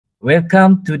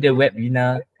Welcome to the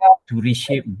webinar to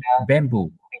reshape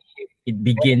bamboo. It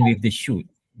began with the shoot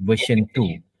version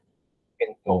 2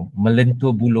 or melentur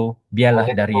buluh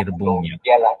biarlah dari rebungnya.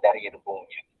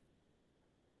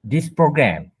 This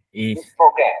program is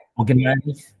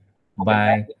organized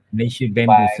by Malaysia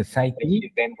Bamboo Society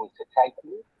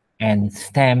and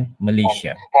STEM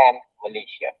Malaysia.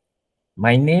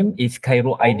 My name is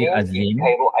Khairul Aidil Azim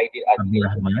Abdul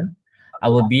Rahman. I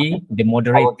will be the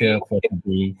moderator for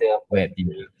today's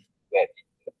webinar.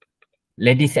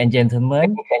 Ladies and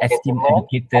gentlemen, esteemed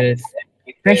educators,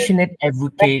 passionate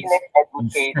advocates of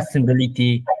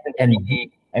sustainability,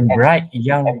 and bright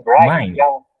young minds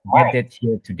gathered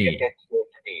here today.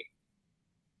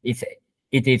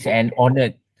 It is an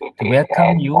honor to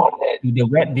welcome you to the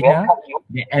webinar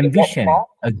that envision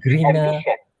a greener,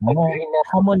 more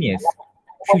harmonious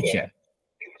future.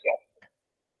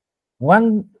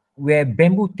 One where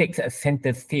bamboo takes a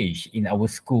center stage in our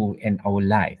school and our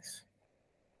lives.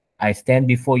 I stand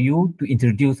before you to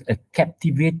introduce a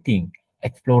captivating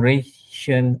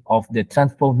exploration of the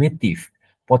transformative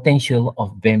potential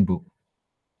of bamboo,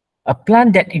 a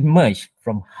plant that emerged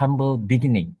from humble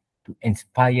beginning to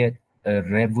inspire a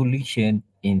revolution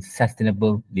in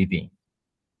sustainable living.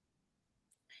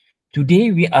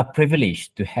 Today, we are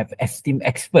privileged to have esteemed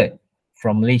experts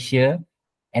from Malaysia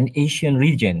and Asian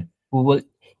region who will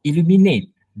illuminate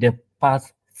the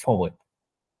path forward.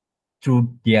 Through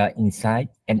their insight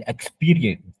and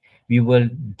experience, we will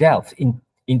delve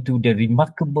into the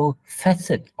remarkable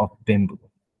facet of bamboo,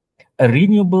 a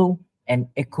renewable and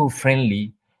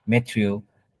eco-friendly material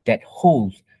that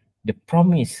holds the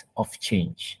promise of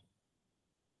change.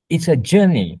 It's a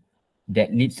journey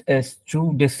that leads us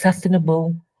through the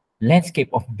sustainable landscape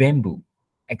of bamboo,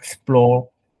 explore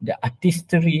the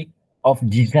artistry of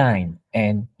design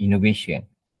and innovation.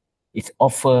 It's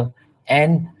offer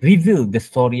and reveal the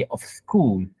story of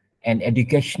school and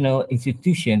educational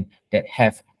institutions that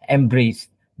have embraced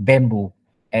bamboo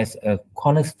as a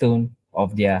cornerstone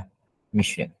of their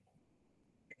mission.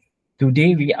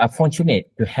 Today, we are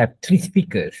fortunate to have three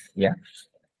speakers.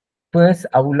 First,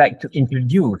 I would like to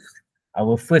introduce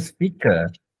our first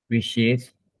speaker, which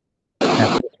is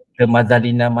Dr.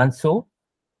 Mazalina Manso.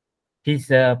 He's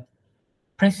a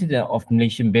president of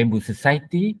Malaysian Bamboo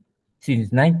Society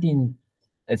since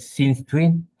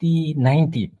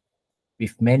 2019,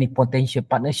 with many potential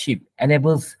partnership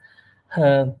enables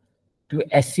her to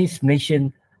assist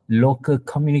Malaysian local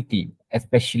community,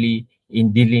 especially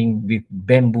in dealing with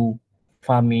bamboo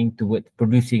farming towards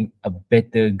producing a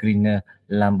better, greener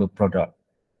lumber product.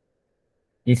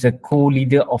 He's a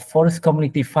co-leader of Forest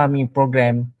Community Farming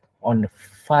Program on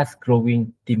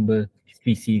fast-growing timber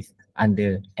species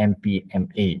under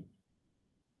MPMA.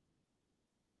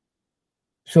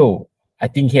 So, I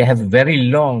think he has a very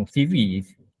long CV,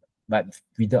 but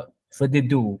without further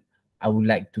ado, I would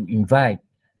like to invite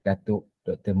Dr.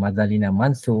 Mazalina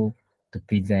Manso to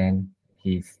present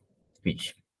his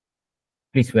speech.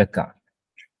 Please welcome.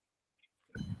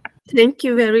 Thank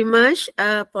you very much,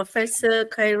 Professor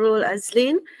Khairul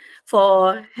Azlin,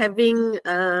 for having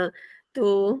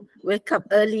to wake up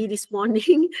early this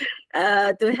morning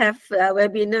to have a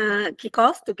webinar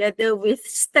kickoff together with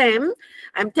STEM.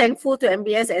 I'm thankful to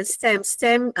MBS and STEM,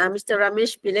 Mr.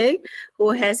 Ramesh Pillai,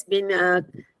 who has been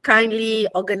kindly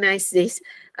organized this.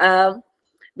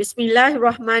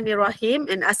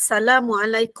 Bismillahirrahmanirrahim and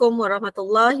Assalamualaikum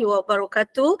warahmatullahi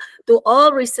wabarakatuh to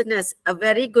all listeners. A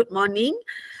very good morning,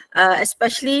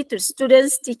 especially to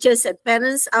students, teachers and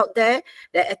parents out there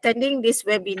that are attending this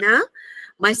webinar.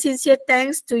 My sincere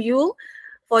thanks to you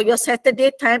for your Saturday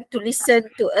time to listen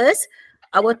to us.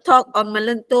 Our talk on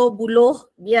melentur buluh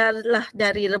biarlah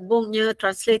dari rebungnya,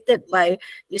 translated by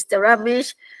Mr.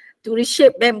 Ramesh. To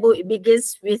reshape bamboo, it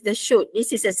begins with the shoot.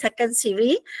 This is a second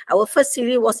series. Our first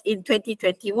series was in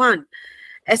 2021.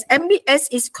 As MBS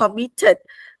is committed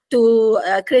to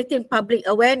creating public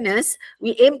awareness,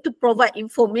 we aim to provide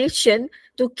information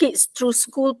to kids through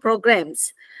school programs.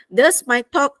 Thus, my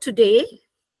talk today,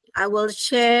 I will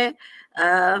share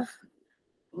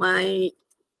my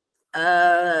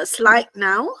slide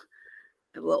now.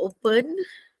 I will open.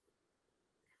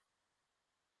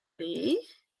 Okay.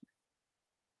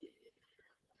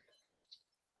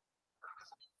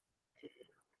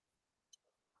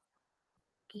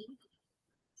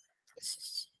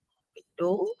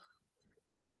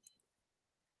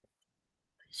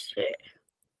 Share.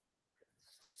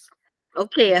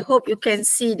 Okay, I hope you can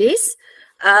see this.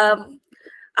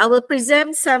 I will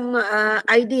present some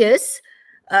ideas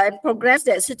and programs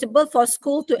that are suitable for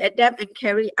school to adapt and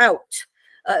carry out.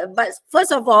 But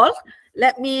first of all,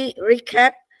 let me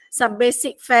recap some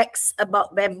basic facts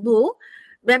about bamboo.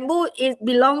 Bamboo, it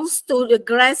belongs to the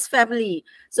grass family.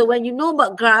 So when you know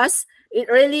about grass, it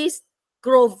really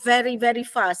grow very, very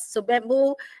fast. So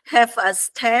bamboo have a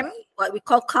stem, what we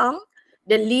call kang,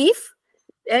 the leaf,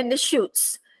 and the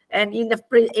shoots. And in the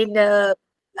in the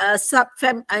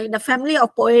family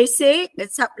of Poaceae and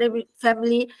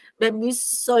subfamily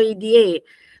Bambusoideae.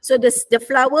 So the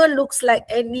flower looks like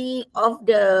any of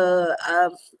the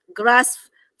grass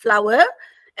flower,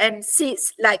 and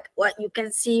seeds like what you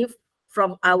can see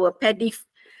from our paddy.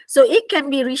 So it can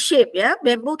be reshaped, yeah.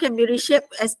 Bamboo can be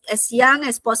reshaped as young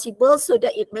as possible so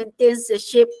that it maintains the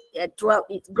shape throughout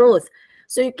its growth.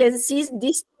 So you can see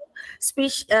this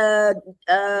species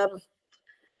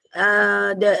it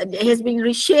has been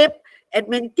reshaped and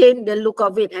maintained the look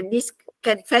of it, and this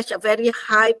can fetch a very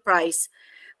high price.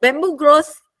 Bamboo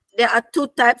growth, there are two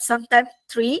types, sometimes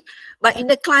three, but in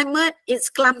the climate, it's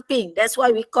clumping. That's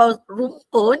why we call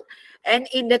rumpun. And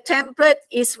in the temperate,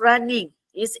 it's running.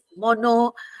 It's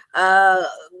mono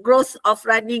growth of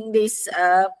running this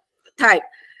type.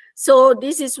 So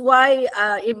this is why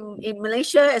in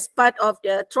Malaysia, as part of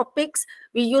the tropics,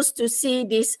 we used to see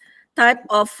this type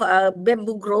of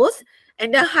bamboo growth,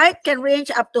 and the height can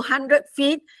range up to 100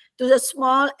 feet to the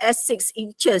small as 6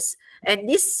 inches. And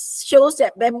this shows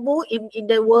that bamboo in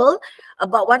the world,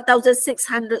 about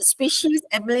 1,600 species,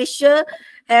 and Malaysia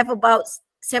have about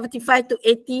 75 to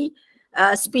 80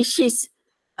 species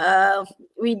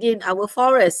within our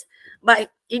forest.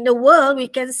 But in the world, we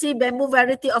can see bamboo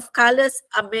variety of colors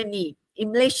are many.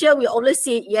 In Malaysia, we always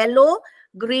see yellow,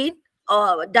 green,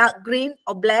 or dark green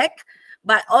or black.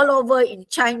 But all over in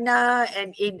China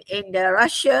and in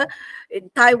Russia, in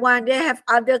Taiwan, they have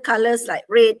other colors like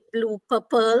red, blue,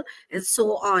 purple, and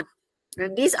so on.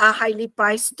 And these are highly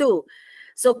priced too.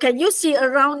 So can you see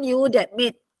around you that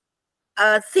made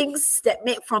things that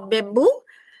made from bamboo?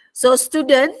 So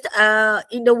student,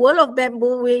 in the world of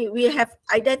bamboo, we have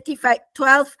identified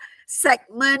 12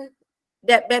 segments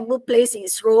that bamboo plays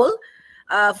its role.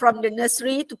 From the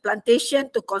nursery to plantation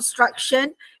to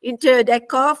construction, interior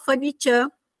decor, furniture,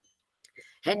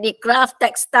 handicraft,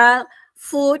 textile,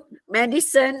 food,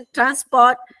 medicine,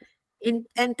 transport,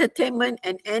 entertainment,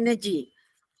 and energy.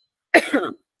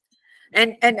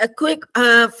 and a quick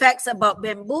facts about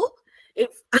bamboo.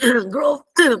 It grows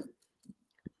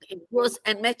it grows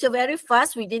and mature very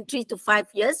fast. Within 3 to 5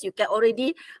 years, you can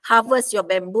already harvest your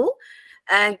bamboo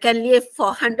and can live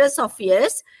for hundreds of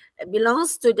years. It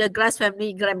belongs to the grass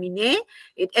family Graminae.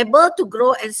 It's able to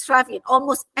grow and thrive in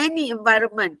almost any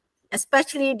environment,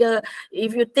 especially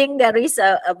if you think there is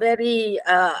a very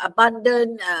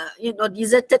abundant,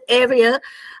 deserted area,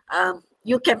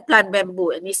 you can plant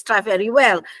bamboo and it thrives very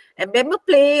well. And bamboo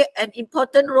play an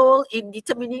important role in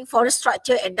determining forest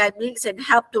structure and dynamics and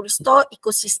help to restore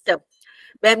ecosystem.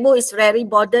 Bamboo is very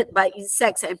bothered by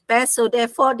insects and pests, so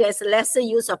therefore there's lesser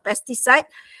use of pesticide,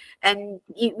 and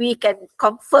we can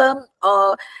confirm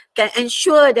or can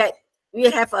ensure that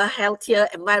we have a healthier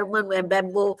environment when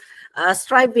bamboo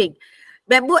thriving.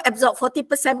 Bamboo absorbs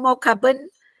 40% more carbon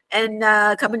and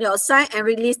carbon dioxide and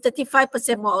release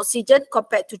 35% more oxygen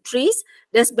compared to trees.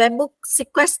 Thus, bamboo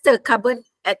sequester carbon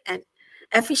at an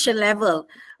efficient level.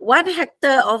 1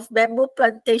 hectare of bamboo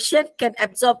plantation can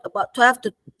absorb about 12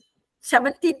 to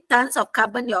 17 tons of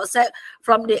carbon dioxide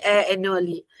from the air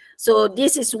annually. So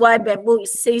this is why bamboo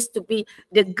is said to be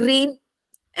the green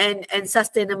and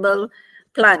sustainable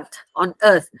plant on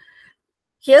earth.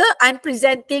 Here I'm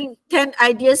presenting 10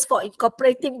 ideas for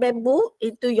incorporating bamboo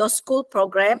into your school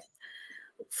program.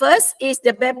 First is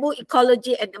the bamboo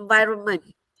ecology and environment.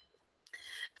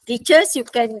 Teachers, you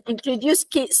can introduce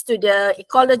kids to the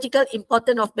ecological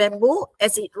importance of bamboo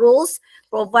as it roles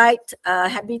provide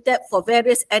habitat for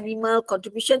various animal,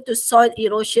 contribution to soil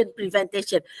erosion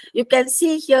prevention. You can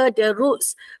see here the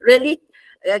roots really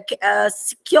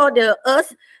secure the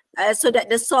earth so that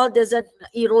the soil doesn't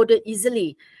erode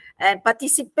easily. And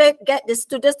get the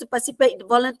students to participate in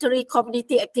voluntary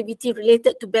community activity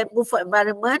related to bamboo for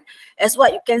environment. As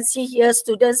what you can see here,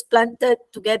 students planted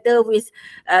together with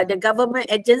the government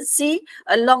agency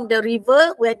along the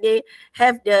river where they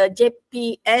have the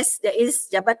JPS, that is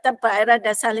Jabatan Perairan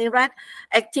dan Saliran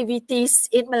activities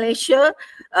in Malaysia,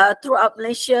 throughout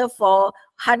Malaysia for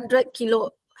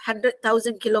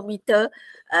 100,000 kilometer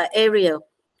area.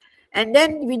 And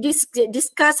then we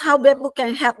discuss how bamboo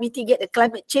can help mitigate the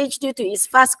climate change due to its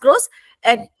fast growth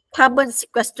and carbon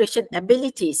sequestration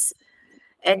abilities.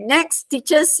 And next,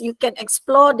 teachers, you can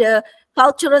explore the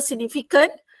cultural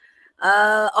significance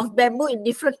of bamboo in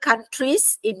different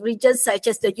countries in regions such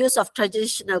as the use of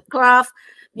traditional craft,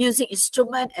 music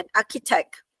instrument, and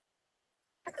architect.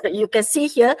 You can see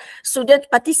here, students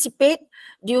participate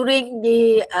during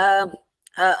the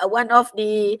one of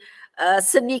the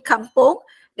seni kampung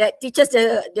that teaches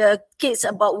the kids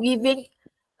about weaving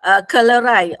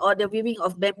kelerai, or the weaving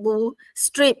of bamboo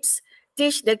strips.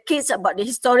 Teach the kids about the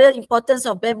historical importance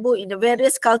of bamboo in the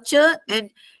various culture and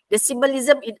the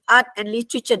symbolism in art and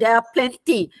literature. There are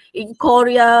plenty in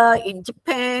Korea, in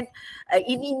Japan,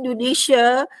 in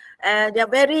Indonesia. They are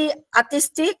very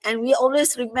artistic, and we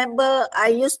always remember, I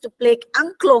used to play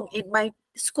angklung in my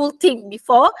school team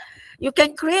before. You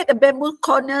can create a bamboo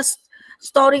corner,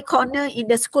 story corner in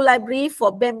the school library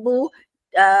for bamboo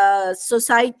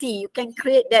society. You can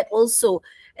create that also,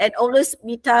 and always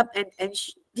meet up and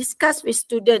discuss with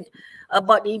students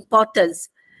about the importance.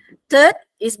 Third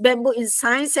is bamboo in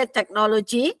science and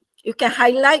technology. You can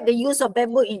highlight the use of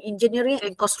bamboo in engineering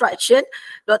and construction.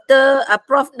 Dr.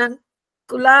 Prof.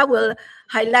 Nankula will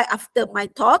highlight after my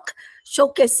talk,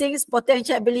 showcasing its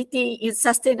potential ability in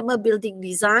sustainable building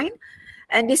design,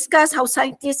 and discuss how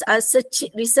scientists are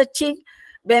researching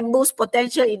bamboo's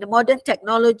potential in the modern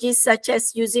technologies, such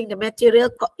as using the material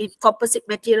in composite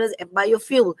materials and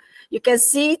biofuel. You can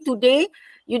see today,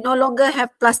 you no longer have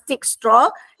plastic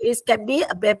straw. It can be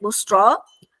a bamboo straw.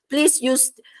 Please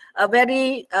use a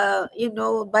very,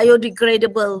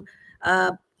 biodegradable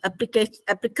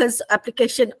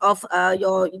application of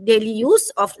your daily use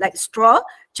of like straw,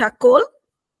 charcoal.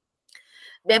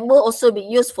 Bamboo also be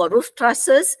used for roof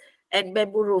trusses and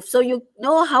bamboo roof. So you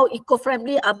know how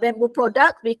eco-friendly are bamboo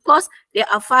products, because they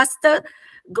are faster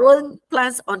growing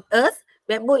plants on earth.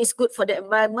 Bamboo is good for the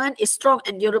environment, is strong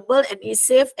and durable, and is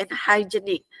safe and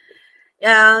hygienic.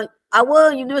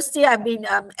 Our university,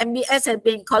 MBS has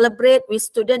been collaborate with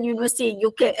student university in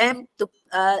UKM to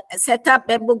set up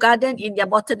bamboo garden in their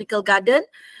botanical garden.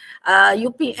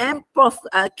 UPM, Prof.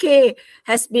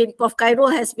 Cairo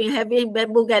has been having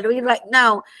bamboo gallery right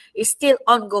now. It's still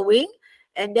ongoing,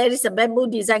 and there is a bamboo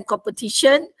design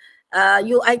competition.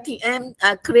 UITM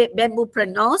create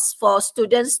bamboopreneurs for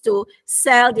students to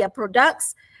sell their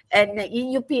products. And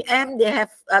in UPM, they have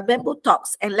bamboo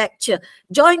talks and lecture.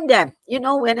 Join them. You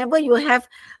know, whenever you have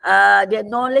the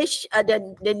knowledge,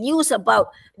 the news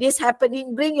about this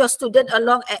happening, bring your student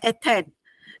along and attend.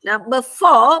 Number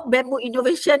 4, bamboo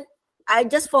innovation. I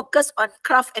just focus on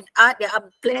craft and art. There are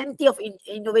plenty of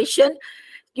innovation.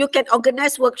 You can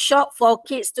organize workshop for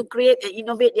kids to create and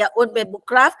innovate their own bamboo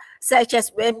craft, such as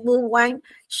bamboo wine,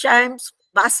 chimes,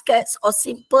 baskets, or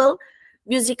simple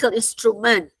musical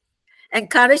instrument.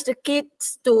 Encourage the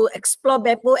kids to explore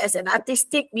bamboo as an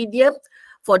artistic medium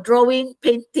for drawing,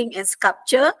 painting, and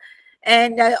sculpture.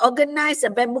 And organize a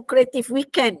bamboo creative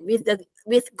weekend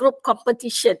with group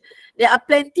competition. There are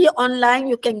plenty online.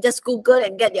 You can just Google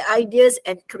and get the ideas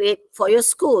and create for your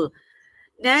school.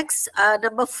 Next,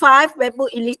 number 5, bamboo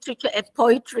in literature and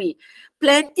poetry.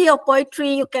 Plenty of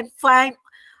poetry you can find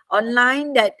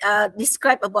online that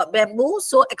describe about bamboo.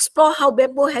 So explore how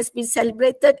bamboo has been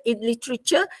celebrated in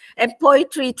literature and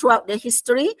poetry throughout the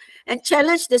history, and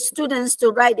challenge the students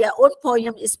to write their own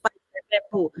poem inspired by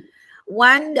bamboo.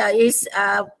 One is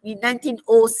in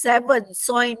 1907,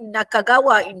 Soin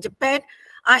Nakagawa in Japan,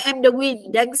 I am the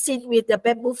wind dancing with the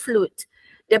bamboo flute.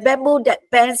 The bamboo that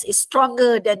bends is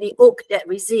stronger than the oak that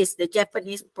resists, the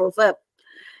Japanese proverb.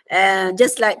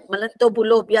 Just like melentur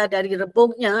buluh biar dari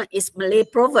rebungnya is Malay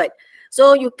proverb.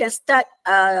 So you can start,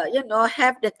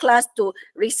 have the class to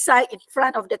recite in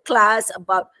front of the class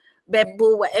about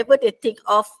bamboo, whatever they think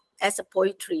of as a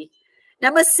poetry.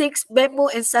 Number 6, bamboo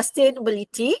and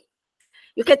sustainability.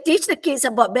 You can teach the kids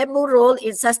about bamboo role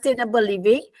in sustainable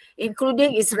living,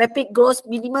 including its rapid growth,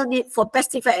 minimal need for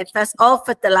pesticide and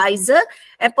fertilizer,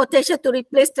 and potential to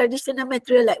replace traditional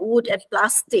material like wood and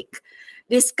plastic.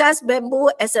 Discuss bamboo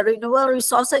as a renewable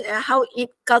resource and how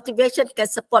its cultivation can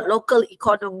support local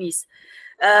economies.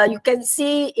 You can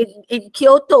see in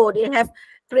Kyoto, they have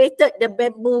created the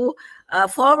bamboo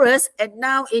forest, and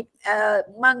now it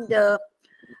among the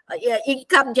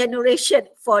income generation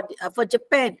for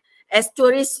Japan, as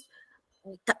tourists,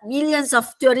 millions of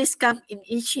tourists come in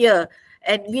each year,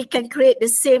 and we can create the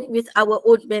same with our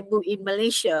own bamboo in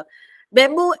Malaysia.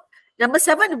 Bamboo. Number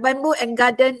 7, bamboo and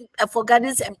garden for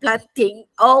gardens and planting,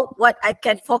 or what I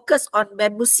can focus on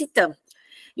bamboo system.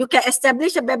 You can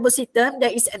establish a bamboo system.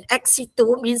 There is an ex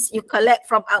situ, means you collect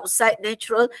from outside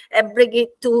natural and bring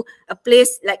it to a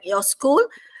place like your school.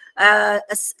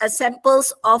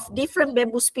 Samples of different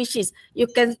bamboo species. You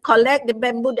can collect the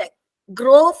bamboo that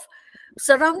grow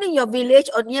surrounding your village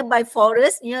or nearby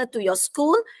forest near to your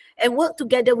school, and work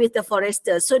together with the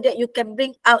foresters so that you can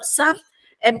bring out some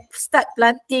and start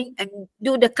planting and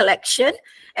do the collection,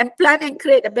 and plant and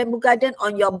create a bamboo garden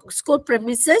on your school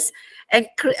premises, and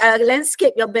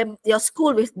landscape your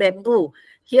school with bamboo.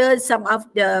 Here are some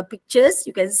of the pictures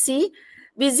you can see.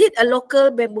 Visit a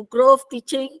local bamboo grove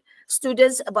teaching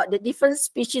students about the different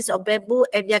species of bamboo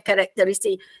and their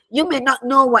characteristics. You may not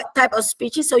know what type of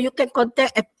species, so you can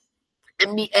contact a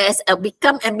MBS,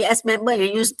 become MBS member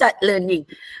and you start learning.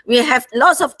 We have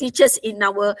lots of teachers in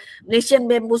our Malaysian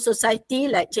Bamboo Society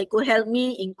like Cikgu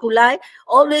Helmi in Kulai,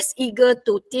 always eager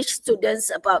to teach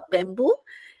students about bamboo,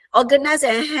 organize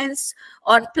and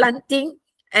hands-on planting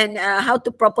and how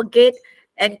to propagate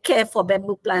and care for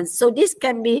bamboo plants. So this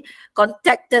can be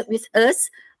contacted with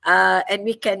us and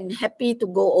we can happy to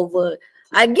go over.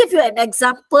 I give you an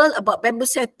example about bamboo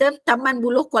settle, Taman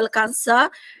Buluh Kuala Kangsar,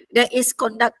 that is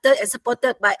conducted and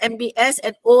supported by MBS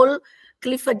and all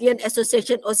Cliffordian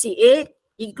Association OCA,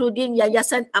 including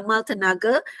Yayasan Amal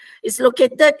Tenaga. It's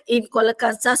located in Kuala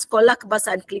Kangsar Sekolah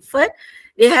Kebangsaan Clifford.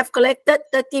 They have collected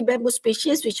 30 bamboo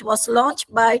species, which was launched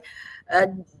by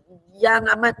Yang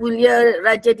Amat Mulia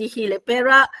Raja Dihi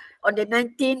Perak on the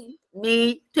 19th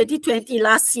May 2020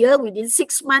 last year. Within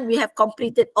 6 months, we have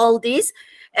completed all this.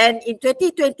 And in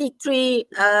 2023,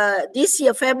 this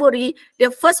year, February,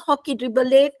 the first hockey dribble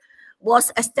lane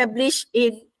was established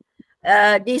in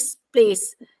this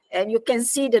place. And you can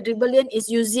see the dribble lane is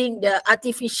using the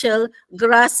artificial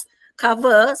grass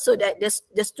cover so that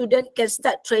the student can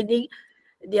start training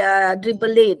their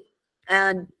dribble lane.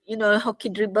 And, you know, hockey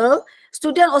dribble.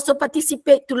 Students also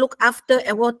participate to look after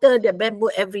and water the bamboo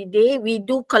every day. We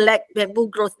do collect bamboo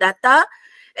growth data.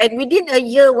 And within a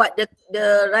year, what the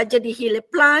Raja Dihile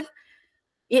plant,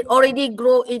 it already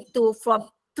grow into from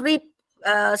 3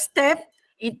 stem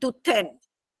into 10.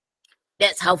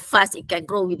 That's how fast it can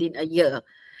grow within a year.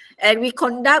 And we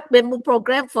conduct bamboo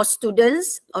program for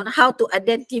students on how to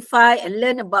identify and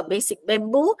learn about basic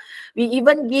bamboo. We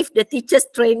even give the teachers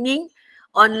training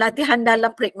on latihan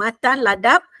dalam perkhidmatan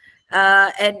ladap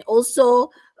and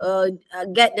also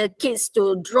get the kids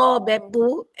to draw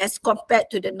bamboo as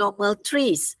compared to the normal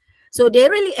trees. So they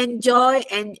really enjoy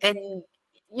and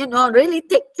you know, really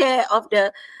take care of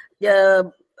the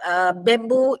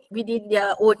bamboo within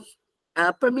their own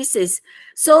premises.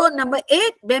 So number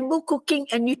 8, bamboo cooking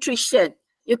and nutrition.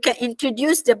 You can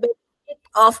introduce the benefit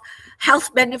of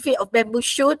health benefit of bamboo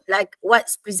shoot like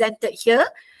what's presented here.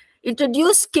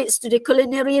 Introduce kids to the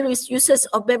culinary uses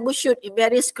of bamboo shoot in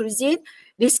various cuisine.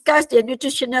 Discuss their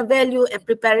nutritional value and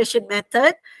preparation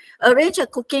method. Arrange a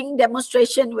cooking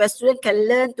demonstration where students can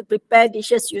learn to prepare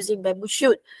dishes using bamboo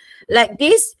shoot. Like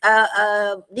this,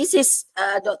 this is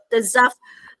Dr. Zaf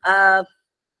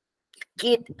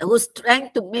kid who's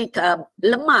trying to make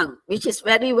lemang, which is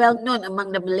very well known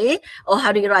among the Malay or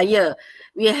Hari Raya.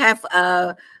 We have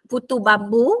putu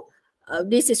bambu.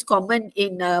 This is common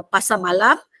in Pasar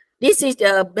Malam. This is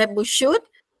the bamboo shoot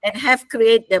and have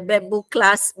created the bamboo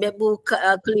class, bamboo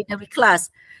culinary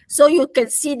class. So you can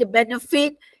see the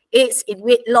benefit, aids in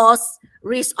weight loss,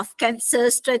 risk of cancer,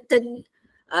 strengthen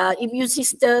immune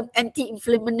system,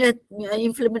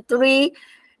 anti-inflammatory,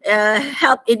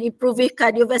 help in improving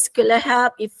cardiovascular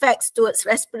health, effects towards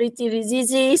respiratory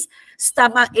diseases,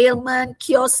 stomach ailment,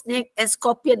 cure snake and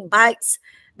scorpion bites,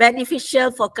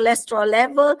 beneficial for cholesterol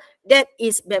level. That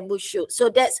is bamboo shoot. So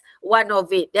that's one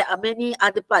of it. There are many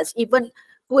other parts. Even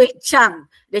kueh chang,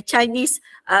 the Chinese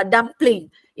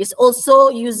dumpling, is also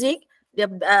using the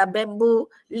bamboo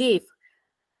leaf.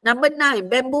 Number 9,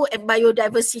 bamboo and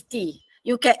biodiversity.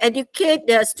 You can educate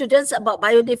the students about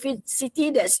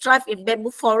biodiversity that strive in bamboo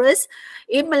forest.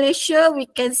 In Malaysia, we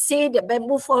can say the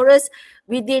bamboo forest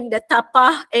within the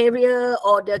Tapah area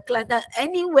or the Kelantan,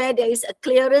 anywhere there is a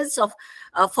clearance of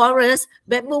forest,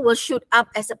 bamboo will shoot up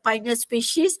as a pioneer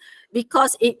species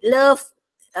because it loves,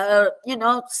 you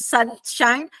know,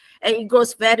 sunshine and it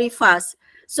grows very fast.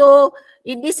 So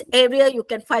in this area, you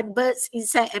can find birds,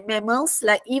 insects, and mammals,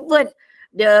 like even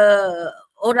the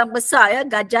orang besar, ya,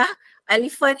 gajah,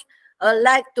 elephant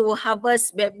like to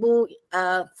harvest bamboo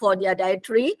for their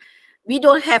dietary. We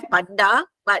don't have panda,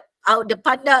 but the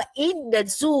panda in the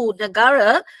zoo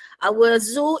negara, our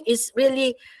zoo is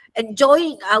really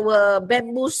enjoying our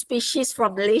bamboo species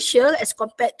from Malaysia as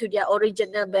compared to their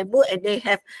original bamboo, and they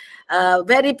have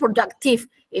very productive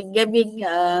in giving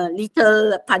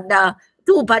little panda,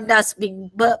 2 pandas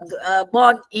being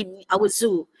born in our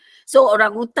zoo. So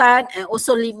orangutan and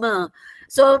also lemur.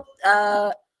 So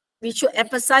we should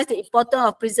emphasize the importance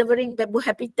of preserving bamboo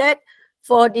habitat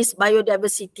for this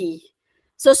biodiversity.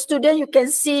 So students, you can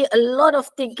see a lot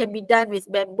of things can be done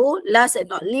with bamboo. Last and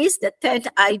not least, the 10th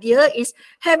idea is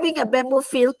having a bamboo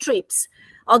field trips.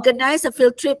 Organize a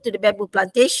field trip to the bamboo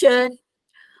plantation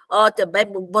or the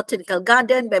bamboo botanical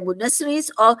garden, bamboo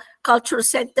nurseries, or cultural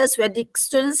centers where the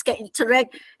students can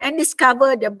interact and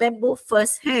discover the bamboo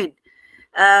firsthand.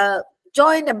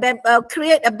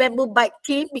 create a bamboo bike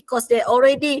team, because they're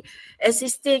already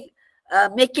assisting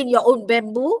making your own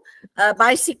bamboo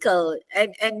bicycle,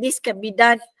 and this can be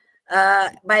done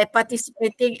by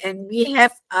participating, and we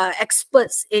have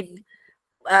experts in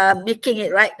making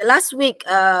it. Right, last week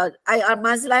IR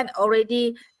Mazlan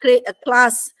already create a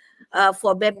class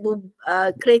for bamboo,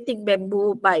 creating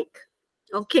bamboo bike.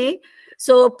 Okay,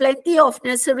 so plenty of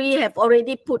nursery have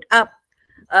already put up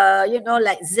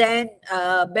like Zen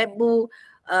bamboo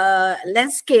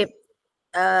landscape.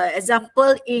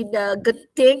 Example in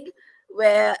Genting,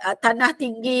 where Tanah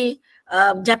Tinggi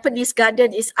Japanese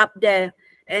garden is up there,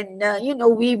 and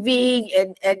weaving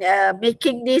and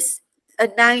making this a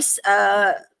nice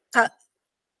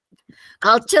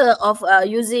culture of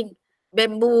using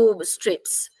bamboo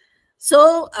strips.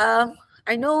 So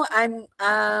I know I'm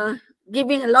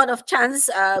giving a lot of chance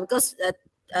because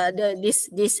this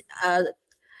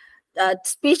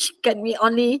speech can be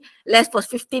only last for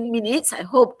 15 minutes. I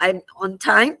hope I'm on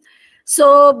time.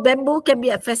 So bamboo can be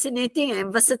a fascinating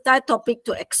and versatile topic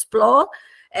to explore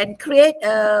and create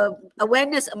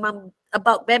awareness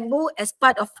about bamboo as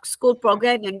part of school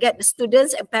program, and get the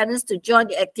students and parents to join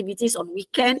the activities on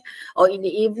weekend or in the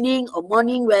evening or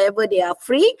morning, wherever they are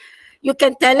free. You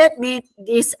can tailor-make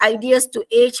these ideas to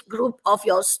age group of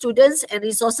your students and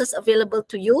resources available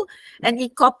to you, and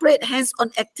incorporate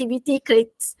hands-on activity,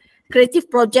 creative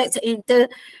projects,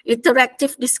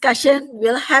 interactive discussion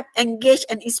will help engage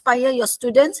and inspire your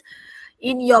students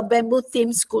in your bamboo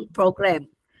themed school program.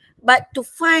 But to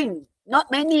find, not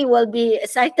many will be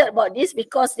excited about this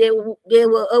because they will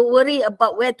worry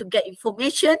about where to get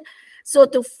information. So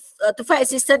to find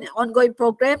assistance in ongoing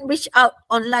program, reach out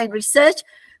online research.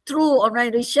 Through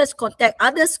online research, contact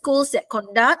other schools that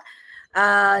conduct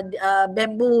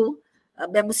bamboo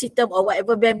system or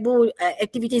whatever bamboo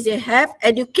activities they have.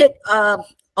 Educate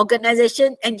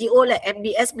organization, NGO like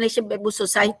MBS, Malaysian Bamboo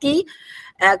Society,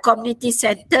 community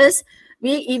centers.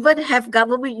 We even have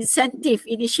government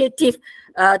initiative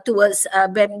towards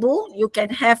bamboo. You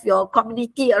can have your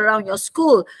community around your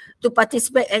school to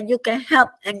participate, and you can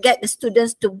help and get the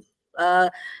students to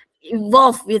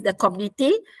involve with the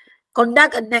community.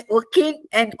 Conduct a networking,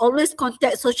 and always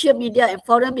contact social media and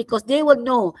forum, because they will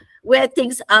know where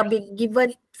things are being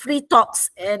given, free talks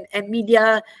and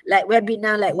media like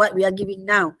webinar like what we are giving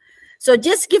now. So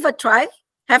just give a try,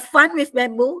 have fun with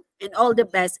bamboo, and all the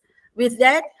best. With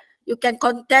that, you can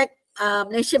contact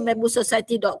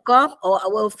MalaysianBambooSociety.com or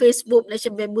our Facebook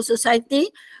Malaysian Bamboo Society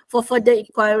for further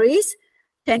inquiries.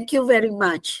 Thank you very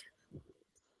much.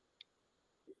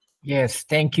 Yes,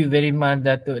 thank you very much,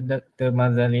 Dr.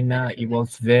 Mazalina. It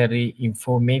was very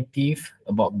informative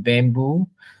about bamboo.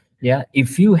 Yeah,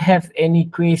 if you have any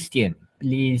question,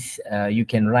 please you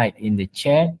can write in the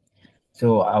chat.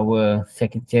 So our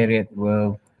secretariat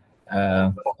will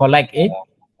collect it,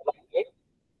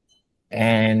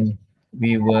 and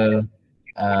we will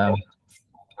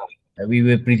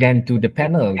present to the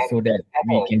panel so that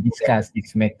we can discuss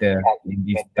this matter in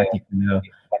this particular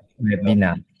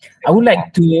webinar. I would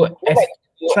like to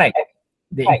extract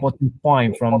the important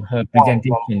point from her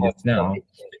presentation just now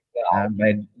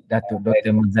by Dr.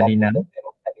 Mazalina.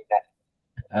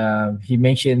 He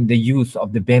mentioned the use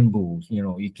of the bamboo.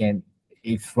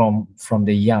 It's from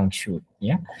the young shoot,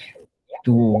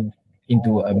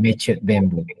 into a matured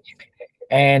bamboo.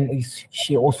 And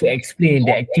she also explained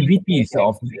the activities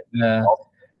of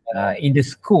in the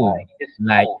school,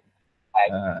 like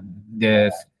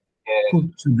the school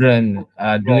children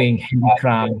doing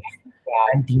handicraft,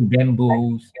 planting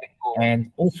bamboos,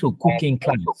 and also cooking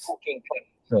class.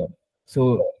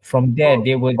 So from there,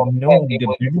 they will know the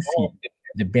benefit,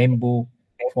 the bamboo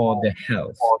for the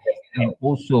health, and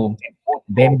also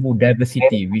bamboo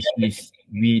diversity, which is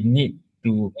we need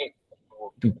to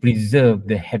preserve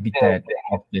the habitat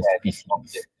of the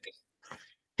species.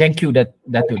 Thank you,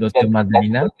 Dr.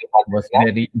 Magdalena. It was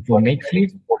very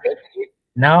informative.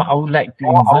 Now I would like to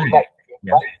invite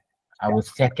our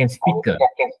second speaker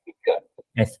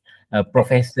as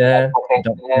Professor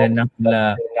Dr.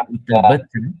 Nafla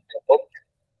Utterberton.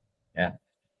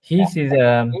 He is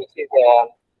a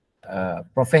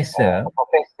professor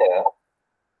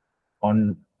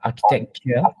on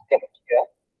architecture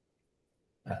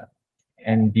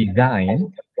and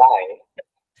design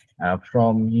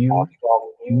from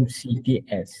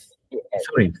UCTS.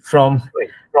 Sorry, from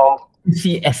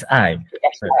UCSI.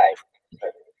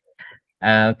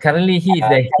 Currently, he is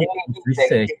the head of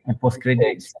research and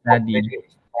postgraduate study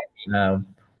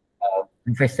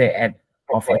professor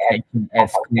of architecture at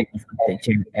School of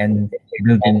Architecture and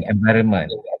Building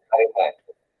Environment.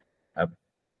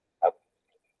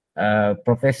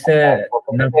 Professor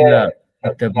Nafla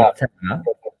Dr. Bhatta,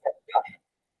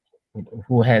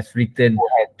 who has written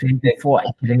 24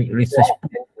 academic research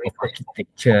books of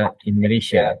architecture in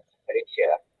Malaysia.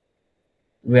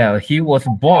 Well, he was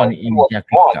born in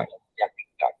Jakarta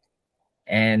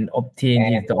and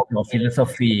obtained his Doctor of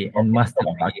Philosophy and Master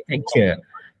of Architecture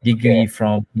degree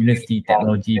from University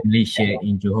Technology Malaysia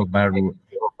in Johor Bahru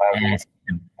as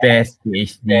the best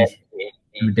PhD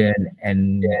student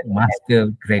and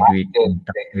master graduate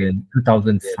in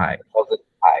 2005.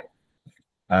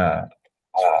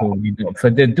 So without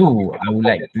further ado, I would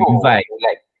like to invite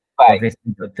Professor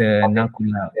Dr.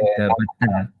 Nakula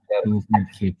Bhatta to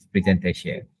make his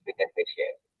presentation.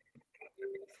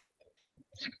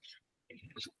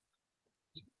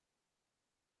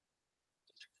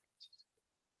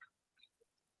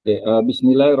 Okay,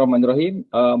 Bismillahirrahmanirrahim.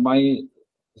 My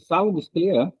sound is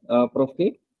clear, Prof.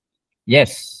 K?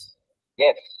 Yes.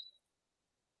 Okay,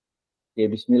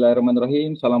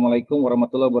 Bismillahirrahmanirrahim. Assalamualaikum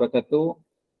warahmatullahi wabarakatuh.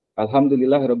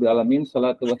 Alhamdulillahirabbil alamin.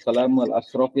 Salatu wassalamu ala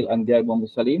asrofil anbiya'i wal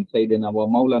mursalin sayyidina wa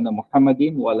maulana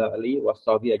Muhammadin wa ala alihi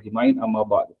washabihi ajmain, amma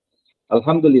ba'd.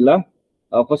 Alhamdulillah.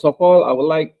 First of all, I would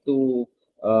like to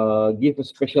give a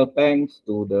special thanks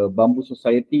to the Bamboo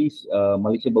Societies,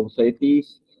 Malaysia Bamboo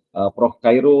Societies, Prof.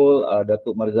 Khairul,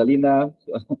 Datuk Marzalina.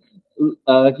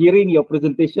 Hearing your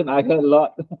presentation, I heard a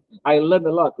lot. I learned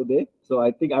a lot today. So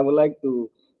I think I would like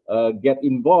to get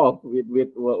involved with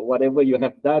whatever you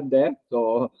have done there.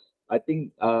 So I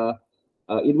think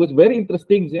it was very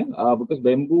interesting, because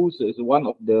bamboo is one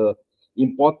of the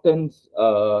important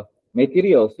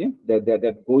materials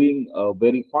that going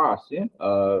very fast.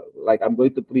 Like I'm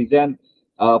going to present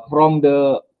from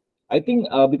the, I think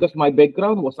because my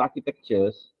background was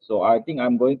architectures, so I think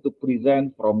I'm going to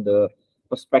present from the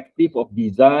perspective of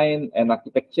design and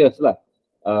architectures lah.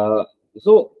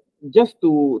 So just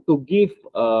to give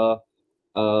a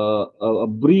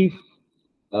brief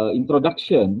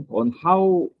introduction on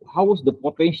how was the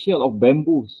potential of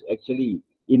bamboos actually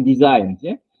in design,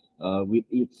 with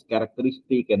its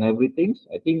characteristic and everything.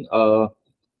 I think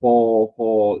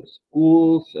for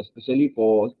schools, especially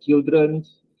for children,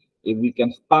 if we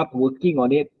can start working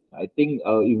on it, I think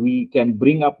if we can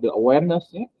bring up the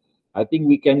awareness, I think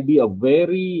we can be a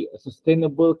very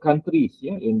sustainable countries,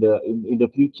 in the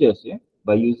futures,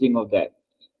 by using of that.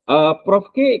 Prof.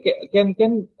 K, can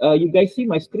you guys see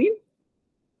my screen?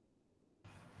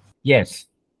 Yes.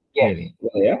 Yeah.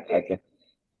 Okay.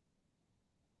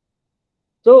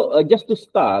 So just to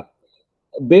start,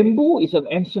 bamboo is an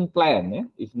ancient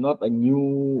plant. It's not a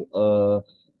new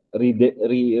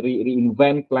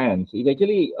reinvent plants. It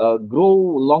actually grow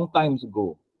long times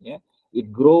ago.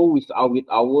 It grow with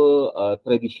our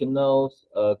traditional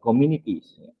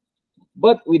communities.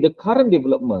 But with the current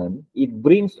development, it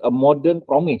brings a modern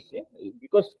promise,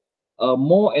 because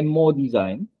more and more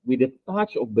design with a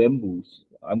touch of bamboos.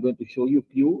 I'm going to show you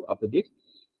a few after this.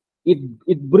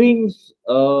 It brings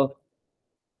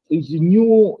is a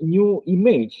new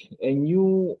image, a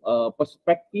new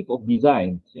perspective of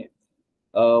design,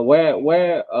 where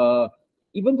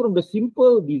even from the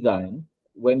simple design,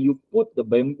 when you put the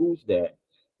bamboos there,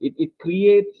 it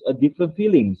creates a different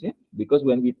feelings, because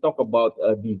when we talk about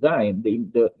design,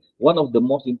 the one of the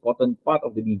most important part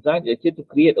of the design is actually to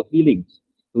create a feelings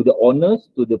to the owners,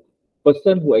 to the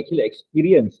person who actually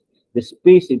experience the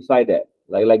space inside that,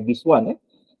 like this one.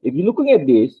 If you're looking at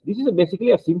this is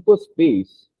basically a simple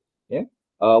space,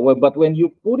 but when you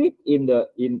put it in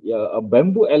a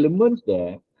bamboo elements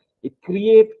there, it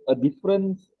creates a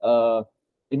different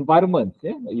environment.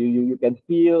 You can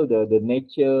feel the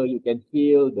nature, you can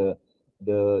feel the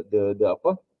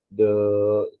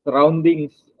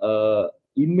surroundings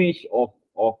image of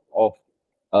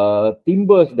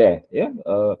timbers there,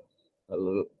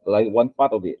 like one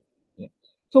part of it.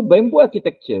 So bamboo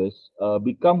architectures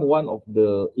become one of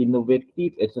the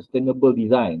innovative and sustainable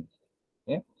designs.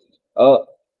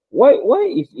 Why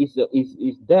is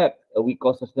that we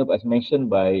call sustainable, as mentioned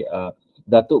by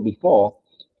Datuk before?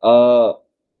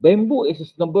 Bamboo is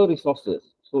sustainable resources,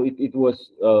 so it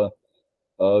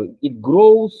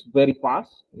grows very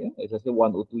fast. As I said,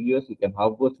 1 or 2 years you can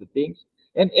harvest the things,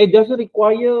 and it doesn't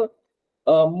require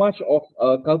much of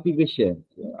cultivation.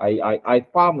 I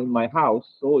farm in my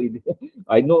house, so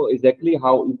I know exactly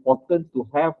how important to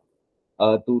have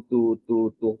to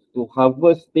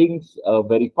harvest things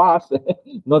very fast,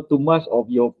 not too much of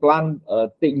your plant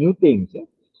take new things.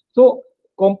 So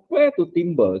compared to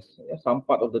timbers, some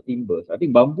part of the timbers, I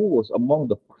think bamboo was among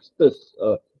the fastest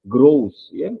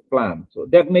grows plant. So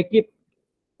that make it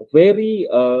very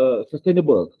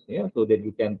sustainable, so that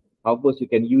you can harvest, you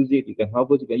can use it, you can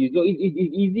harvest, you can use it. So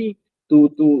it's easy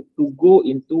to go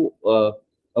into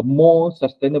a more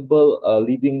sustainable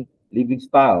living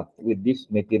style with these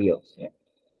materials. Yeah.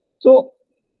 So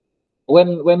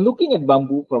when looking at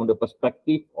bamboo from the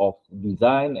perspective of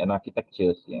design and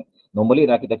architectures, yeah, normally in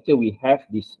architecture we have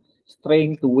this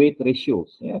strength to weight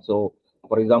ratios. Yeah. So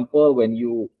for example, when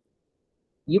you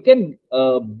can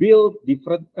build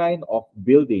different kind of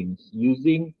buildings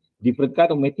using different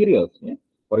kind of materials. Yeah?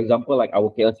 For example, like our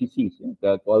KLCCs.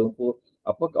 Yeah? Kuala Lumpur,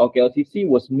 our KLCC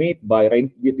was made by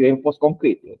with reinforced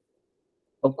concrete. Yeah?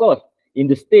 Of course, in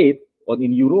the state or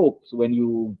in Europe, so when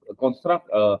you construct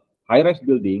a high-rise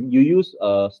building, you use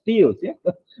steels. Yeah,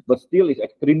 but steel is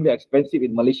extremely expensive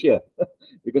in Malaysia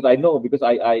because I know because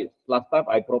I last time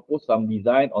I proposed some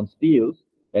design on steels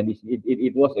and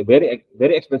it was a very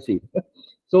expensive.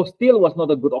 So steel was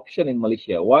not a good option in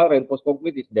Malaysia, while reinforced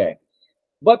concrete is there.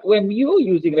 But when you're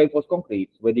using reinforced concrete,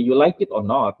 whether you like it or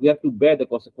not, you have to bear the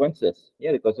consequences.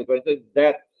 Yeah, the consequences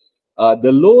that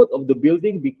the load of the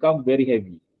building become very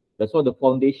heavy. That's why the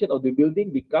foundation of the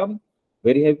building become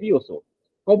very heavy also.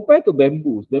 Compared to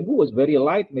bamboo, bamboo was very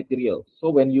light material. So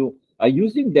when you are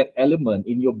using that element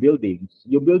in your building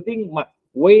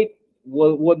weight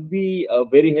won't be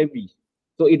very heavy.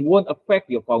 So it won't affect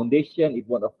your foundation. It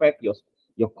won't affect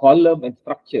your column and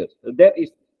structures. So that is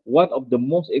one of the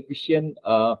most efficient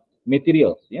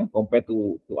materials, yeah, compared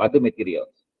to other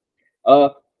materials. Uh,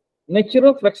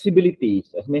 Natural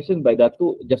flexibilities, as mentioned by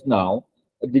Datu just now,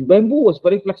 the bamboo was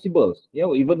very flexible. You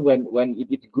know, even when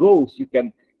it grows, you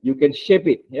can shape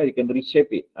it. Yeah, you can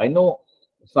reshape it. I know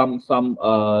some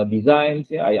designs.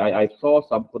 Yeah, I saw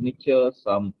some furniture,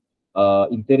 some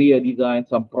interior design,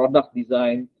 some product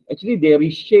design. Actually, they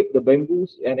reshape the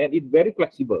bamboos and it's very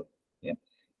flexible. Yeah.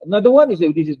 Another one is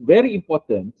that this is very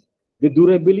important. The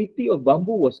durability of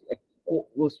bamboo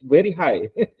was very high.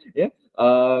 Yeah,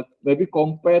 maybe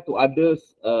compared to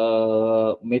others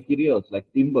materials like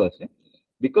timbers,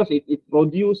 because it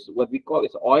produce what we call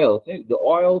is oil. The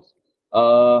oils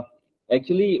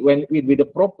actually when with the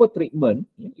proper treatment,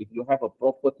 if you have a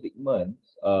proper treatment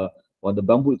on the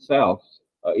bamboo itself,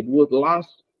 it would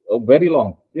last very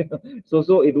long.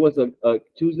 So it was a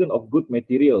chosen of good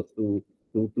materials to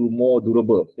more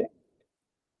durable.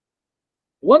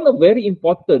 One of very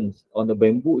important on the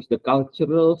bamboo is the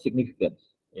cultural significance.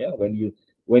 Yeah, when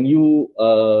you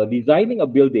designing a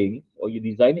building or you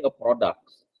designing a product,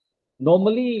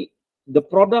 normally the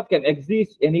product can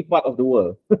exist any part of the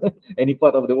world, any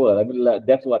part of the world. I mean, like,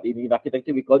 that's what in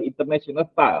architecture we call international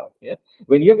style. Yeah,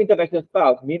 when you have international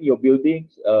style, mean your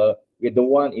buildings, with the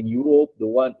one in Europe, the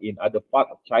one in other part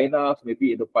of China,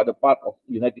 maybe in the other part of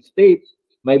United States,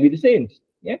 might be the same.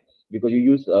 Yeah, because you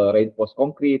use reinforced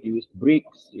concrete, you use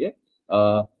bricks. Yeah,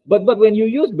 but when you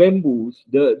use bamboos,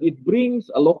 it brings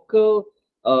a local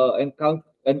and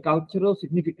cultural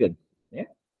significance. Yeah,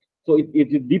 so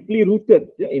it is deeply rooted,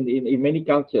 yeah, in many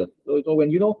cultures. So when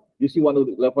you see one of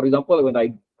the, like, for example, when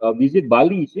I visit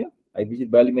Bali, yeah, I visit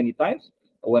Bali many times.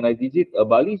 When I visit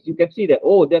Bali, you can see that,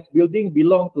 oh, that building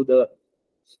belong to the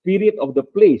spirit of the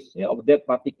place, yeah, of that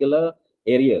particular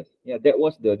area. Yeah, that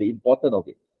was the importance of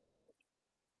it.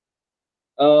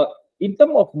 Uh, in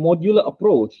terms of modular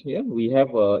approach, yeah, we have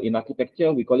in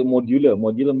architecture we call it modular.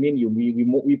 Modular mean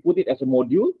we put it as a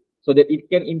module so that it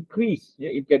can increase. Yeah,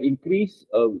 it can increase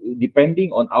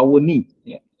depending on our needs.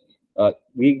 Yeah,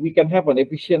 we can have an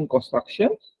efficient construction.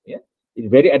 Yeah, it's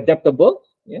very adaptable.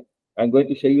 Yeah, I'm going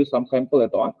to show you some sample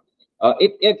later on.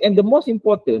 And the most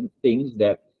important thing is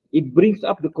that it brings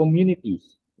up the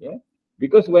communities. Yeah,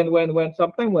 because when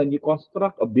sometimes when you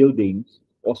construct a buildings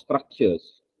or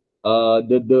structures,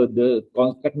 the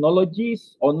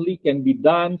technologies only can be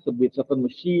done with certain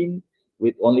machine,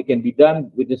 with only can be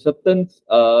done with the certain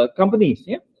companies,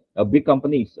 yeah, big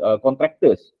companies,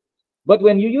 contractors. But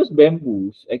when you use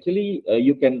bamboos, actually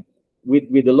you can with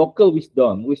the local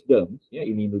wisdoms. Yeah,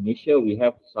 in Indonesia we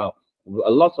have some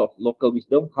a lot of local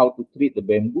wisdom how to treat the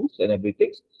bamboos and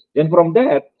everything. Then from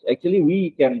that, actually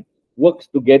we can work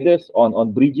together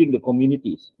on bridging the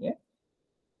communities. Yeah.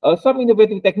 Some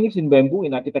innovative techniques in bamboo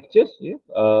in architectures, yeah,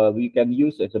 we can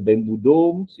use as a bamboo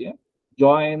domes, yeah,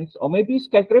 joints, or maybe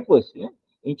skyscrapers. Yeah.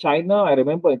 In China, I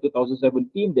remember in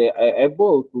 2017 they are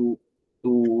able to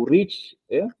reach,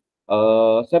 yeah,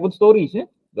 7 stories. Yeah.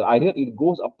 I heard it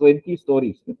goes up 20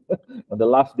 stories on the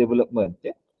last development.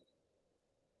 Yeah.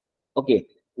 Okay,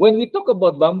 when we talk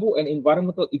about bamboo and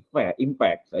environmental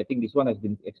impacts, I think this one has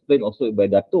been explained also by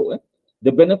Dato.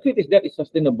 The benefit is that it's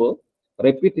sustainable,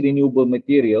 rapid renewable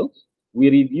materials. We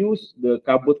reduce the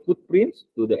carbon footprints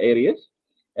to the areas,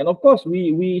 and of course,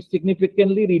 we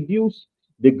significantly reduce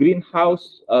the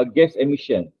greenhouse gas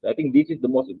emission. I think this is the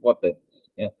most important.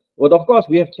 Yeah. But of course,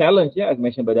 we have challenge. Yeah, as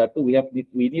mentioned by Dato, we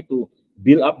need to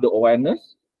build up the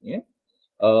awareness. Yeah,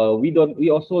 we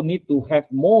also need to have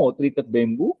more treated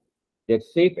bamboo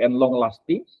that's safe and long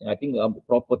lasting. I think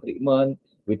proper treatment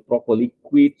with proper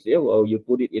liquids, yeah, or you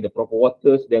put it in the proper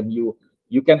waters, then you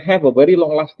can have a very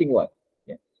long lasting one.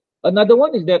 Yeah. Another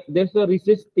one is that there's a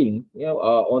resisting,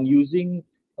 on using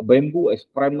bamboo as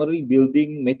primary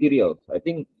building materials. I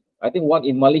think what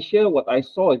in Malaysia, what I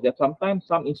saw is that sometimes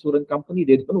some insurance company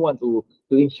they don't want to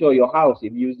insure your house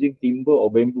in using timber or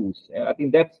bamboos. And I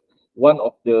think that's one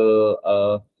of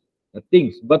the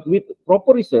things. But with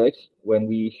proper research, when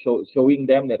we showing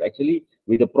them that actually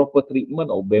with the proper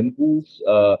treatment of bamboos,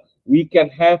 we can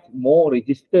have more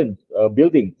resistant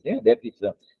buildings. Yeah, that is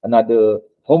another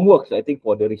homeworks I think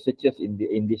for the researchers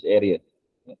in this area.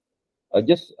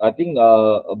 Just I think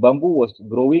bamboo was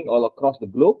growing all across the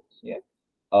globe. Yeah.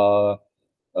 Uh,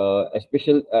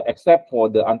 Especially except for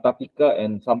the Antarctica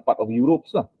and some part of Europe,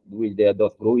 which they are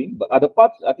not growing. But other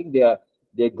parts, I think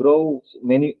they grow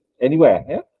many anywhere.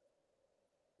 Yeah.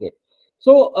 Okay.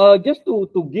 So just to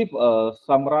give a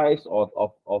summarize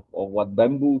of what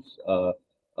bamboo's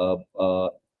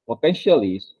potential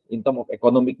is in terms of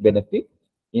economic benefit,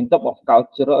 in terms of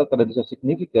cultural traditional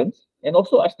significance, and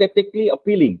also aesthetically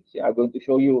appealing. See, I'm going to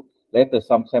show you later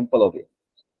some sample of it.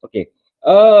 Okay.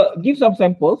 Give some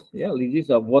samples. Yeah, this is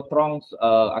a Votrong's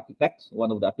architects, one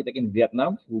of the architects in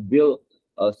Vietnam who built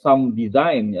some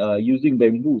design using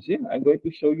bamboos. Yeah, I'm going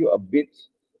to show you a bit.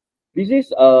 This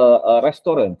is a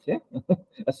restaurant. Yeah,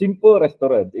 a simple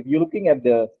restaurant. If you're looking at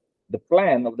the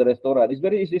plan of the restaurant,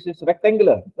 this is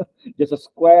rectangular, just a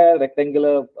square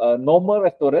rectangular normal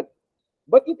restaurant.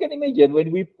 But you can imagine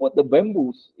when we put the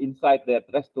bamboos inside that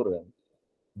restaurant,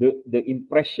 the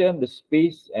impression, the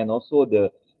space, and also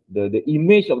the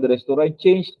image of the restaurant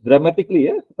changed dramatically.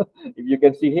 Yeah, if you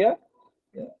can see here,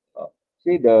 yeah.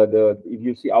 See the if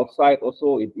you see outside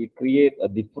also, it create a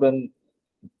different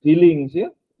feelings. Yeah,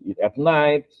 at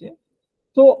night. Yeah.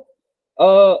 So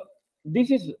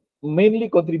this is mainly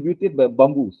contributed by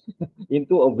bamboos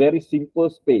into a very simple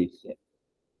space. Yeah.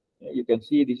 You can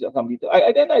see these are some detail.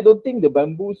 I don't think the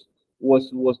bamboos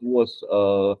was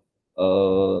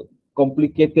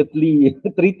complicatedly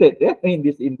treated, yeah, in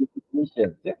this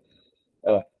situation. Yeah.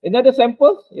 Another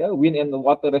sample, yeah, wind and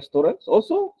water restaurants,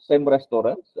 also same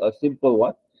restaurants, a simple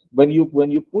one. When you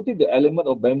put in the element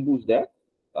of bamboos there,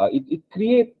 it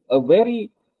create a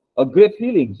great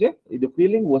feelings. Yeah, the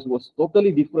feeling was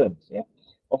totally different. Yeah,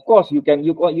 of course you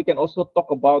can also talk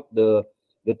about the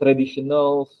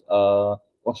traditional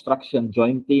construction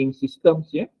jointing systems.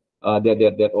 Yeah,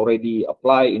 that already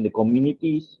apply in the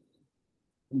communities.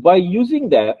 By using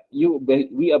that,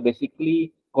 we are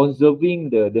basically conserving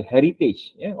the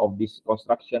heritage, yeah, of this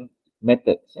construction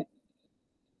methods. Yeah.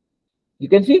 You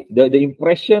can see the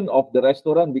impression of the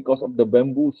restaurant because of the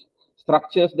bamboo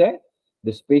structures there,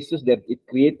 the spaces that it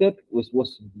created was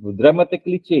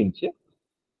dramatically changed.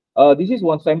 Yeah. This is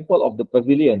one sample of the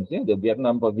pavilions, yeah, the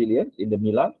Vietnam pavilions in the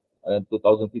Milan,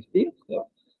 2015. Yeah.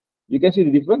 You can see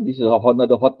the difference. This is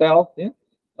another hotel. Yeah.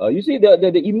 You see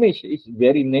the image is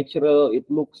very natural. It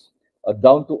looks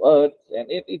down to earth, and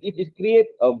it create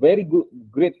a very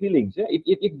great feelings. Yeah.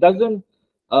 It doesn't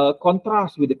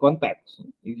contrast with the context.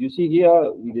 If you see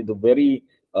here, we did a very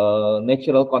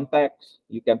natural context.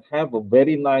 You can have a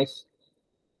very nice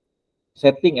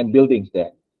setting and buildings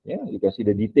there. Yeah, you can see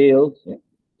the details. Yeah.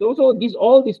 So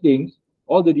all these things,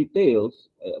 all the details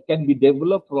can be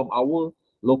developed from our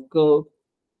local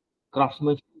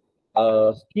craftsmanship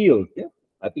skills. Yeah,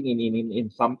 I think in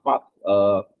some part,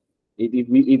 if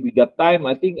we got time,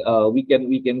 I think we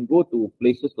can go to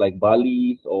places like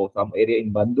Bali or some area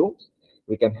in Bandung.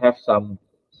 We can have some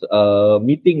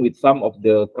meeting with some of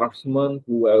the craftsmen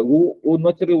who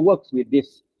naturally works with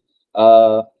this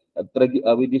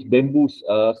with these bamboo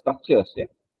structures. Yeah.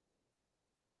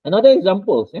 Another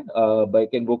example, yeah, by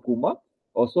Ken Gokuma,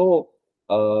 also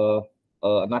uh,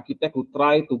 an architect who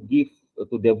tried to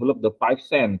develop the 5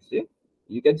 cents. Yeah?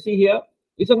 You can see here,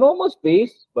 it's a normal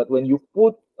space, but when you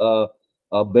put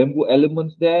bamboo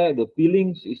elements there, the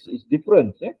feelings is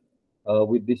different. Yeah?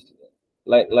 With this,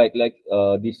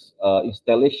 this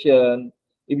installation.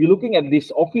 If you're looking at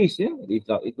this office, yeah, it's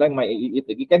like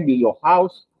it can be your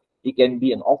house, it can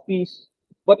be an office,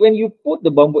 but when you put the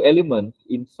bamboo element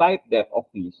inside that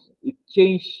office, it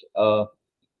changed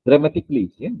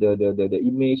dramatically. Yeah? The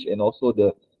image and also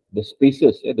the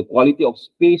spaces. Yeah? The quality of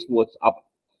space was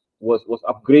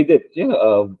upgraded.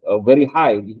 Yeah? Very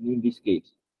high in this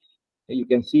case. And you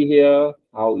can see here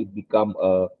how it become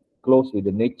close with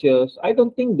the natures. I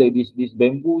don't think that this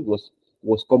bamboo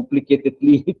was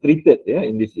complicatedly treated. Yeah,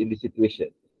 in this situation.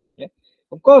 Yeah.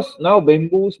 Of course, now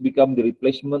bamboos become the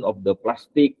replacement of the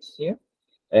plastics. Yeah,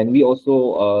 And we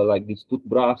also like these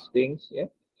toothbrush things. Yeah,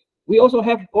 we also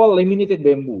have called laminated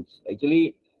bamboos.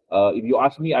 Actually, if you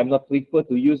ask me, I'm not prefer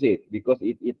to use it because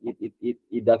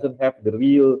it doesn't have the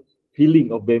real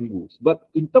feeling of bamboos. But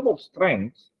in terms of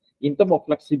strength, in terms of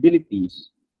flexibilities,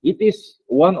 it is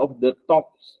one of the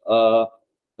top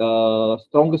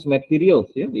strongest materials,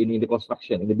 yeah, in the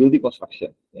construction, in the building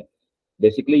construction. Yeah.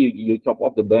 Basically, you chop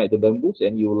off the bamboos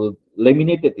and you will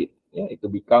laminate it. Yeah, it will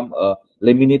become a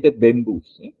laminated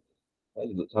bamboos. Yeah.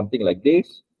 Something like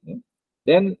this. Yeah.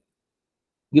 Then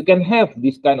you can have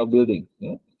this kind of building,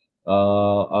 yeah?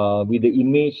 With the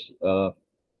image,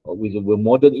 with a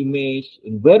modern image,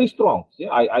 and very strong.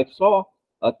 Yeah, I saw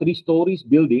 3 stories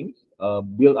buildings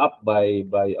built up by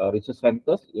research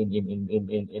centers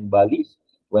in Bali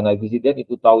when I visited in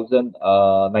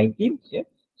 2019. Yeah,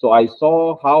 so I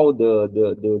saw how the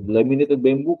laminated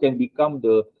bamboo can become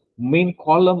the main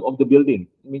column of the building,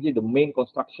 meaning the main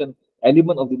construction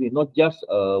element of the building, not just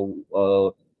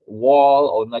wall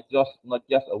or not just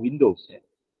a windows. Yeah?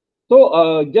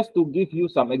 So just to give you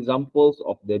some examples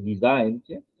of the designs,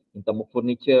 yeah, in terms of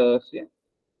furniture, yeah,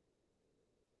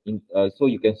 so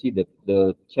you can see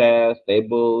the chairs,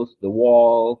 tables, the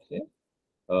walls, yeah,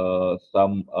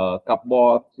 some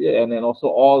cupboards, yeah, and then also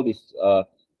all these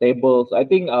tables. I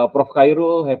think Prof.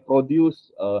 Khairul have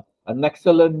produced an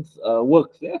excellent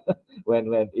works. Yeah?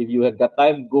 when if you have got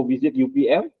time, go visit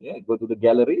UPM. Yeah, go to the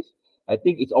galleries. I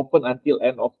think it's open until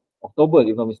end of October,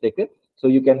 if not mistaken. So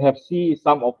you can have see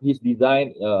some of his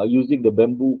design using the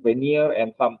bamboo veneer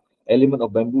and some element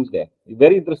of bamboos there.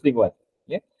 Very interesting one.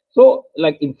 Yeah. So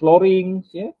like in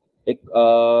floorings, yeah,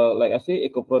 like I say,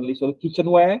 eco-friendly. So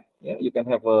kitchenware, yeah, you can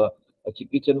have a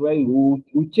kitchenware. You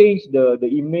change the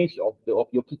image of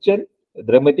your kitchen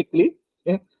dramatically,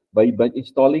 yeah, by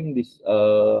installing this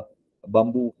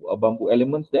bamboo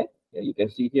elements there. Yeah, you can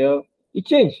see here it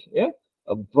changed, yeah,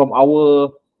 from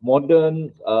our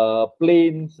modern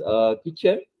plain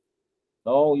kitchen.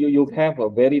 Now you have a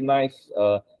very nice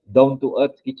down to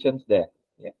earth kitchens there.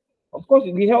 Yeah. Of course,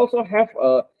 we also have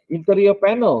interior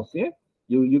panels. Yeah.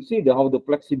 You see how the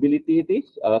flexibility it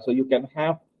is. So you can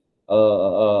have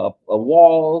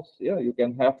walls. Yeah. You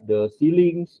can have the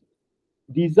ceilings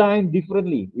designed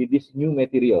differently with these new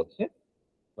materials. Yeah.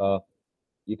 Uh,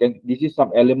 you can. This is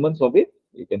some elements of it.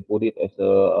 You can put it as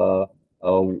a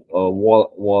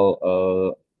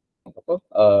wall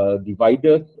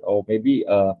dividers or maybe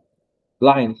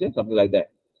blinds, yeah, something like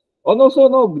that. And also,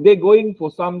 no, they're going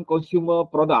for some consumer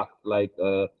product like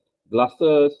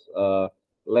glasses,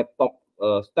 laptop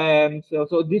stands.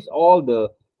 So this all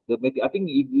I think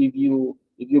if you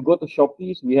go to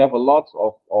Shopee's, we have a lot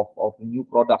of new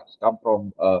products come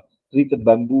from treated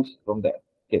bamboos from there.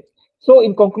 Okay. So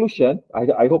in conclusion,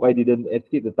 I hope I didn't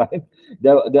exceed the time.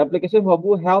 The application of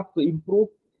bamboo help to improve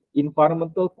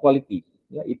environmental quality.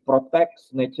 Yeah, it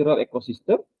protects natural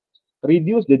ecosystem,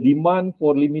 reduce the demand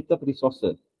for limited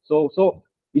resources. So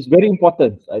it's very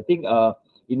important. I think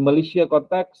in Malaysia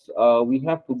context, we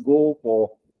have to go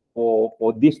for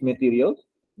these materials.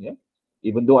 Yeah.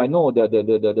 Even though I know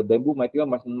the bamboo material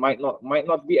might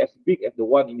not be as big as the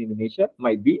one in Indonesia,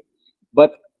 might be,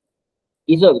 but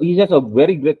it has a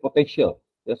very great potential.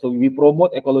 Yeah, so we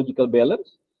promote ecological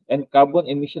balance and carbon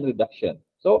emission reduction.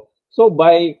 So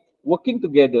by working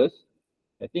together,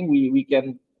 I think we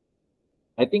can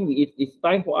it's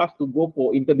time for us to go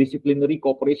for interdisciplinary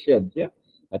cooperation. Yeah,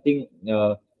 I think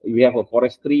we have a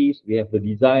forestry, we have the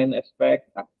design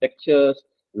aspect, architectures,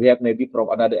 we have maybe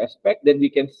from another aspect. Then we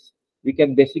can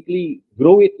basically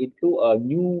grow it into a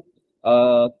new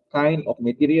kind of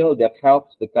material that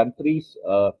helps the countries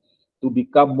to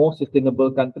become more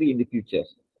sustainable country in the future.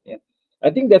 Yeah,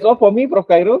 I think that's all for me, Prof.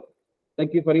 Cairo.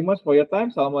 Thank you very much for your time.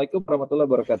 Assalamualaikum warahmatullahi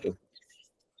wabarakatuh.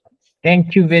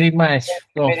 Thank you very much,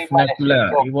 Prof.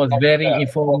 Natula. It was very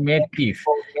informative,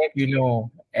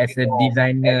 as a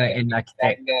designer and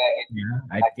architect. Yeah,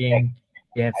 I think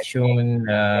you have shown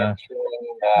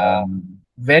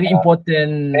very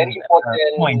important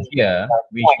point here,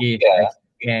 which is as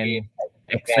you can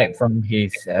extract from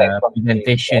his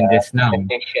presentation just now,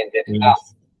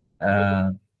 is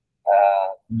uh,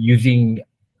 using,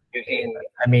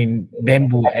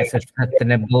 bamboo as a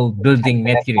sustainable building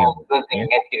material. Yeah?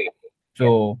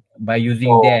 So by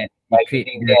using that, we create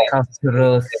the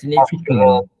cultural significance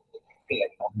of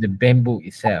the bamboo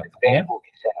itself. Yeah.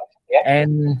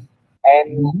 And the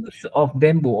use of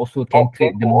bamboo also can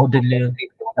create the modular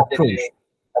approach,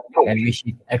 and which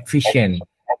is efficient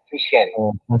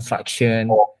for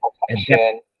construction,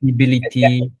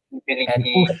 adaptability, and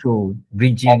also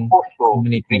bridging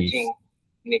communities.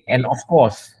 And of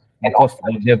course, because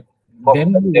of the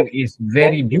bamboo is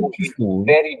very beautiful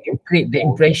to create the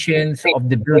impressions of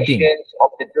the building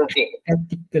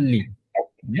aesthetically,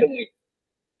 yeah,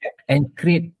 and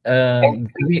create a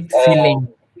great feeling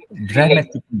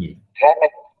dramatically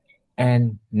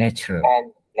and natural.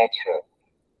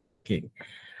 Okay.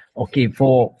 Okay,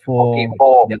 for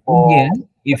the audience,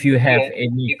 if you have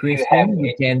any question,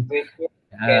 you can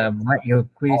write your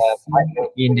question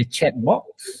in the chat box.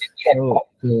 So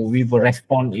we will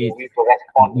respond it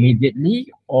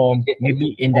immediately or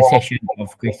maybe in the session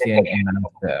of question and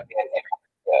answer.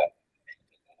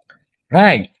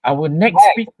 Right. Our next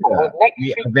speaker,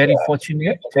 we are very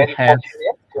fortunate to have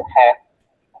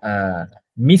uh,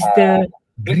 Mr.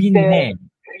 Greenman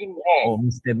or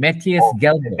Mr. Matthias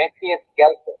Gelber.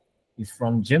 He's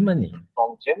from Germany.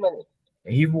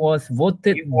 He was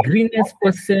voted greenest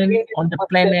person on the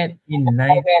planet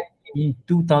in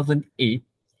 2008.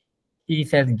 He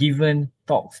has given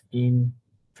talks in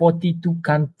 42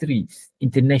 countries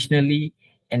internationally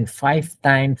and 5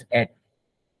 times at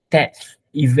TED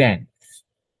events.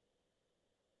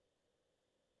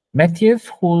 Matthias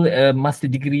holds a master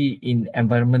degree in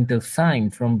environmental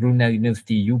science from Brunel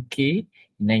University, UK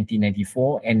in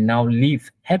 1994 and now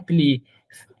lives happy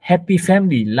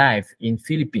family life in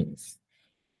Philippines.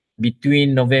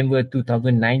 Between November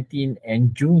 2019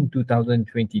 and June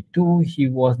 2022, he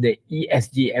was the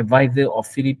ESG advisor of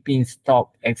Philippines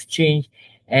Stock Exchange,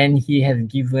 and he has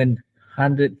given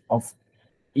hundreds of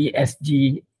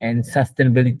ESG and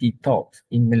sustainability talks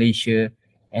in Malaysia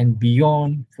and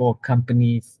beyond for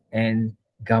companies and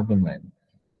government.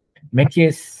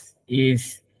 Matthias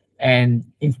is an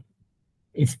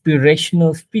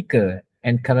inspirational speaker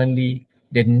and currently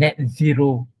the net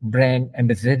zero brand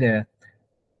ambassador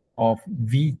of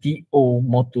VTO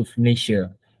Motors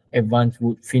Malaysia, Advanced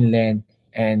Wood Finland,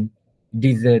 and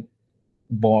Desert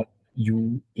Board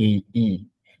UAE.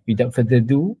 Without further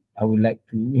ado, I would like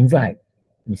to invite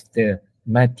Mr.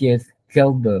 Matthias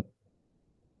Gelber,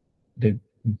 the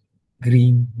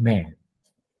Green Man.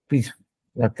 Please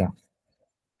welcome.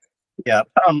 Yeah,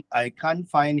 I can't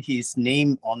find his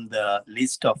name on the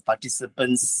list of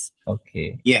participants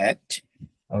yet.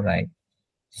 All right.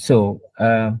 So,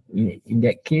 in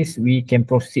that case, we can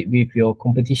proceed with your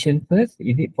competition first.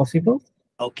 Is it possible?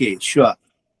 Okay, sure.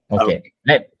 Okay.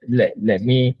 Let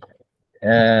me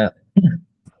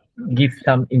give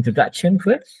some introduction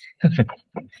first.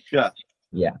 Sure.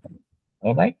 Yeah.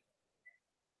 All right.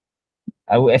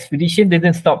 Our expedition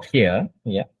didn't stop here.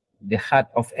 Yeah. The heart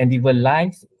of endeavor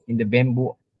lies in the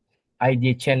Bamboo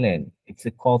Idea Challenge. It's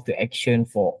a call to action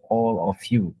for all of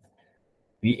you.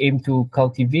 We aim to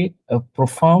cultivate a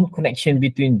profound connection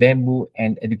between bamboo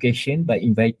and education by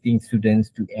inviting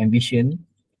students to envision,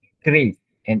 create,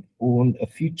 and own a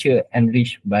future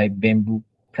enriched by bamboo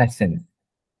presence.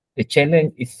 The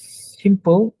challenge is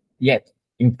simple yet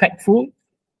impactful.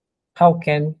 How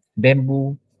can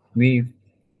bamboo weave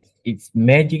its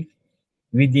magic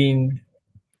within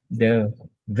the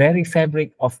very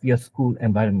fabric of your school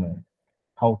environment?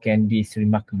 How can this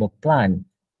remarkable plant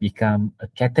become a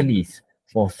catalyst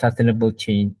for sustainable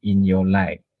change in your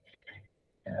life?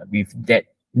 With that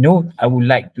note, I would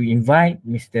like to invite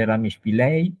Mr. Ramesh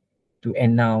Pillai to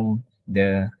announce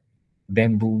the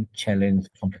Bamboo Challenge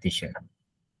competition.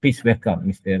 Please welcome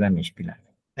Mr. Ramesh Pillai.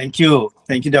 Thank you.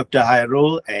 Thank you, Dr.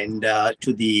 Hairul, and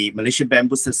to the Malaysia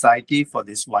Bamboo Society for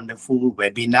this wonderful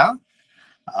webinar.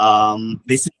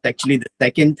 This is actually the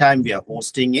second time we are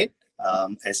hosting it.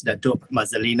 As Dr.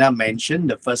 Mazalina mentioned,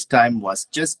 the first time was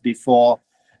just before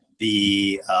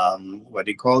the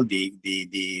the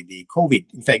COVID.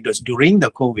 In fact, it was during the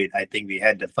COVID. I think we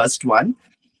had the first one,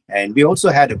 and we also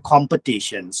had a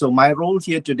competition. So my role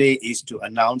here today is to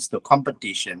announce the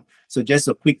competition. So just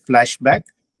a quick flashback.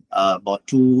 About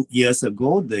 2 years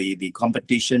ago, the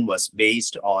competition was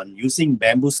based on using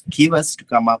bamboo skewers to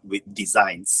come up with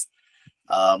designs,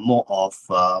 more of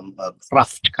a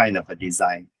craft kind of a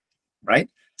design, right?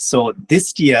 So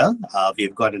this year,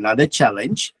 we've got another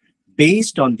challenge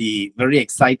based on the very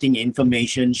exciting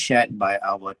information shared by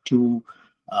our two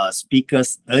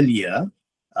speakers earlier.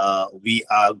 We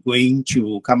are going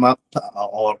to come up,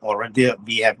 or already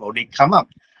we have already come up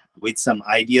with some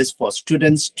ideas for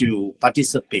students to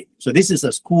participate. So this is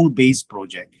a school-based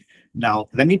project. Now,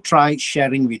 let me try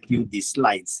sharing with you these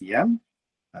slides, yeah?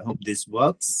 I hope this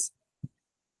works.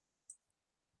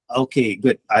 Okay,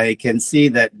 good. I can see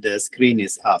that the screen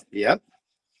is up, yeah?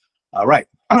 All right.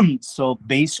 So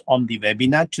based on the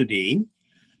webinar today,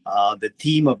 the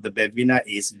theme of the webinar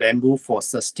is Bamboo for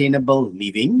Sustainable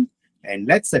Living, and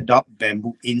let's adopt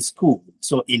bamboo in school.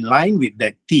 So in line with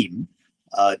that theme,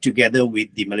 together with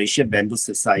the Malaysia Bamboo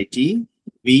Society,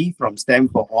 we from STEM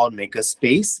for All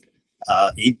Makerspace,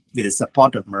 with the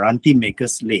support of Meranti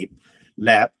Makers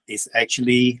Lab is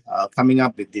actually coming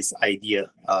up with this idea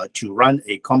to run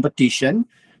a competition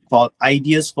called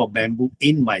Ideas for Bamboo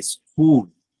in My School.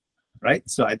 Right.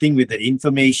 So I think with the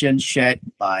information shared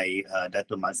by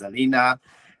Dr. Mazalina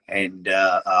and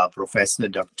Professor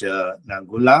Dr.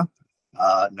 Nangula,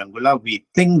 we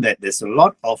think that there's a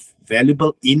lot of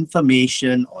valuable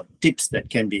information or tips that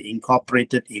can be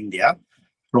incorporated in their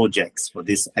projects for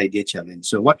this idea challenge.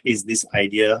 So what is this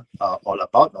idea all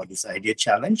about, or this idea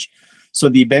challenge? So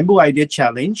the Bamboo Idea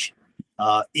Challenge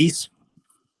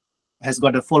has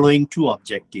got the following two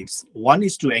objectives. One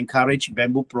is to encourage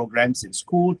bamboo programs in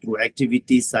school through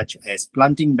activities such as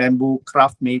planting bamboo,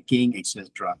 craft making,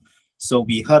 etc. So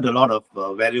we heard a lot of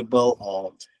valuable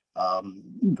or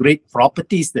great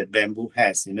properties that bamboo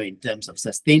has, in terms of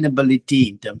sustainability,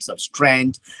 in terms of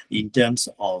strength, in terms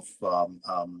of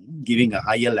giving a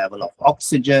higher level of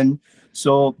oxygen.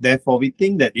 So therefore, we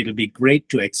think that it'll be great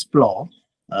to explore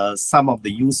some of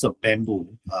the use of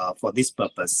bamboo for this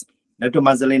purpose. Dr.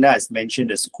 Mazalina has mentioned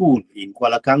a school in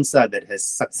Kuala Kangsar that has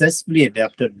successfully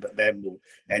adapted bamboo.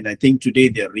 And I think today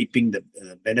they're reaping the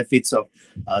benefits of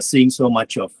seeing so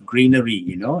much of greenery,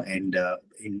 and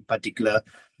in particular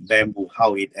bamboo,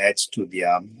 how it adds to the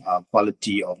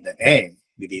quality of the air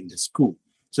within the school.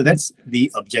 So that's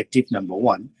the objective number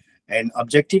one. And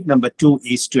objective number two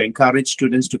is to encourage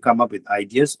students to come up with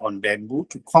ideas on bamboo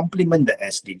to complement the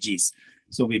SDGs.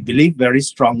 So we believe very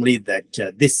strongly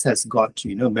that this has got,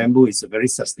 bamboo is a very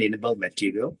sustainable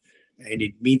material, and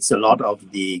it meets a lot of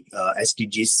the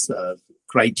SDGs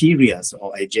criteria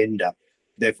or agenda.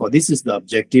 Therefore, this is the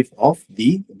objective of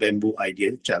the Bamboo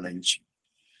Idea Challenge.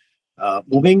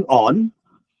 Moving on,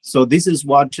 so this is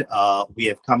what we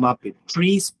have come up with,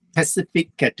 3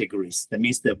 specific categories. That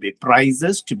means there'll be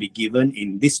prizes to be given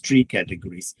in these 3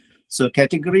 categories. So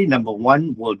category number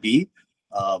 1 will be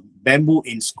bamboo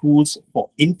in schools for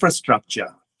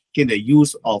infrastructure. Okay, the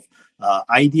use of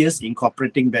ideas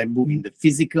incorporating bamboo in the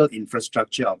physical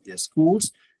infrastructure of their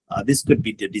schools. This could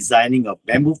be the designing of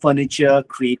bamboo furniture,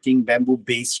 creating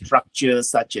bamboo-based structures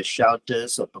such as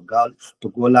shelters or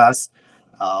pergolas,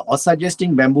 or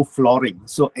suggesting bamboo flooring.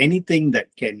 So anything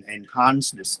that can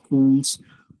enhance the school's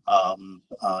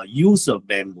use of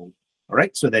bamboo. All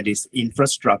right, so that is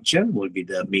infrastructure will be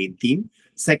the main theme.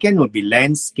 Second will be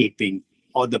landscaping,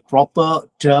 or the proper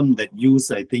term that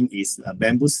used, I think, is a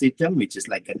bamboo system, which is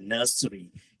like a nursery.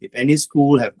 If any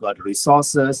school have got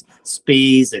resources,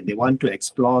 space, and they want to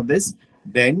explore this,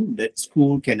 then that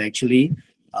school can actually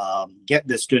get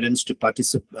the students to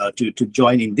participate, to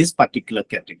join in this particular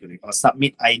category or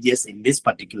submit ideas in this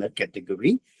particular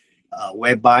category,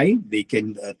 whereby they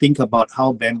can think about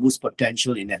how bamboo's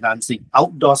potential in enhancing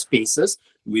outdoor spaces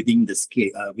within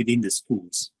the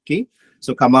schools. Okay.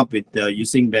 So come up with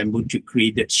using bamboo to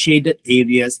create shaded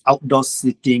areas, outdoor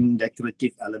seating,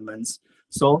 decorative elements.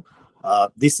 So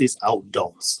this is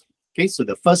outdoors. Okay, so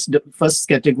the first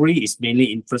category is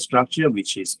mainly infrastructure,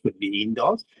 which could be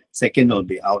indoors. Second will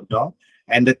be outdoor.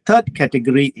 And the third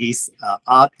category is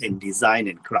art and design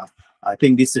and craft. I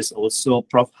think this is also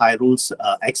Prof. Hairul's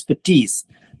expertise.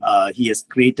 He has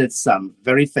created some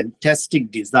very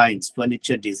fantastic designs,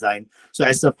 furniture design. So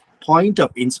as a point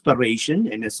of inspiration,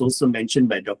 and as also mentioned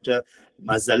by Dr.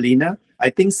 Mazalina, I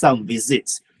think some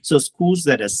visits. So schools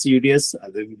that are serious,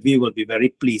 we will be very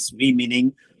pleased. We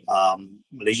meaning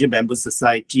Malaysia Bamboo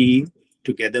Society,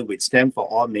 together with STEM for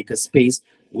All Makerspace,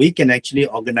 we can actually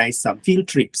organize some field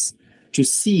trips to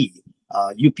see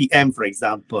UPM, for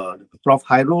example. Prof.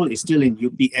 Hairul is still in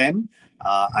UPM.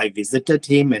 I visited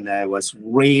him and I was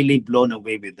really blown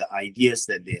away with the ideas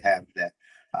that they have there.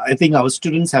 I think our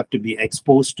students have to be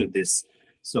exposed to this.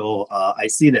 So I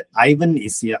see that Ivan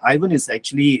is here. Ivan is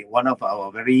actually one of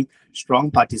our very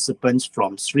strong participants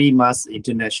from Sri Mas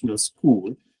International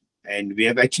School. And we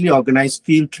have actually organized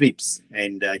field trips.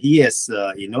 And he has,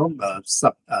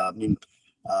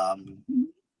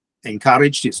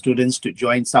 encouraged his students to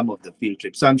join some of the field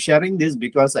trips. So I'm sharing this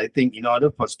because I think in order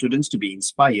for students to be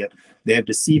inspired, they have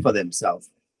to see for themselves.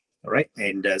 All right.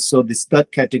 And so this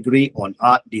third category on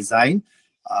art design,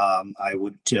 I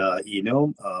would,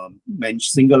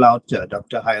 single out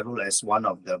Dr. Hairul as one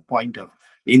of the point of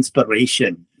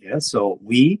inspiration. Yeah. So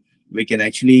we can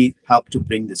actually help to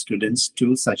bring the students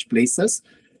to such places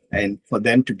and for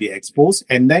them to be exposed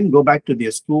and then go back to their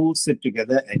school, sit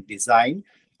together and design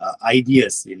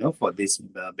ideas, for this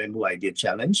Bamboo Idea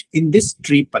Challenge in these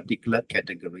 3 particular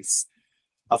categories.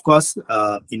 Of course,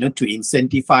 to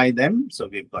incentivize them, so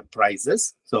we've got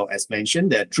prizes. So as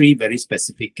mentioned, there are 3 very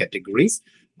specific categories.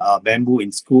 bamboo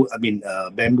in school,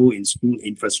 bamboo in school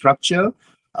infrastructure,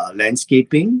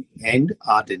 landscaping, and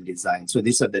art and design. So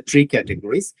these are the three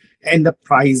categories. And the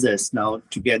prizes now,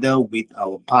 together with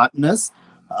our partners,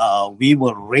 we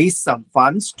will raise some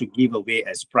funds to give away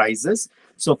as prizes.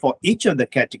 So for each of the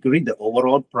category, the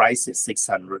overall price is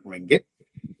 600 ringgit.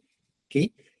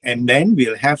 Okay, and then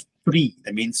we'll have three,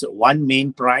 that means one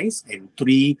main prize and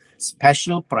three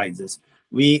special prizes.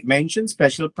 We mentioned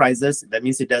special prizes, that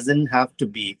means it doesn't have to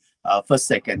be first,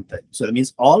 second, third. So that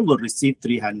means all will receive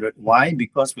 300. Why?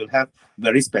 Because we'll have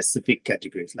very specific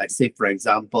categories, like say for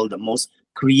example the most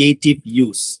creative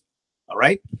use, all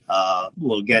right,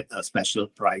 will get a special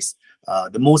prize.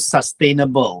 The most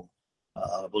sustainable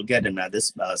will get another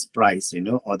prize, you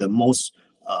know, or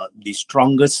the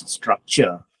strongest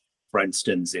structure, for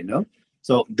instance, you know.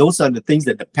 So those are the things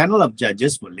that the panel of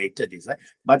judges will later decide.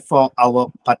 But for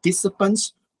our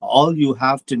participants, all you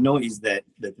have to know is that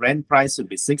the grand prize will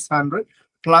be 600,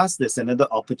 plus there's another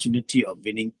opportunity of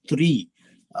winning three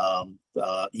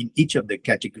in each of the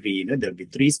category. You know, there'll be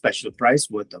three special prize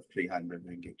worth of 300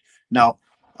 ringgit. Now,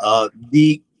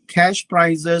 the cash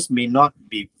prizes may not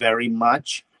be very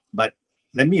much, but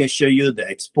let me assure you the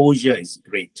exposure is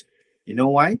great. You know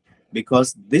why?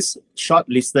 Because this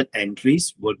shortlisted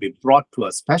entries will be brought to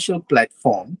a special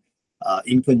platform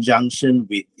in conjunction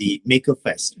with the Maker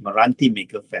Fest, Meranti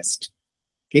Maker Fest.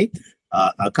 Okay,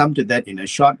 I'll come to that in a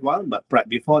short while, but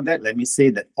before that, let me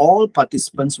say that all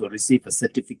participants will receive a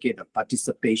certificate of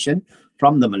participation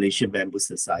from the Malaysian Bamboo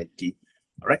Society.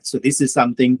 All right, so this is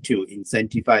something to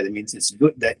incentivize. That means it's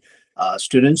good that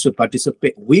students who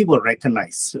participate, we will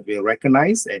recognize,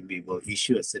 and we will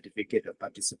issue a certificate of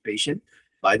participation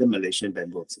by the Malaysian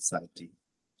Bamboo Society.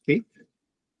 Okay,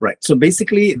 right. So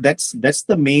basically, that's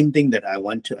the main thing that I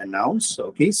want to announce.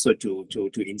 Okay, so to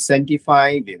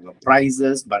incentivize, we have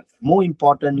prizes, but more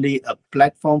importantly, a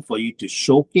platform for you to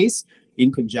showcase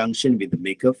in conjunction with the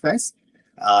Maker Fest.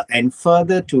 And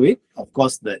further to it, of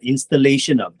course, the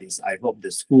installation of this. I hope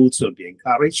the schools will be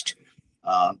encouraged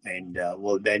and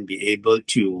will then be able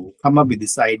to come up with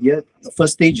this idea. The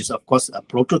first stage is, of course, a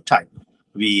prototype.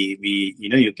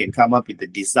 You can come up with the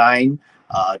design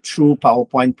through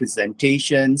PowerPoint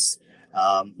presentations.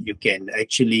 You can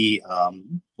actually,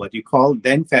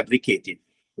 then fabricate it.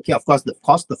 Okay, of course, the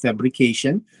cost of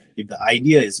fabrication, if the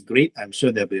idea is great, I'm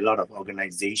sure there'll be a lot of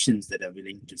organizations that are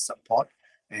willing to support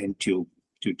and to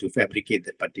fabricate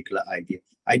that particular idea.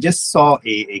 I just saw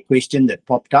a question that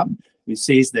popped up, which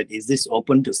says that, is this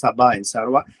open to Sabah and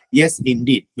Sarawak? Yes,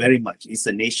 indeed, very much. It's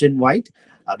a nationwide,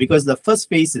 because the first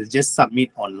phase is just submit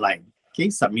online. Okay,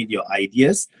 submit your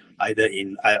ideas, either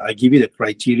in, I'll give you the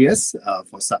criteria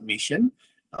for submission.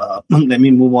 Let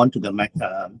me move on to the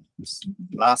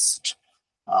last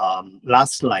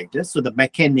slide. So the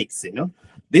mechanics, you know.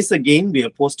 This again, we will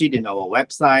post it in our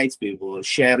websites. We will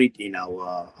share it in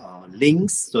our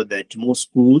links so that more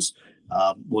schools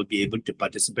will be able to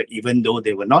participate, even though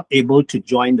they were not able to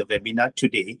join the webinar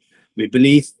today. We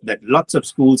believe that lots of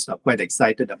schools are quite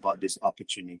excited about this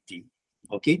opportunity.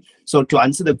 Okay, so to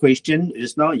answer the question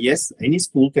just now, yes, any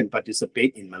school can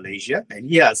participate in Malaysia. And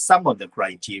here are some of the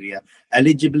criteria.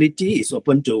 Eligibility is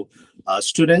open to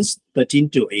students 13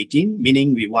 to 18,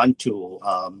 meaning we want to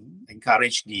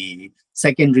encourage the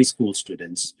secondary school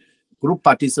students. Group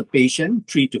participation,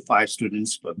 3 to 5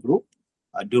 students per group.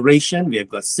 Duration, we have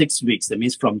got 6 weeks. That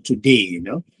means from today, you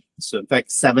know. So in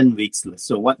fact, 7 weeks.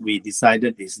 So what we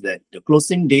decided is that the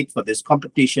closing date for this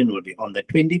competition will be on the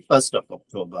 21st of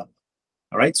October.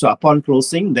 All right, so upon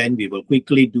closing, then we will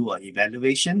quickly do an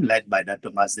evaluation led by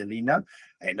Dr. Marcelina.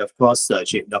 And of course,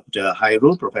 Dr.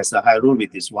 Hairul, Professor Hairul,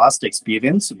 with his vast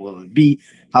experience, will be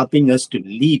helping us to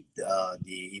lead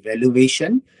the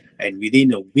evaluation. And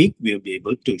within a week, we'll be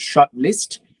able to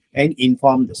shortlist and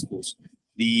inform the schools.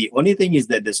 The only thing is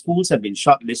that the schools have been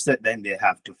shortlisted, then they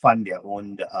have to fund their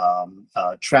own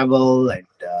travel and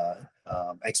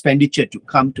expenditure to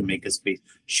come to Makerspace,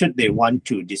 should they want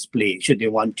to display, should they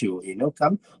want to, you know,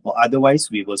 come, or otherwise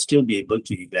we will still be able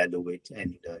to evaluate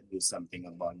and do something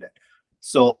about that.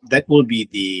 So that will be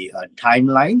the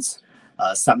timelines.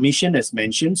 Submission as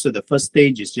mentioned. So the first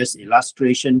stage is just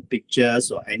illustration,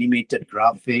 pictures, or animated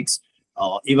graphics,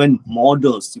 or even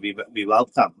models. We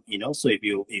welcome, you know. So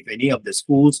if any of the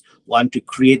schools want to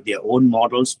create their own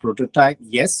models, prototype,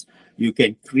 yes, you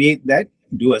can create that,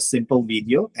 do a simple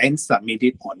video and submit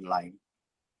it online.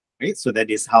 Right, so that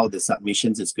is how the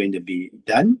submissions is going to be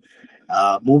done.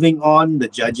 Moving on, the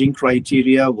judging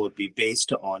criteria will be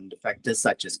based on the factors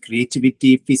such as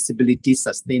creativity, feasibility,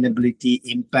 sustainability,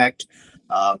 impact,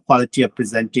 quality of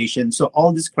presentation. So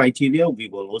all these criteria we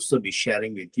will also be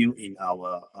sharing with you in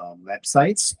our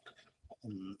websites.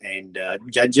 and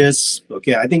judges.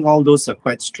 Okay, I think all those are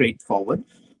quite straightforward.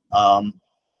 Um,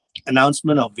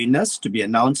 Announcement of winners to be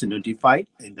announced and notified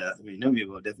in the, we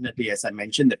will definitely, as I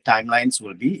mentioned, the timelines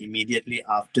will be immediately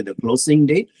after the closing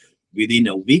date. Within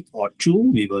a week or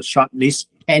two, we will shortlist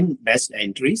 10 best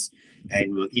entries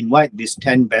and we'll invite these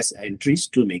 10 best entries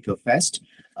to Maker Fest,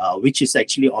 which is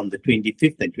actually on the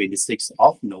 25th and 26th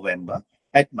of November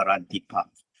at Meranti Park.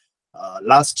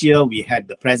 Last year, we had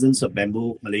the presence of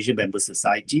Malaysia Bamboo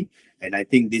Society, and I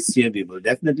think this year we will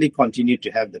definitely continue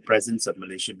to have the presence of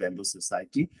Malaysia Bamboo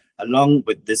Society along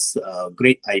with this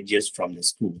great ideas from the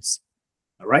schools.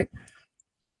 All right.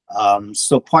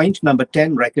 So point number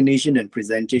 10, recognition and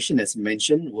presentation, as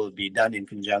mentioned, will be done in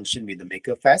conjunction with the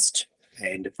Maker Fest.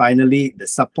 And finally, the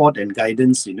support and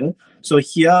guidance, So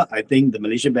here, I think the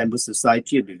Malaysia Bamboo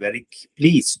Society will be very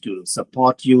pleased to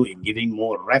support you in giving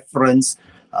more reference.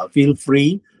 Feel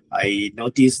free. I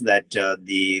noticed that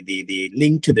the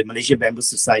link to the Malaysia Bamboo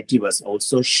Society was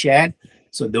also shared.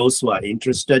 So those who are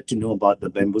interested to know about the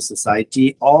Bamboo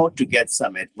Society or to get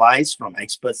some advice from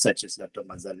experts such as Dr.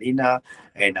 Mazalina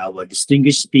and our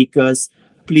distinguished speakers,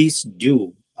 please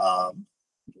do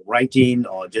write in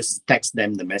or just text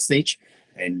them the message,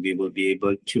 and we will be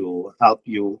able to help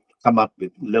you come up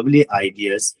with lovely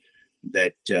ideas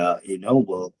that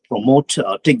will promote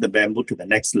take the bamboo to the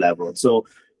next level. So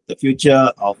the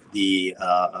future of the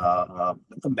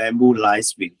bamboo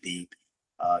lies with the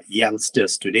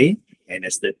youngsters today, and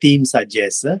as the theme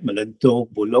suggests, melentur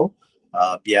buluh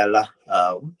biarlah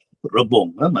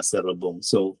rebung, masa rebung.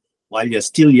 So while you're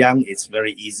still young, it's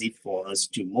very easy for us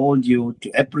to mold you to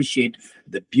appreciate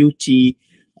the beauty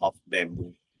of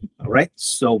bamboo. All right.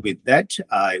 So with that,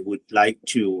 I would like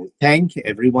to thank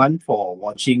everyone for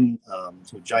watching,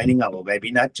 for joining our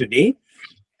webinar today,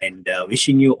 and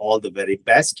wishing you all the very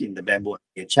best in the Bamboo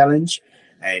Idea Challenge.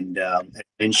 And as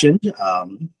mentioned,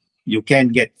 you can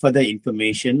get further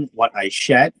information. What I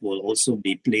shared will also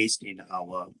be placed in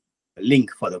our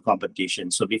link for the competition.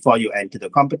 So before you enter the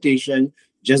competition,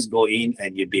 just go in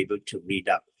and you'll be able to read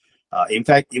up. In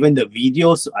fact, even the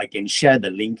videos, I can share the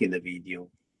link in the video.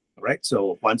 All right.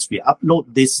 So once we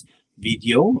upload this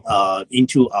video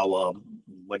into our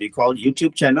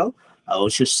YouTube channel, I will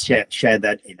just share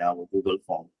that in our Google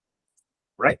form.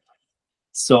 Right.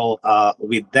 So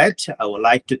with that, I would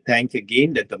like to thank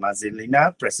again Dr.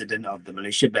 Mazalina, President of the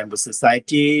Malaysia Bamboo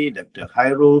Society, Dr.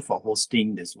 Hairul for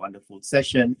hosting this wonderful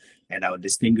session, and our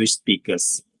distinguished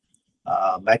speakers.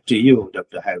 Back to you,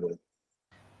 Dr. Hairul.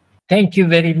 Thank you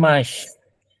very much,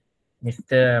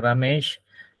 Mr. Ramesh.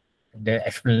 The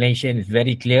explanation is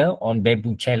very clear on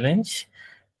Bamboo Challenge.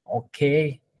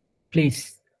 Okay,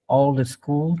 please, all the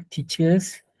school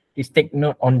teachers, please take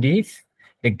note on this.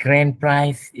 The grand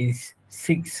prize is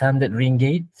 600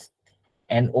 ringgit,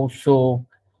 and also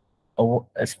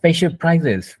a special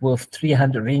prizes worth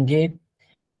 300 ringgit,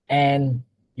 and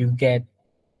you get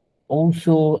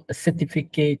also a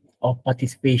certificate of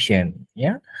participation.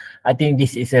 Yeah, I think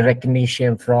this is a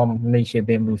recognition from Malaysia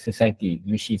Bamboo Society,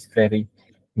 which is very,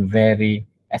 very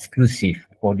exclusive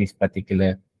for this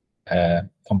particular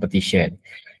competition.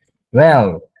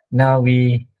 Well, now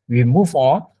we move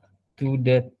on to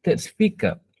the third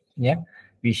speaker, yeah,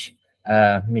 which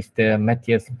Mr.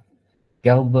 Matthias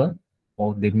Gelber,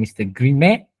 or the Mr.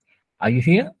 Greenman. Are you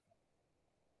here?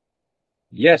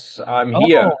 Yes, I'm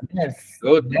here. Yes.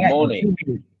 Good morning.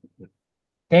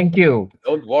 Thank you.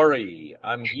 Don't worry,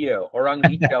 I'm here. Orang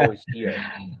Hijau is here.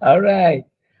 All right.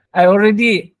 I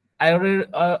already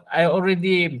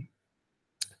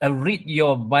read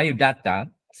your biodata,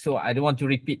 so I don't want to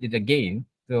repeat it again.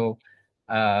 So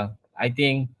I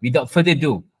think without further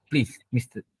ado, please,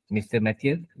 Mr.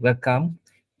 Matthias, welcome,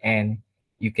 and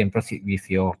you can proceed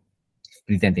with your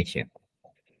presentation.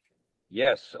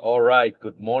 Yes, all right.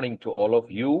 Good morning to all of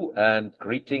you and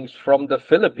greetings from the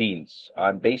Philippines.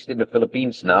 I'm based in the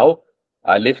Philippines now.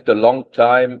 I lived a long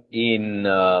time in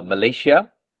Malaysia.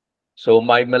 So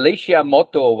my Malaysia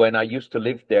motto when I used to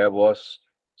live there was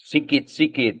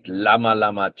Sikit-sikit,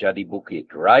 lama-lama jadi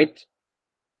bukit, right?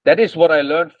 That is what I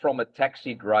learned from a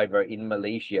taxi driver in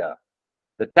Malaysia.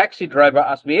 The taxi driver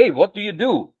asked me, hey, what do you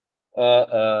do?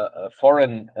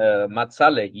 Foreign Mat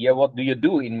Saleh here, what do you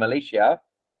do in Malaysia?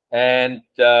 And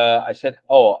I said,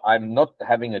 oh, I'm not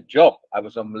having a job. I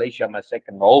was in Malaysia, my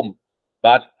second home,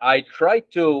 but I try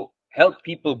to help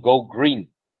people go green.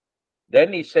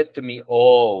 Then he said to me,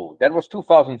 oh, that was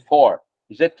 2004.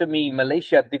 He said to me,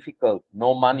 Malaysia difficult,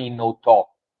 no money, no talk.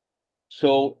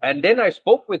 So, and then I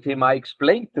spoke with him, I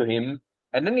explained to him,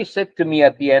 and then he said to me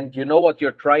at the end, you know what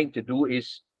you're trying to do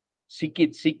is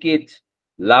sikit-sikit,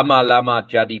 lama-lama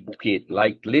jadi bukit,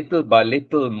 like little by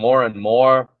little, more and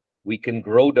more, we can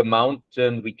grow the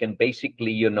mountain, we can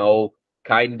basically, you know,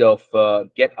 kind of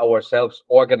get ourselves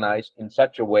organized in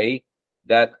such a way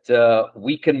that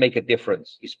we can make a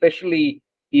difference, especially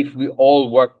if we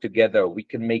all work together, we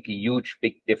can make a huge,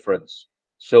 big difference.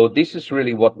 So this is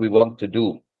really what we want to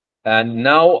do. And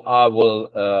now I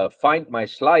will find my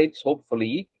slides,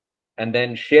 hopefully, and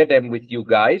then share them with you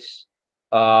guys.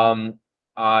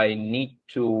 I need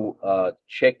to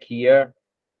check here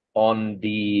on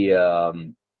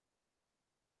the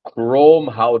Chrome,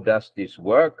 how does this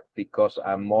work? Because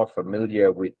I'm more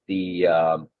familiar with the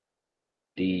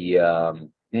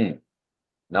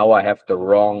now I have the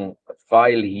wrong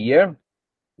file here.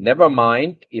 Never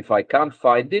mind. If I can't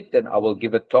find it, then I will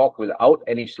give a talk without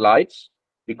any slides,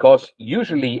 because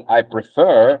usually I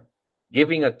prefer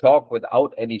giving a talk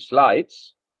without any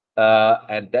slides,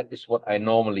 and that is what I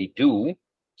normally do.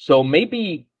 So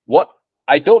maybe what,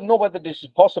 I don't know whether this is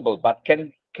possible, but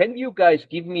can you guys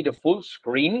give me the full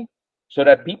screen so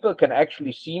that people can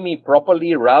actually see me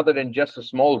properly rather than just a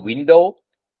small window?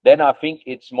 Then I think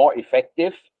it's more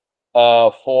effective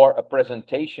for a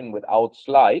presentation without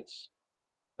slides.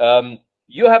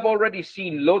 You have already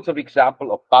seen loads of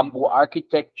examples of bamboo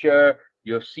architecture.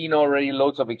 You've seen already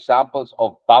loads of examples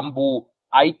of bamboo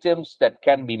items that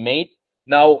can be made.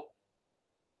 Now,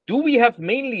 do we have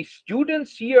mainly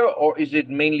students here, or is it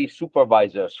mainly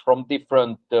supervisors from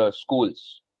different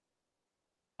schools?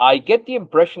 I get the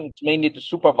impression it's mainly the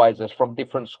supervisors from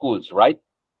different schools, right?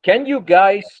 Can you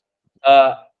guys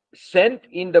uh, send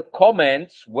in the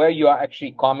comments where you are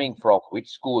actually coming from, which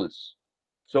schools?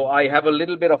 So I have a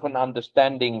little bit of an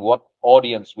understanding what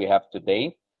audience we have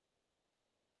today.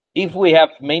 If we have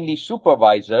mainly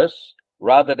supervisors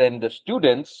rather than the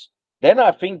students, then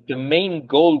I think the main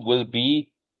goal will be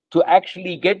to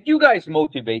actually get you guys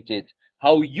motivated,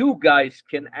 how you guys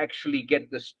can actually get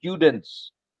the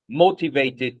students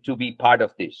motivated to be part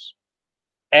of this.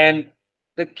 And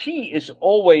the key is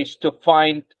always to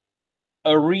find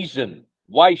a reason.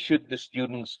 Why should the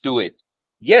students do it?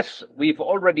 Yes, we've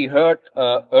already heard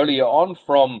earlier on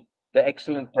from the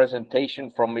excellent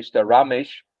presentation from Mr.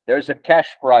 Ramesh, there's a cash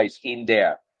prize in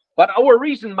there. But our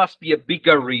reason must be a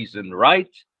bigger reason, right?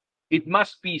 It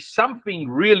must be something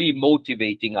really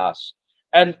motivating us.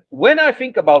 And when I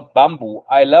think about bamboo,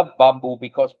 I love bamboo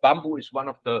because bamboo is one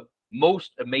of the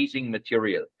most amazing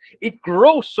material. It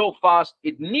grows so fast,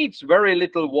 it needs very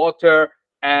little water,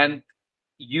 and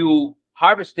you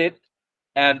harvest it,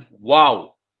 and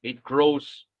wow, it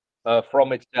grows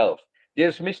from itself.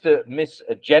 There's Miss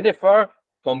Jennifer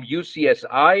from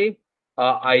UCSI.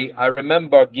 I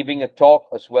remember giving a talk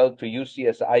as well to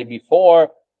UCSI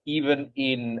before. Even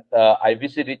in I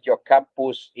visited your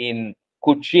campus in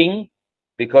Kuching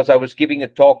because I was giving a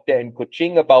talk there in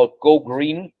Kuching about Go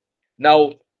Green.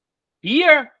 Now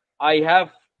here I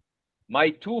have my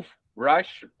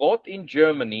toothbrush bought in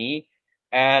Germany,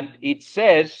 and it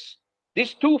says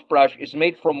this toothbrush is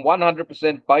made from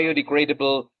 100%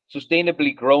 biodegradable,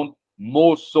 sustainably grown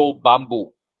Moso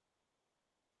bamboo.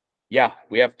 Yeah,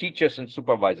 we have teachers and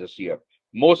supervisors here.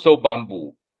 Moso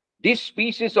bamboo. This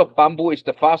species of bamboo is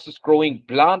the fastest growing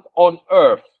plant on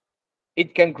earth.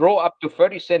 It can grow up to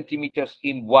 30 centimeters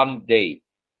in 1 day.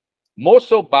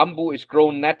 Moso bamboo is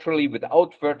grown naturally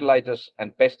without fertilizers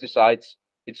and pesticides.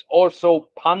 It's also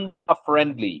panda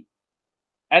friendly.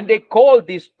 And they call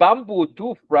this bamboo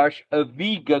toothbrush a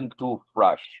vegan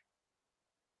toothbrush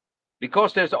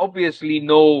because there's obviously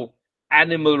no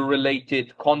animal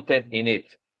related content in it.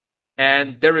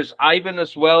 And there is Ivan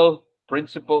as well,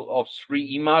 principal of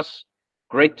Sri Imas.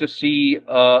 Great to see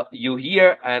you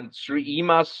here. And Sri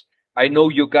Imas, I know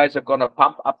you guys are going to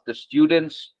pump up the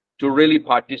students to really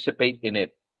participate in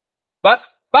it. But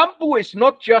bamboo is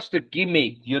not just a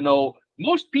gimmick, you know.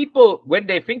 Most people, when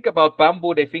they think about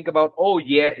bamboo, they think about, oh,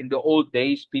 yeah, in the old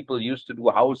days, people used to do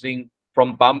housing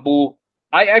from bamboo.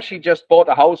 I actually just bought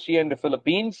a house here in the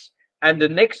Philippines. And the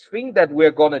next thing that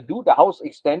we're going to do, the house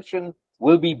extension,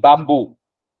 will be bamboo.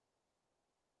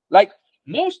 Like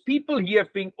most people here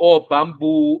think, oh,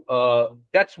 bamboo,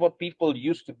 that's what people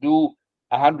used to do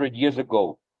 100 years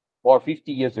ago or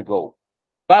 50 years ago.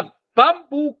 But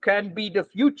bamboo can be the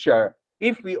future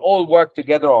if we all work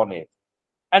together on it.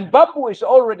 And bamboo is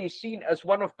already seen as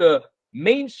one of the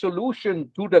main solutions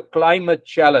to the climate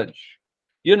challenge.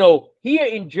 You know, here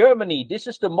in Germany, this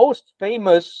is the most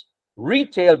famous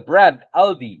retail brand,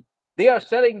 Aldi. They are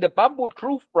selling the bamboo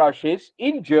toothbrushes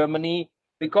in Germany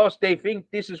because they think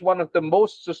this is one of the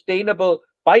most sustainable,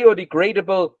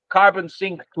 biodegradable, carbon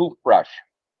sink toothbrush.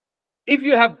 If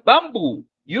you have bamboo,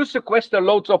 you sequester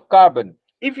loads of carbon.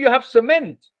 If you have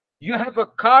cement, You have a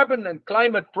carbon and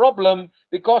climate problem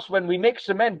because when we make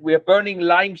cement, we are burning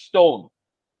limestone.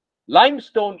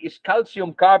 Limestone is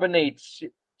calcium carbonate,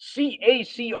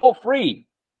 CaCO free.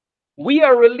 We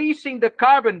are releasing the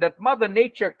carbon that Mother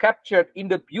Nature captured in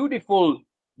the beautiful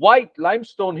white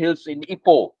limestone hills in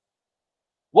Ipoh.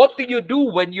 What do you do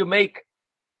when you make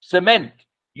cement?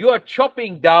 You are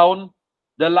chopping down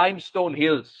the limestone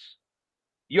hills.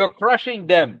 You're crushing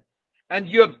them and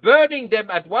you're burning them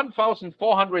at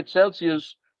 1,400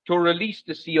 Celsius to release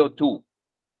the CO2.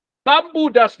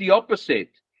 Bamboo does the opposite.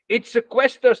 It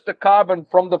sequesters the carbon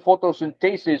from the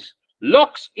photosynthesis,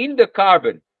 locks in the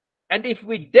carbon. And if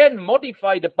we then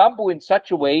modify the bamboo in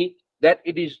such a way that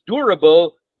it is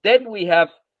durable, then we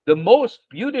have the most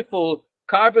beautiful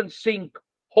carbon sink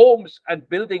homes and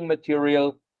building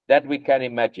material that we can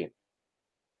imagine.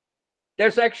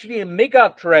 There's actually a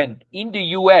mega trend in the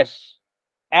US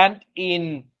and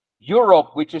in Europe,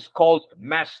 which is called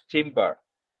mass timber.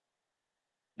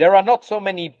 There are not so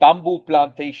many bamboo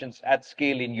plantations at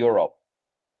scale in Europe.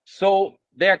 So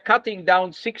they're cutting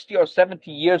down 60 or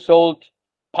 70 years old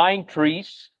pine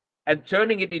trees and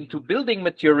turning it into building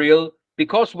material,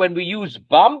 because when we use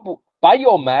bamboo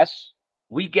biomass,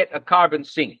 we get a carbon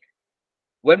sink.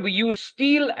 When we use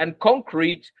steel and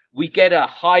concrete, we get a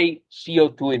high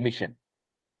CO2 emission.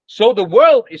 So the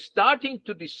world is starting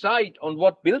to decide on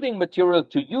what building material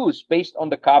to use based on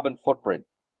the carbon footprint.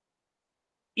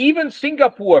 Even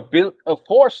Singapore built a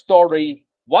 4-story,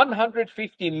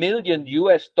 150 million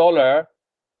US dollar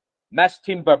mass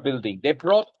timber building. They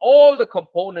brought all the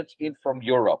components in from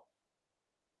Europe.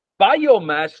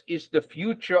 Biomass is the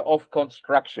future of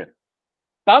construction.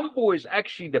 Bamboo is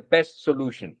actually the best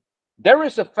solution. There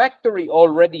is a factory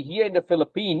already here in the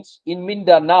Philippines, in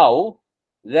Mindanao,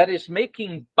 that is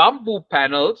making bamboo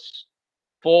panels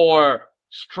for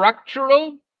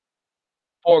structural,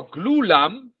 for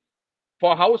glulam,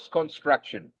 for house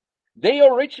construction. They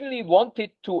originally wanted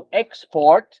to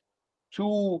export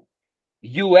to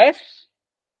US,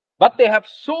 but they have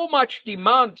so much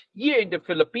demand here in the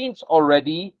Philippines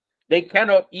already, they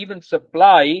cannot even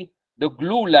supply the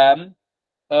glulam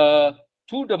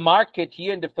to the market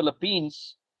here in the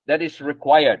Philippines that is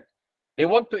required. They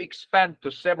want to expand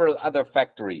to several other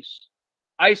factories.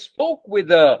 I spoke with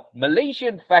a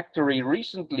Malaysian factory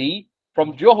recently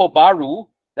from Johor Bahru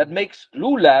that makes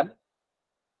glulam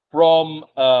from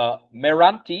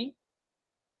Meranti,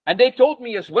 and they told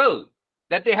me as well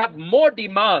that they have more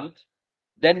demand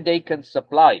than they can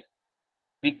supply,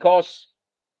 because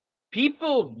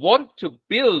people want to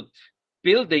build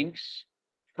buildings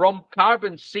from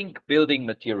carbon sink building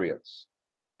materials.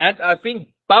 And I think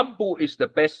bamboo is the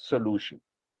best solution.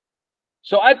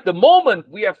 So at the moment,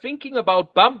 we are thinking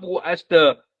about bamboo as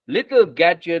the little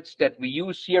gadgets that we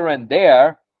use here and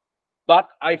there. But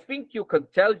I think you can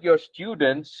tell your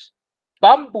students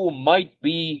bamboo might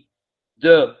be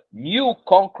the new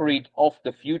concrete of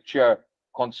the future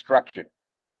construction.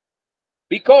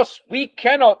 Because we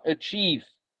cannot achieve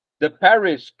the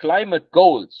Paris climate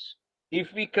goals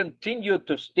if we continue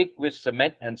to stick with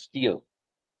cement and steel.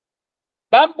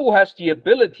 Bamboo has the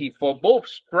ability for both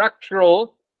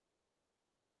structural,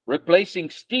 replacing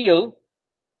steel,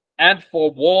 and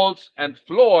for walls and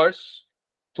floors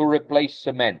to replace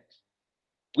cement.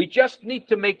 We just need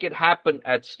to make it happen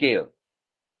at scale.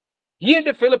 Here in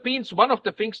the Philippines, one of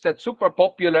the things that's super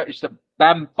popular is the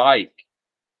Bam bike.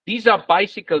 These are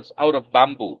bicycles out of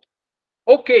bamboo.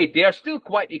 Okay, they are still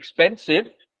quite expensive.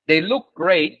 They look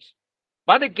great.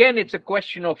 But again, it's a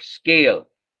question of scale.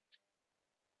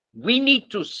 We need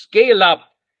to scale up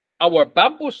our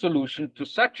bamboo solution to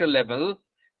such a level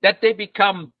that they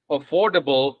become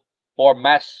affordable for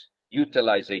mass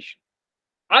utilization.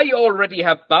 I already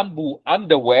have bamboo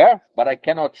underwear, but I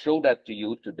cannot show that to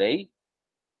you today.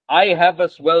 I have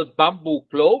as well bamboo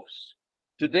clothes.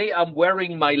 Today I'm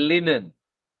wearing my linen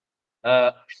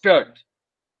shirt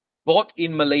bought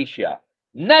in Malaysia.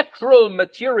 Natural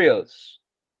materials,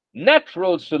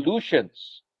 natural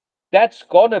solutions. That's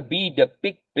gonna be the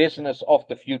big business of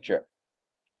the future.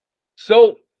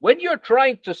 So when you're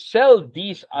trying to sell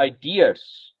these ideas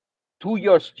to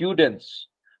your students,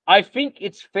 I think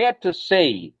it's fair to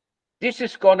say this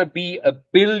is gonna be a $1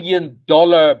 billion,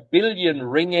 billion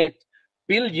ringgit,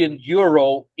 billion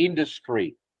euro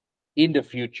industry in the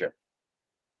future.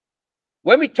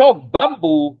 When we talk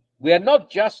bamboo, we are not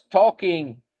just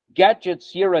talking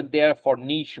gadgets here and there for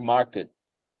niche market.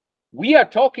 We are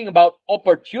talking about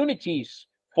opportunities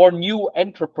for new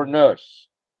entrepreneurs.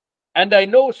 And I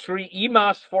know Sri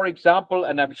Imas, for example,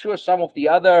 and I'm sure some of the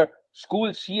other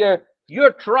schools here,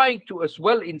 you're trying to as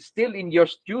well instill in your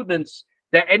students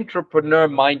the entrepreneur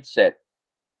mindset.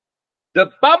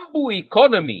 The bamboo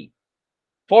economy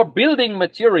for building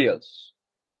materials,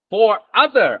 for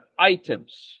other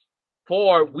items,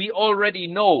 for we already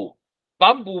know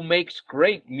bamboo makes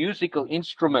great musical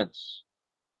instruments,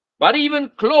 but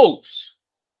even clothes,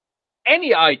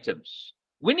 any items,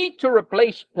 we need to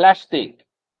replace plastic.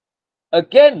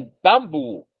 Again,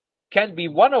 bamboo can be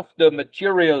one of the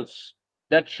materials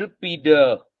that should be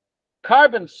the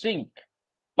carbon sink,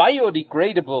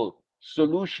 biodegradable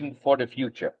solution for the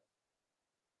future.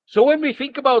 So when we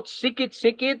think about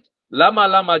sikit-sikit,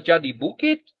 lama-lama jadi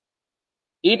bukit,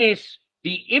 it is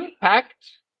the impact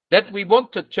that we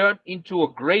want to turn into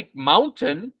a great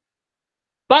mountain,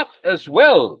 but as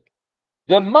well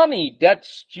the money that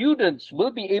students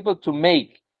will be able to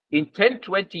make in 10,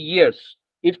 20 years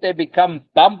if they become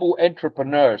bamboo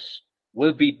entrepreneurs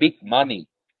will be big money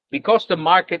because the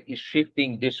market is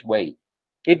shifting this way.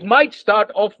 It might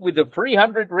start off with a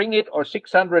 300 ringgit or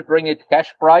 600 ringgit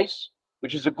cash price,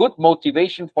 which is a good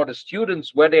motivation for the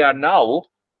students where they are now,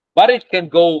 but it can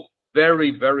go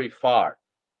very, very far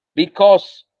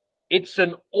because it's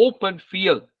an open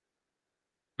field.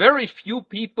 Very few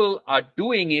people are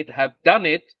doing it, have done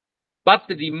it, but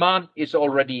the demand is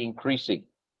already increasing.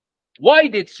 Why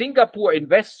did Singapore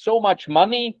invest so much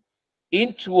money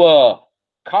into a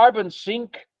carbon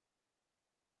sink,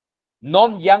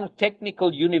 non-young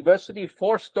technical university,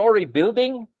 4-story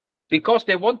building? Because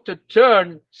they want to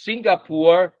turn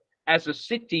Singapore as a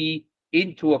city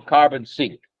into a carbon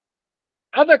sink.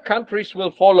 Other countries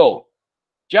will follow.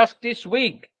 Just this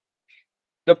week,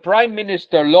 the Prime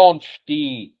Minister launched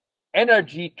the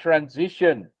energy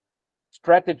transition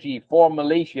strategy for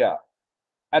Malaysia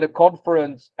at a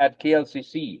conference at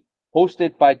KLCC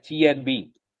hosted by TNB.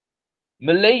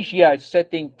 Malaysia is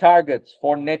setting targets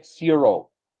for net zero.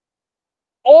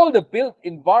 All the built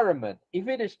environment, if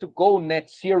it is to go net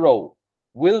zero,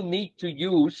 will need to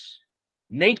use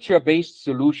nature-based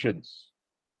solutions,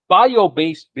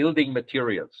 bio-based building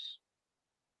materials.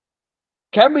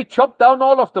 Can we chop down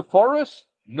all of the forest?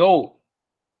 No.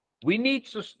 We need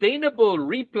sustainable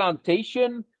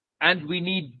replantation and we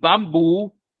need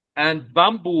bamboo and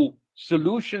bamboo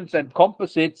solutions and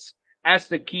composites as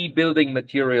the key building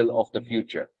material of the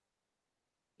future.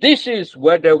 This is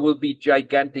where there will be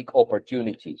gigantic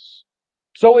opportunities.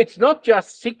 So it's not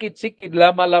just sikit-sikit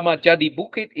lama-lama jadi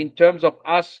bukit in terms of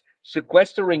us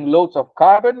sequestering loads of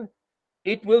carbon.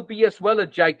 It will be as well a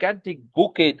gigantic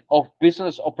bouquet of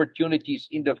business opportunities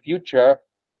in the future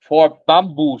for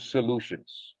bamboo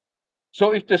solutions.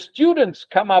 So if the students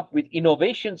come up with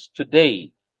innovations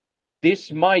today,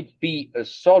 this might be a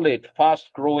solid,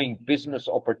 fast-growing business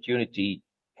opportunity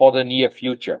for the near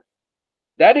future.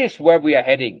 That is where we are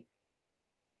heading.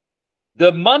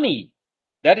 The money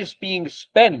that is being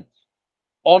spent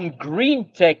on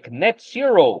green tech, net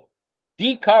zero,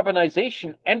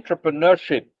 decarbonization,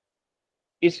 entrepreneurship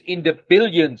is in the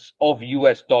billions of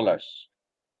US dollars.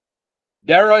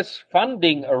 There is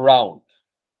funding around.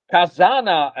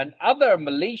 Khazanah and other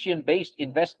Malaysian-based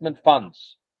investment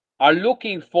funds are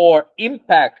looking for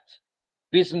impact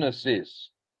businesses,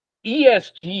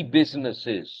 ESG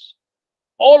businesses.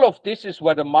 All of this is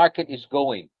where the market is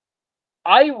going.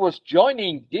 I was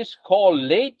joining this call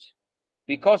late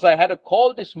because I had a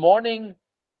call this morning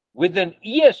with an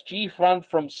ESG fund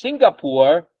from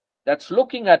Singapore that's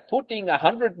looking at putting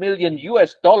 100 million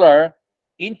US dollar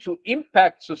into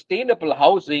impact sustainable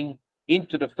housing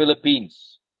into the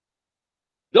Philippines.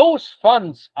 Those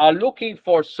funds are looking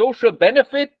for social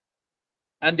benefit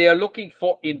and they are looking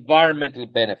for environmental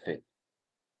benefit.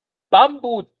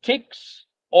 Bamboo ticks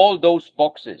all those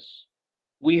boxes.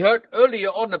 We heard earlier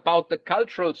on about the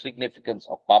cultural significance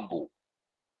of bamboo.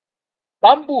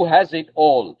 Bamboo has it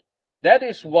all. That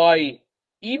is why,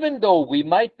 even though we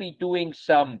might be doing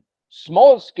some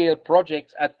small scale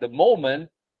projects at the moment,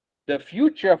 the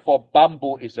future for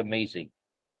bamboo is amazing.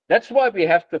 That's why we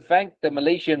have to thank the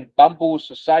Malaysian Bamboo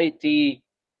Society,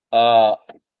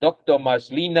 Dr.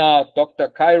 Maslina, Dr.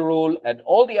 Khairul, and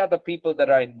all the other people that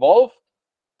are involved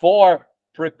for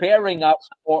preparing us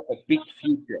for a big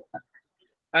future.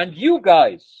 And you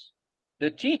guys, the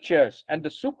teachers and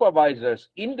the supervisors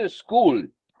in the school,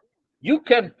 you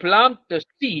can plant the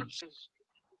seeds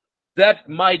that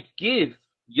might give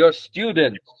your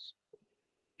students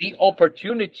the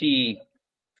opportunity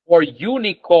for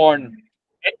unicorn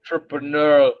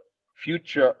entrepreneurial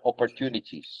future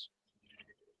opportunities.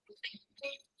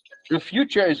 The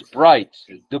future is bright.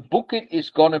 The bouquet is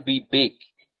going to be big.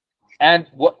 And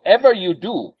whatever you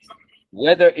do,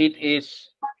 whether it is,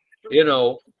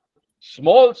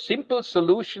 small, simple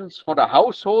solutions for the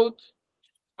household,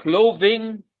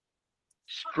 clothing,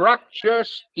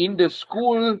 structures in the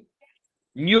school,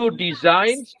 new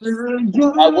designs.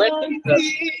 I went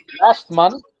last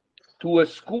month to a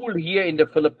school here in the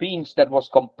Philippines that was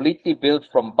completely built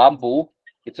from bamboo.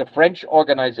 It's a French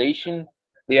organization.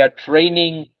 They are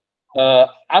training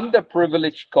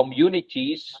underprivileged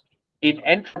communities in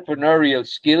entrepreneurial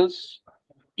skills.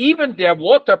 Even their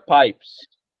water pipes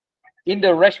in the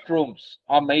restrooms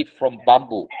are made from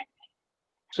bamboo.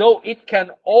 So it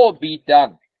can all be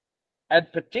done.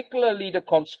 And particularly the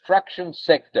construction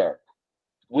sector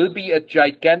will be a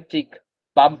gigantic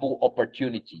bamboo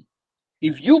opportunity.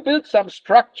 If you build some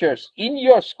structures in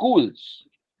your schools,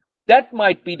 that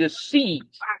might be the seed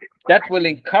that will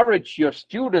encourage your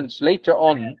students later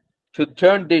on to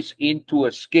turn this into a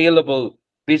scalable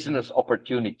business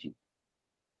opportunity.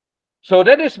 So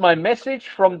that is my message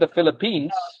from the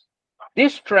Philippines.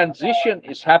 This transition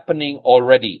is happening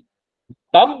already.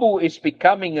 Bamboo is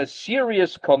becoming a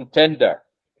serious contender,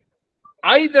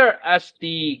 either as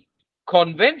the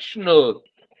conventional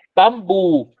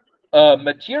bamboo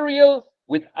material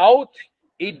without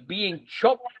it being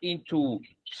chopped into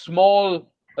small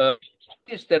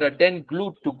pieces that are then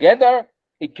glued together.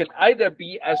 It can either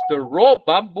be as the raw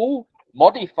bamboo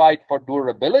modified for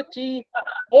durability,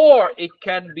 or it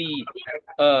can be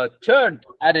turned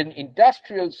at an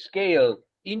industrial scale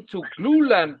into glue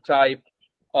lamp type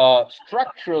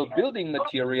structural building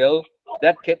material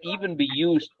that can even be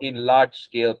used in large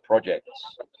scale projects.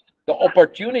 The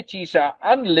opportunities are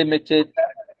unlimited.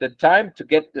 The time to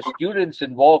get the students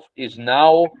involved is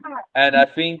now. And I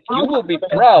think you will be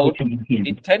proud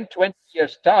in 10, 20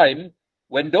 years' time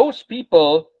when those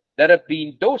people that have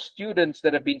been, those students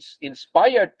that have been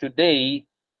inspired today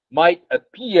might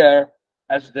appear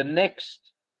as the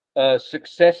next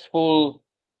successful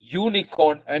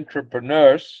unicorn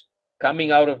entrepreneurs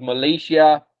coming out of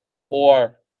Malaysia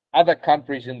or other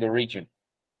countries in the region.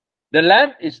 The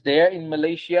land is there in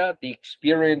Malaysia. The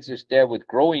experience is there with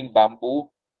growing bamboo.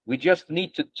 We just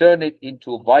need to turn it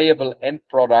into viable end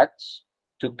products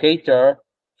to cater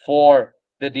for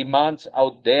the demands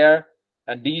out there.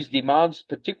 And these demands,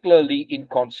 particularly in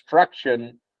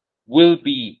construction, will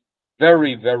be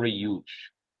very, very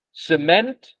huge.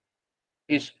 Cement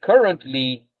is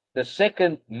currently the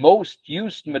second most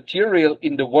used material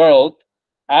in the world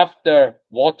after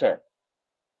water.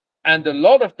 And a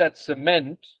lot of that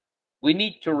cement we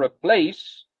need to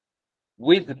replace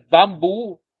with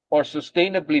bamboo or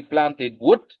sustainably planted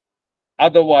wood.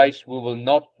 Otherwise, we will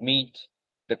not meet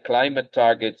the climate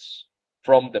targets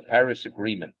from the Paris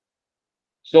Agreement.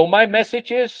 So my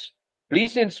message is,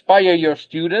 please inspire your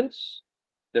students.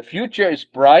 The future is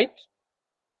bright.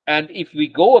 And if we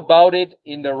go about it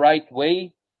in the right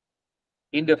way,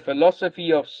 in the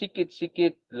philosophy of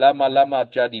sikit-sikit, lama-lama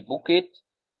jadi bukit,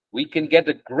 we can get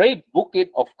a great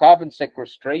bouquet of carbon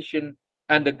sequestration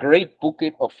and a great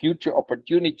bouquet of future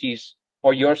opportunities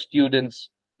for your students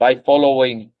by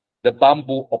following the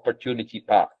bamboo opportunity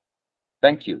path.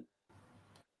 Thank you.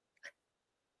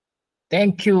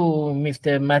 Thank you,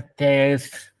 Mr.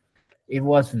 Matthias. It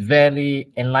was very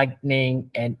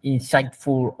enlightening and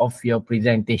insightful of your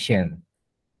presentation.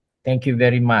 Thank you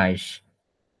very much.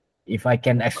 If I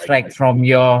can extract from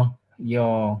your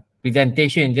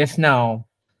presentation just now,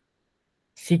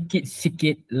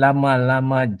 sikit-sikit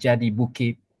lama-lama jadi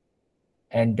bukit,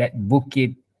 and that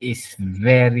bukit is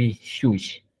very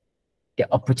huge. The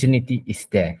opportunity is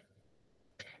there.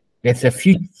 There's a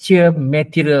future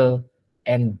material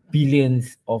and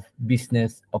billions of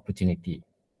business opportunity.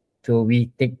 So we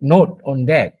take note on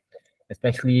that,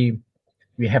 especially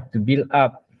we have to build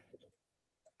up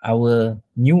our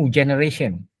new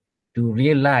generation to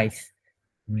realize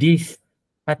this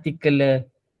particular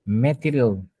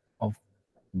material of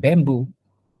bamboo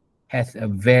has a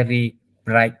very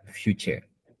bright future.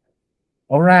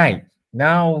 All right,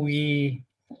 now we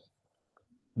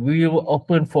will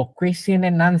open for question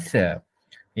and answer.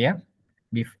 Yeah,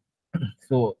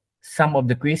 so some of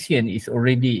the question is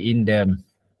already in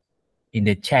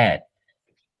the chat,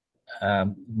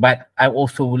 but I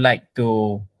also would like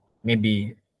to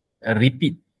maybe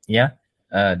repeat. Yeah,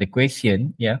 the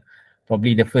question. Yeah,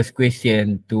 probably the first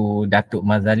question to Datuk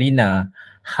Mazalina: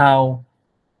 how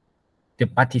the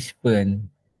participant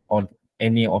or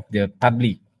any of the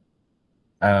public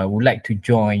would like to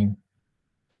join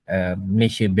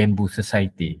Malaysia Bamboo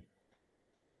Society?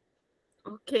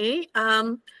 Okay,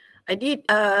 I did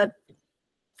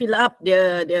fill up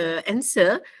the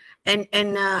answer, and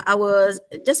our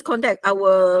just contact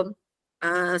our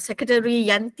Secretary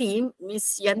Yanti,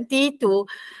 Miss Yanti, to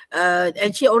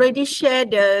and she already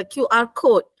shared the QR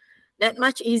code that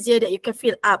much easier that you can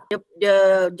fill up.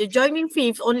 The joining fee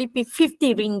is only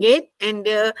 50 ringgit, and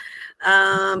the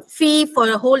fee for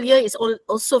the whole year is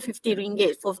also 50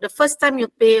 ringgit. For the first time you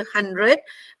pay 100,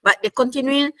 but the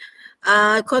continual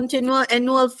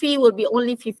annual fee will be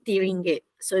only 50 ringgit.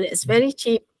 So that's very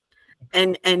cheap,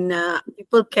 and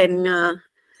people can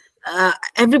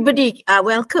everybody are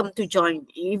welcome to join,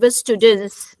 even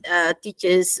students,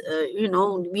 teachers. You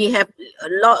know, we have a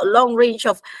long range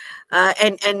of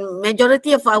and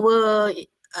majority of our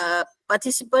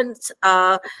participants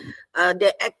are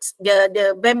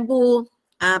the bamboo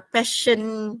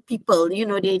passion people. You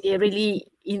know, they really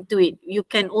into it. You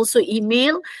can also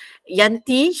email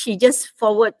Yanti. She just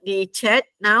forward the chat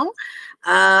now,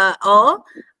 or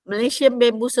Malaysian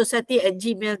Bamboo Society at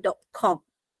gmail.com.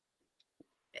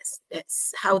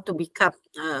 That's how to become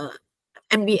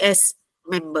MBS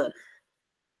member.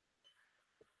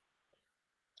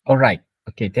 All right.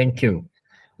 Okay. Thank you.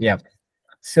 Yeah.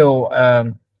 So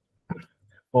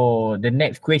for the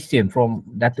next question from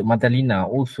Datuk Madalina,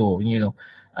 also,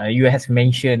 you have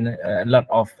mentioned a lot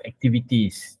of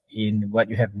activities in what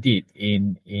you have did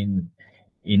in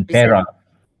Para.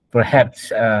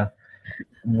 Perhaps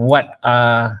what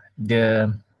are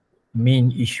the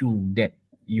main issue that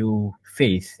you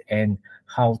face and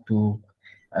how to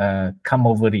come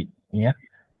over it? Yeah.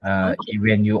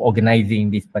 When you're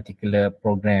organizing this particular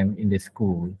program in the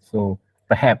school, so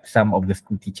perhaps some of the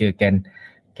school teacher can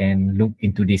look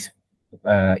into these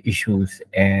issues,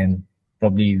 and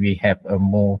probably we have a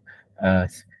more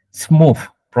smooth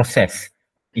process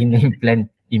in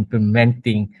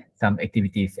implementing some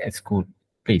activities at school.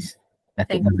 Please.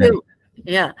 Thank you.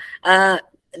 Yeah.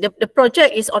 The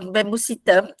project is on bamboo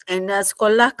system, and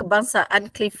Sekolah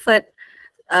Kebangsaan Clifford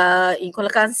in Kuala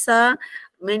Kangsar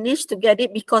managed to get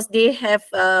it because they have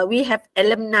we have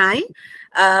alumni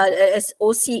as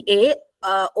OCA,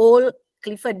 Old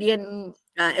Cliffordian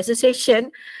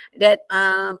Association, that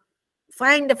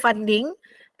find the funding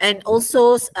and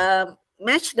also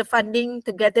match the funding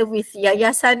together with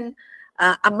Yayasan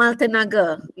Amal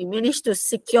Tenaga. We managed to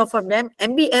secure from them.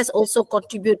 MBS also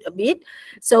contribute a bit.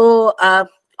 So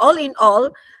all in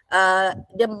all,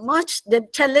 the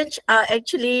challenge are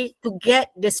actually to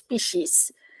get the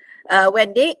species.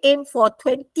 When they aim for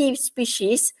 20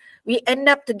 species, we end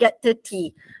up to get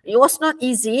 30. It was not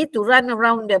easy to run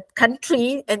around the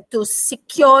country and to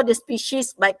secure the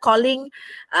species by calling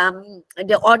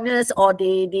the owners or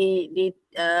the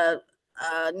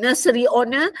nursery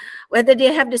owner whether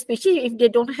they have the species. If they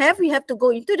don't have, we have to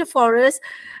go into the forest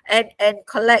and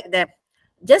collect them.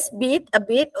 Just beat a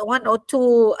bit, one or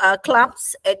two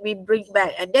clumps, and we bring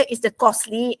back, and that is the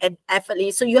costly and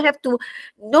effortless. So you have to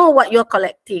know what you're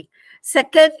collecting.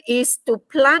 Second is to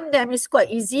plant them is quite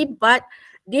easy, but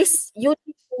this you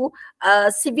need to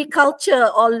civiculture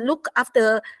or look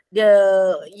after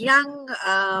the young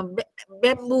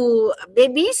bamboo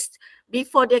babies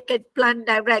before they can plant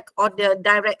direct on the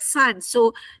direct sun.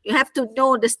 So you have to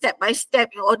know the step by step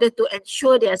in order to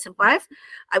ensure they survive.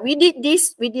 We did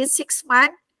this within 6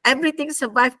 months. Everything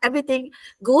survived, everything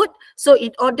good. So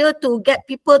in order to get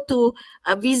people to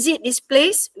visit this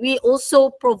place, we also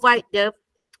provide the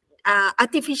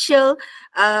artificial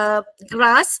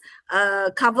grass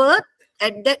covered,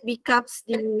 and that becomes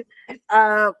the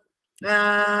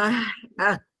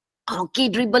hockey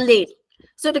dribble lane.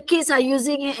 So the kids are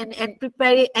using it and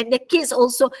preparing, and the kids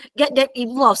also get them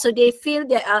involved, so they feel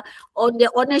they are on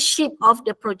the ownership of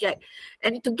the project.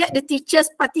 And to get the teachers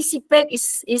participate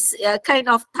is kind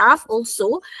of tough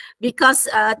also, because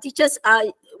teachers are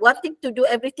wanting to do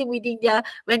everything within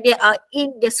when they are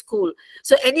in the school.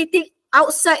 So anything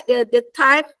outside the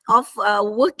time of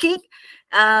working,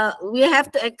 we have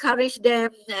to encourage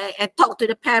them and talk to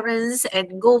the parents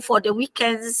and go for the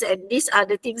weekends. And these are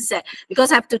the things that,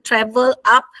 because I have to travel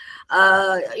up,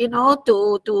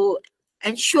 to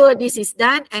ensure this is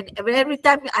done. And every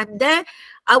time I'm there,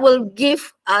 I will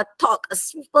give a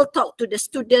simple talk to the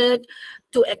student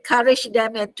to encourage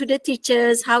them, and to the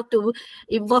teachers how to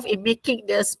involve in making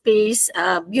the space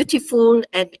beautiful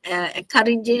and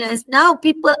encouraging. And now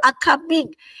people are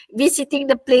coming, visiting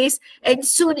the place, and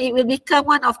soon it will become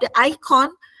one of the icon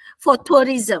for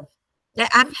tourism.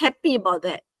 I'm happy about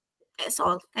that. That's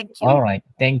all. Thank you. All right.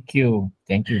 Thank you.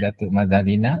 Thank you, Datuk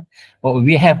Madalina. Oh,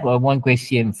 we have one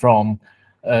question from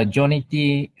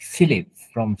Jonathan Philip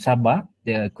from Sabah.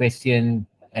 The question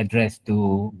addressed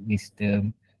to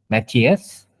Mr.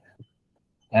 Matthias.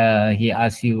 He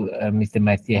asks you, Mr.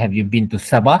 Matthias, have you been to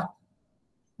Sabah?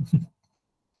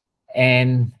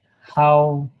 And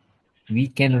how we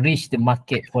can reach the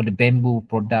market for the bamboo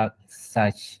products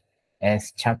such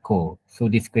as charcoal? So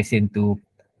this question to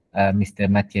Mr.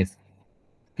 Matthias.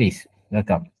 Please,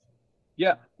 welcome.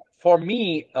 Yeah, for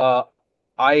me,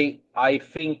 I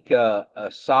think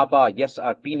Sabah. Yes,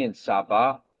 I've been in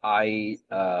Sabah. I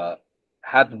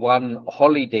had one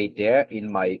holiday there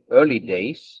in my early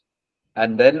days,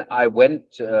 and then I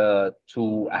went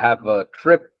to have a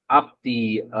trip up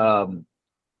the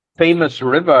famous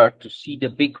river to see the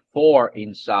big four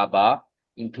in Sabah,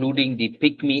 including the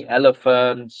pygmy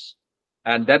elephants,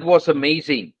 and that was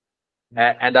amazing.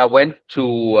 And I went to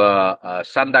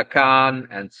Sandakan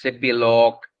and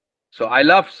Sipilok. So I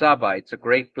love Sabah. It's a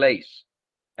great place.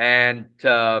 And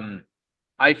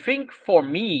I think for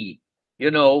me,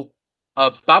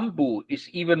 bamboo is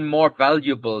even more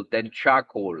valuable than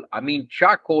charcoal. I mean,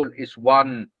 charcoal is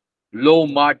one low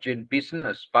margin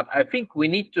business, but I think we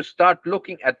need to start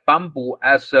looking at bamboo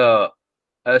as a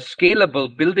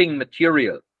scalable building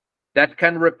material that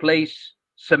can replace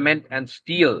cement and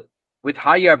steel with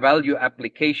higher value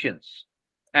applications.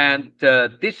 And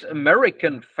this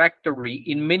American factory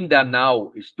in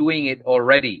Mindanao is doing it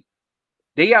already.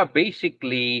 They are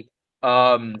basically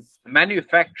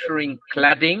manufacturing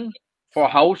cladding for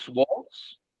house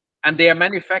walls, and they are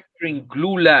manufacturing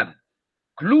glulam.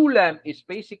 Glulam is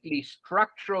basically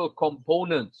structural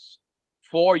components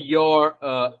for your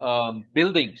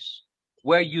buildings,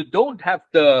 where you don't have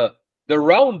the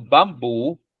round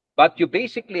bamboo, but you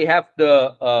basically have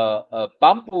the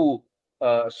bamboo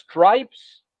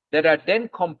stripes that are then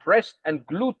compressed and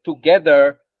glued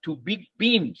together to big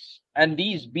beams, and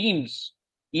these beams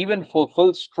even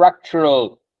fulfill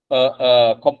structural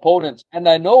components. And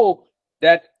I know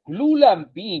that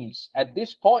glulam beams at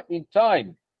this point in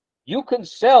time, you can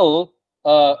sell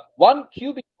 1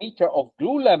 cubic meter of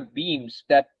glulam beams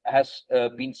that has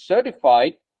been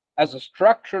certified as a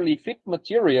structurally fit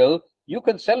material. You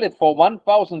can sell it for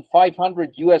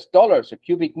 1,500 US dollars a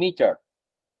cubic meter.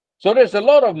 So there's a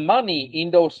lot of money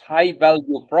in those high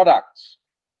value products,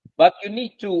 but you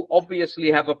need to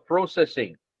obviously have a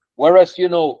processing. Whereas,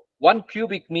 1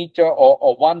 cubic meter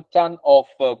or 1 ton of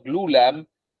glulam,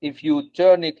 if you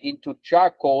turn it into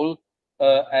charcoal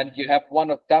and you have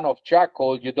 1 ton of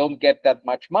charcoal, you don't get that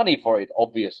much money for it,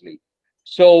 obviously.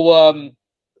 So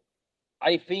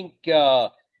I think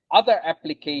other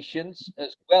applications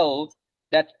as well,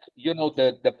 that,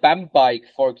 the BAM bike,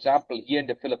 for example, here in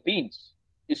the Philippines,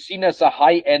 is seen as a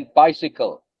high-end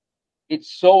bicycle.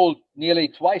 It's sold nearly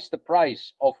twice the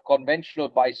price of conventional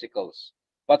bicycles,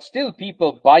 but still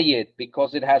people buy it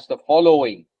because it has the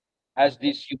following as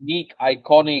this unique,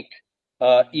 iconic,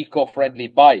 eco-friendly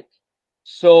bike.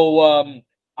 So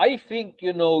I think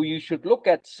you should look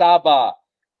at Sabah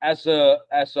as a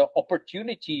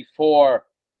opportunity for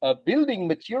building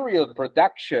material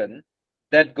production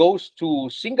that goes to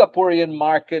Singaporean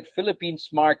market, Philippines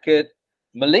market,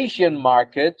 Malaysian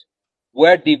market,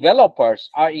 where developers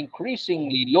are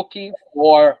increasingly looking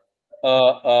for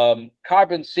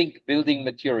carbon sink building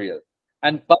material,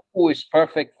 and bamboo is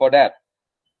perfect for that.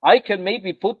 I can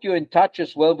maybe put you in touch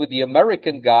as well with the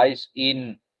American guys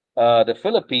in the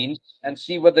Philippines and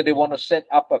see whether they want to set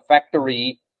up a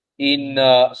factory in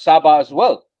Sabah as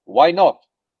well. Why not?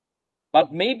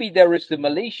 But maybe there is the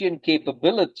Malaysian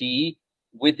capability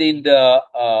within the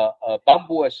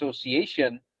Bamboo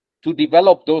Association to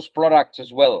develop those products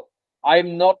as well.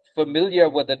 I'm not familiar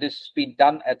whether this has been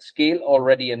done at scale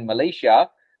already in Malaysia,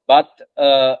 but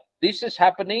this is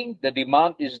happening. The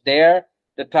demand is there.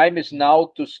 The time is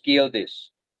now to scale this.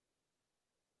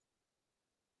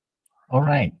 All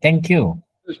right, thank you.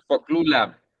 This is for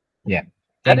glulam. Yeah,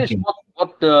 That thank is you.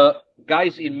 what the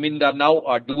guys in Mindanao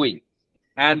are doing.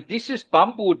 And this is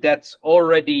bamboo that's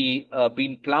already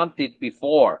been planted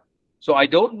before. So I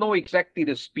don't know exactly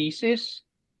the species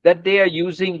that they are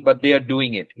using, but they are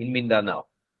doing it in Mindanao.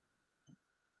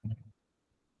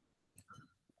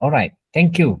 All right,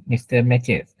 thank you, Mr.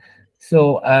 Matches.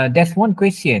 So there's one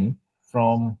question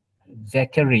from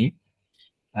Zachary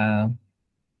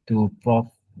to Prof.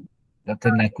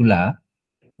 Dr. Nakula.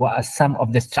 What are some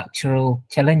of the structural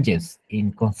challenges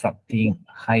in constructing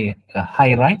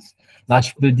high-rise,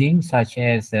 large buildings such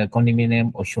as a condominium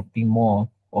or shopping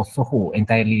mall or Soho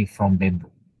entirely from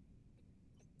bamboo?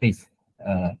 Please,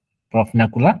 Prof.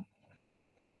 Nakula.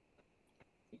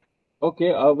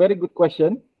 Okay, a very good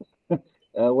question.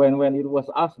 When it was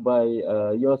asked by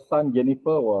your son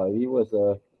Jennifer, well, he was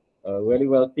very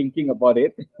well thinking about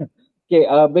it. Okay,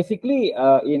 basically,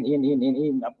 in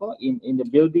the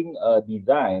building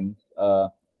design,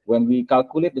 when we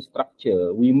calculate the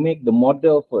structure, we make the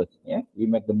model first. Yeah, we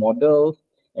make the models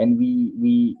and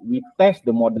we test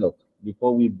the models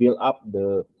before we build up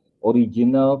the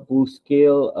original full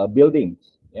scale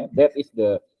buildings. Yeah, that is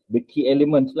the key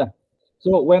elements lah.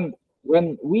 So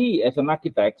when we as an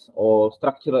architects or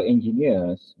structural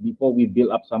engineers, before we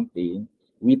build up something,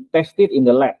 we test it in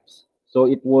the labs. So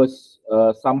it was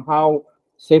somehow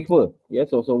safer. Yeah.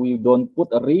 So we don't put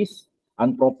a risk,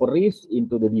 improper risk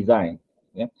into the design.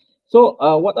 Yeah. So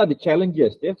what are the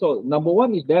challenges? Yeah. So number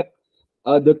one is that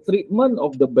the treatment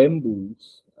of the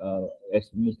bamboos, as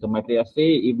Mr. Maitreya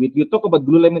say, if you talk about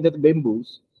glue laminated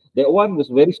bamboos, that one was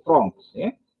very strong.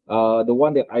 Yeah. The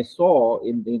one that I saw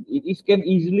it can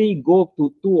easily go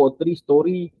to 2 or 3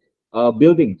 story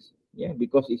buildings. Yeah,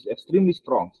 because it's extremely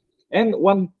strong. And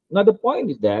another point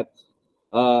is that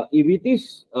if it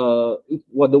is if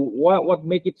what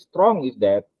make it strong is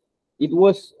that it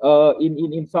was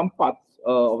in some parts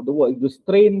of the world the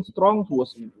strain strong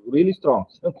was really strong.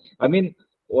 I mean,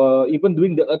 even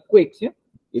during the earthquakes, yeah,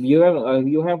 if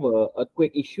you have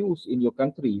earthquake issues in your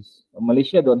countries,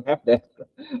 Malaysia don't have that.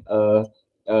 uh,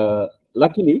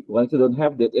 Luckily, Malaysia don't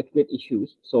have the earthquake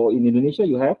issues. So in Indonesia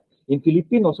you have, in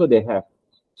Philippines also they have.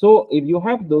 So if you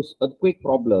have those earthquake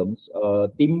problems,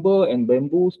 timber and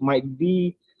bamboos might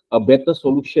be a better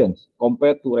solutions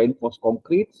compared to reinforced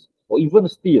concretes or even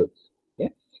steel. Yeah,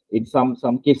 in some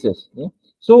cases. Yeah.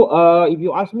 So if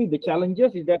you ask me, the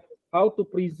challenges is that how to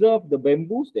preserve the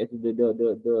bamboos. That's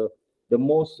the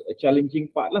most challenging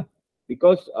part lah.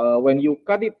 Because when you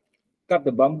cut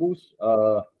the bamboos,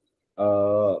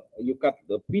 you cut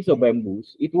the piece of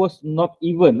bamboos, it was not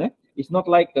even. It's not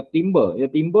like the timber. The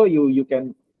timber you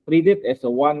can treat it as a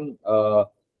one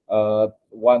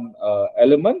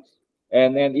element,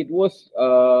 and it was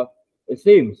the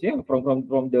same. Yeah, from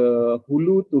the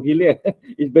hulu to hilir,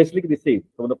 it's basically the same.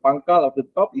 From the pangkal of the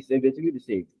top, is basically the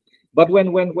same. But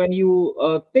when you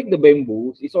take the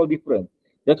bamboos, it's all different.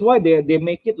 That's why they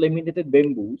make it laminated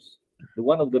bamboos. The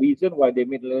one of the reason why they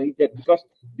made laminated, because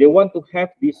they want to have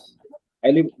this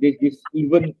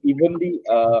evenly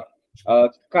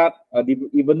cut,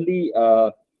 evenly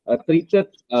treated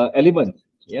element.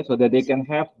 Yeah, so that they can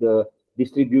have the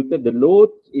distributed the load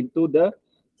into the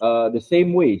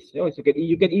same ways. You know, so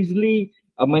you can easily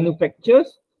manufacture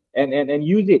and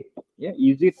use it. Yeah,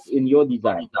 use it in your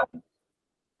design.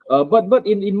 But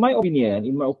in my opinion,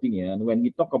 when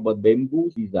we talk about bamboo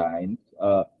designs,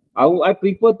 I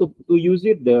prefer to use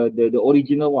it the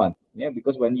original one. Yeah,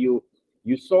 because when you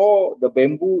saw the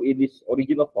bamboo in its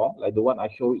original form, like the one I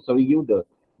show you, the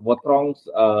Votrong's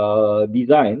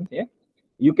design. Yeah,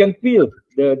 you can feel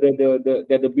that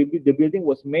the building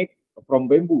was made from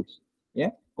bamboos. Yeah,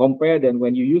 compared than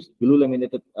when you use blue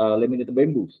laminated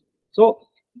bamboos. So,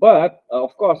 but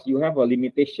of course, you have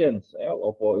limitations.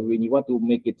 Of when you want to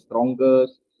make it stronger,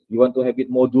 you want to have it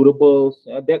more durable.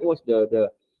 That was the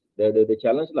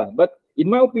challenge lah. But in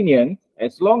my opinion,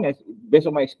 as long as based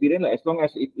on my experience, as long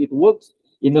as it works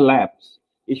in the labs,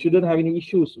 it shouldn't have any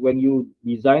issues when you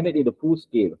design it in the full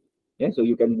scale. Yeah, so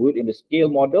you can do it in the scale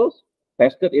models,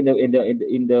 tested in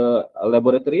the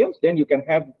laboratoriums, then you can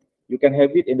have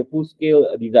it in the full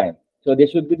scale design. So there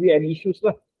shouldn't be any issues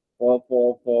lah for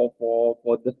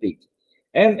the things.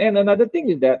 And another thing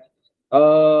is that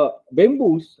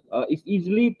bamboos is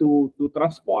easily to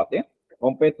transport, yeah,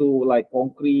 compared to like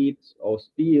concrete or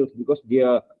steels, because they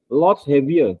are lots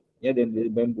heavier, yeah, than the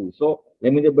bamboo. So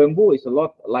laminated bamboo is a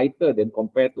lot lighter than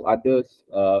compared to others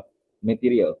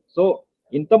material. So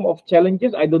in terms of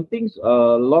challenges, I don't think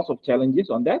lots of challenges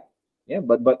on that. Yeah,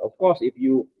 but of course, if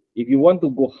you want to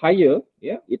go higher,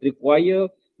 yeah, it require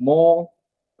more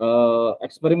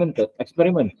experiments,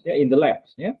 yeah, in the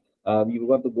labs. Yeah, you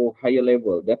want to go higher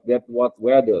level. That's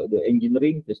where the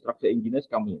engineering, the structural engineers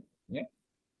come in. Yeah,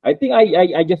 I think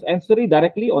I just answered it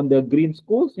directly on the green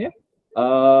schools. Yeah,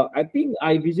 I think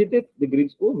I visited the green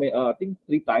school. I think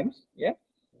 3 times. Yeah,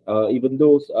 even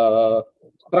though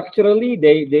structurally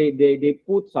they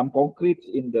put some concrete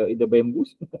in the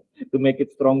bamboos to make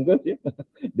it stronger. Yeah,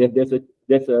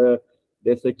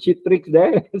 there's a cheat trick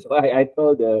there. So I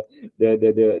told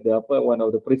one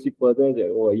of the principals there that,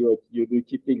 oh, you do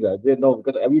cheating. They said, no,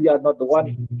 because we are not the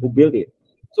one who built it.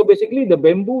 So basically the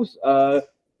bamboos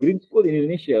green school in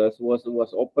Indonesia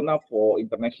was open up for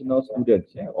international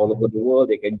students, yeah, all over the world.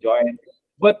 They can join.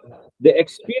 But the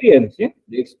experience, yeah,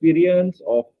 the experience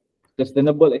of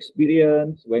sustainable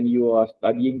experience when you are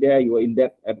studying there, you are in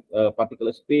that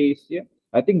particular space. Yeah,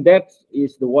 I think that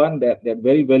is the one that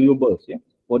very valuable, yeah,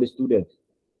 for the students.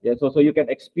 Yeah, so you can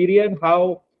experience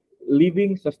how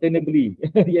living sustainably.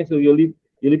 Yeah, so you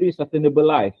living a sustainable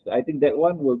life. I think that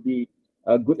one will be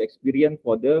a good experience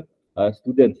for the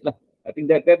students. I think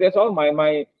that's all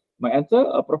my answer,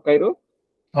 Prof. Cairo.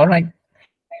 All right.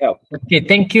 Yeah. Okay,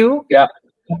 thank you. Yeah.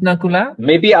 Nakula.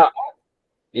 Maybe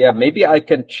I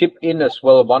can chip in as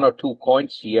well 1 or 2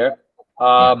 points here.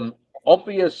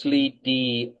 obviously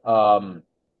the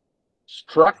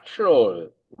structural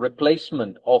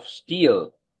replacement of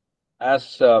steel,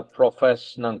 as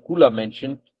Professor Nankula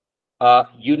mentioned,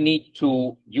 you need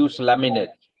to use laminate.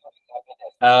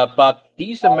 But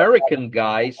these American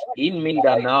guys in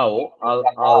Mindanao,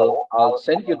 I'll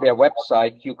send you their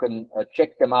website. You can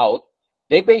check them out.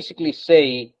 They basically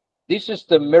say this is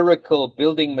the miracle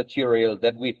building material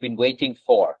that we've been waiting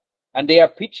for, and they are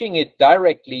pitching it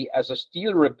directly as a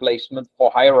steel replacement for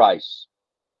high rise.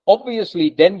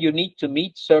 Obviously, then you need to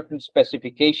meet certain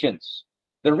specifications.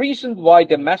 The reason why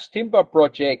the mass timber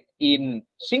project in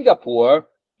Singapore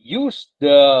used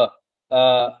the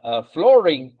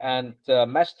flooring and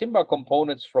mass timber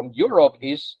components from Europe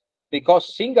is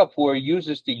because Singapore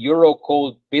uses the Euro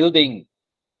code building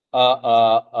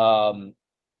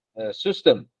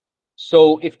system.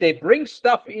 So if they bring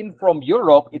stuff in from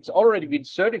Europe, it's already been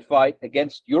certified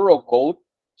against Euro code,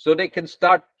 so they can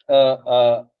start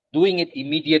doing it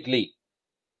immediately.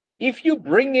 If you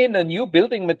bring in a new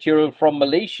building material from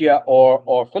Malaysia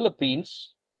or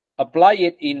Philippines, apply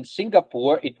it in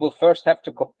Singapore, it will first have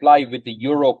to comply with the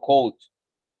Euro code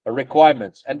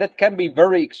requirements. And that can be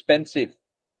very expensive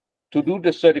to do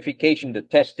the certification, the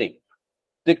testing.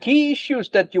 The key issues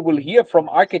that you will hear from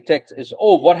architects is,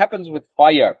 oh, what happens with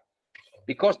fire?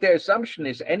 Because their assumption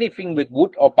is anything with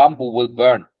wood or bamboo will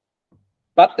burn.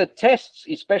 But the tests,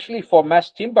 especially for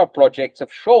mass timber projects,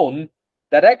 have shown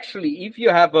that actually if you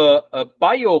have a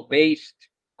bio-based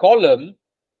column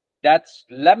that's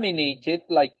laminated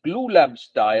like glue lamp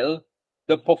style,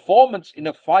 the performance in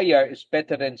a fire is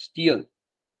better than steel.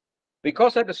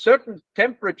 Because at a certain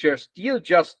temperature, steel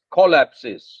just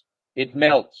collapses, it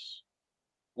melts.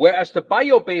 Whereas the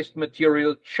bio-based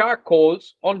material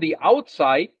charcoals on the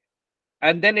outside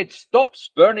and then it stops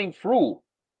burning through.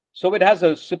 So it has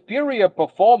a superior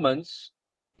performance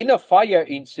in a fire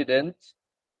incident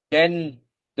than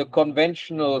the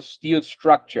conventional steel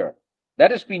structure.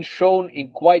 That has been shown in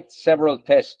quite several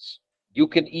tests. You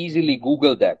can easily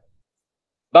Google that.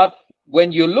 But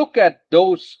when you look at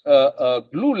those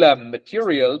glue lamp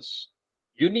materials,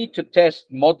 you need to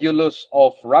test modulus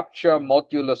of rupture,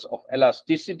 modulus of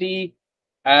elasticity,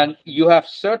 and you have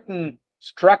certain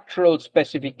structural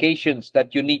specifications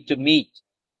that you need to meet.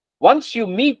 Once you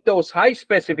meet those high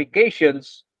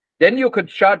specifications, then you could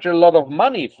charge a lot of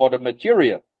money for the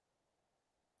material.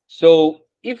 So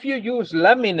if you use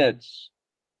laminates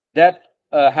that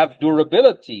have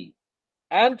durability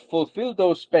and fulfill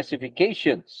those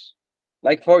specifications,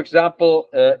 like for example,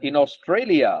 in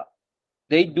Australia,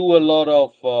 they do a lot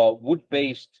of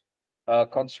wood-based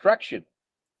construction,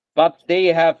 but they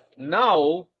have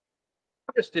now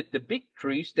harvested the big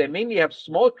trees. They mainly have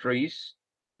small trees.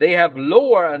 They have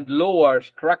lower and lower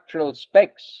structural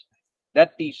specs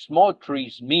that these small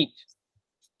trees meet.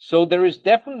 So there is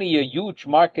definitely a huge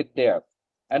market there.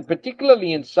 And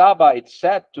particularly in Sabah, it's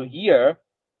sad to hear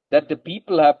that the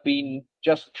people have been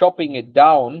just chopping it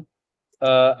down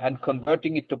and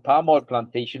converting it to palm oil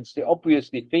plantations. They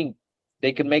obviously think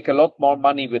they can make a lot more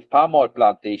money with palm oil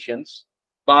plantations.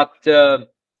 But,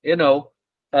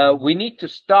 we need to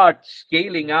start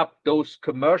scaling up those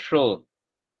commercial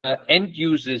end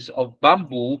uses of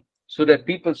bamboo so that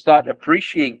people start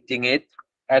appreciating it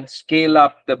and scale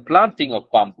up the planting of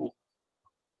bamboo.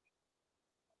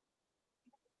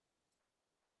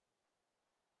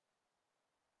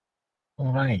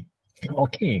 All right.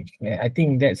 Okay. Yeah, I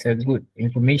think that's a good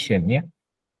information. Yeah.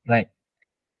 Right.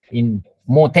 In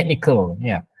more technical.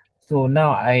 Yeah. So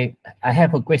now I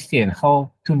have a question: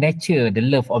 how to nurture the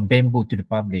love of bamboo to the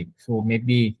public? So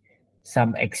maybe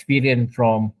some experience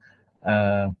from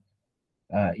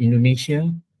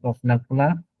Indonesia of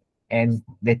Nakula, and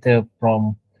later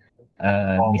from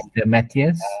Mr.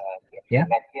 Matthias. Yeah.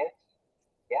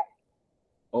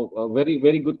 Oh, a very,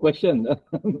 very good question,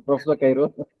 Professor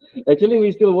Cairo. Actually,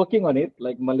 we're still working on it,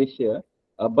 like Malaysia,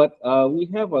 but we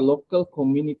have a local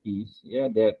communities, yeah,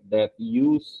 that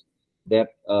use that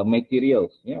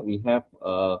materials. Yeah, we have.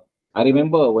 I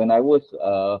remember when I was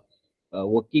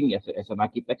working as an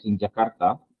architect in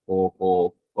Jakarta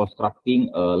for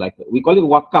constructing like we call it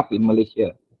wakaf in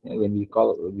Malaysia. Yeah, when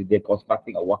they're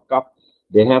constructing a wakaf,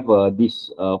 they have this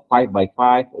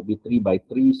 5x5 or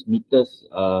 3x3 meters.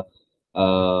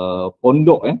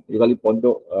 Pondok, we call it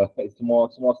pondok,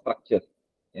 small structures.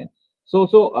 Yeah.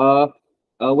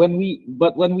 When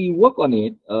we work on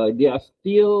it, there are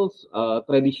still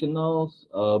traditional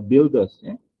builders,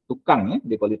 yeah? Tukang,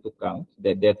 they call it tukang,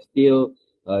 that still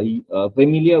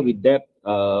familiar with that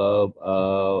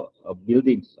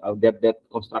buildings, that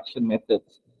construction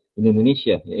methods in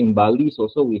Indonesia. In Bali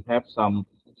also we have some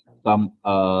some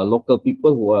local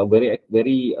people who are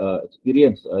very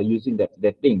experienced using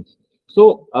that things.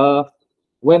 So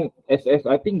when as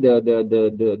I think the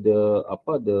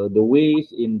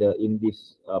ways in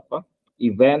this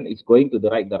event is going to the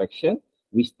right direction.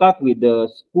 We start with the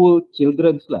school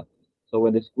children's lah. So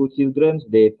when the school children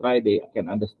they can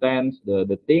understand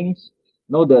the things.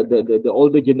 No, the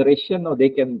older generation, no, they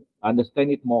can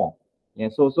understand it more. Yeah.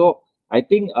 So I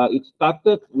think it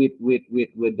started with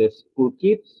the school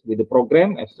kids with the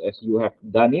program as you have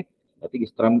done it. I think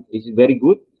it's very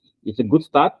good. It's a good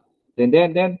start.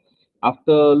 Then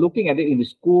after looking at it in the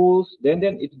schools, then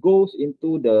it goes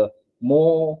into the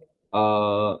more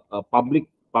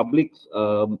public's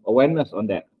awareness on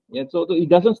that. Yeah, so it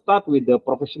doesn't start with the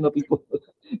professional people.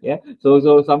 Yeah,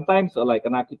 so sometimes like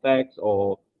an architects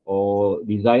or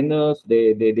designers,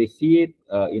 they see it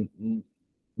in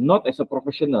not as a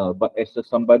professional but as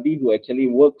somebody who actually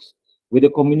works with the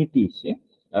communities. Yeah,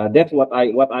 that's what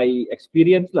I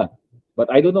experienced lah. But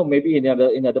I don't know, maybe in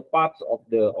other parts of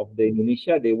the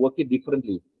Indonesia they work it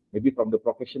differently, maybe from the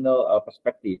professional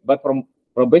perspective. But from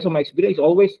based on my experience,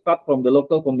 always start from the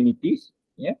local communities.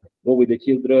 Yeah, go with the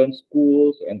children,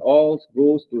 schools, and all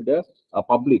goes to the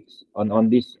publics on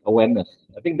this awareness.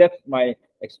 I think that's my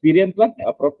experience, lah,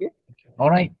 Prof. Yeah? All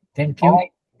right, thank you.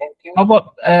 How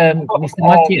about Mr.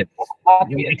 Matthias?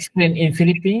 You explain in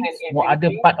Philippines or other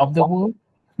part of the world?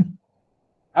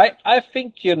 I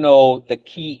think, you know, the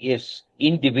key is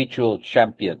individual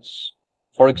champions.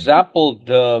 For example,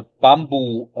 the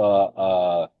bamboo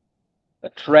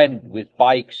trend with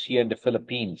bikes here in the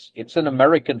Philippines. It's an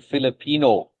American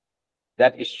Filipino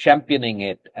that is championing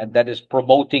it and that is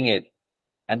promoting it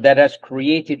and that has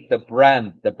created the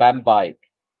brand, the BAM bike.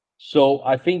 So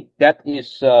I think that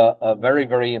is very,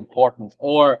 very important.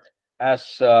 Or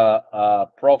as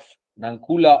Prof.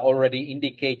 Nangkula already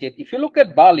indicated, if you look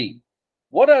at Bali,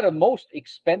 what are the most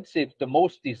expensive, the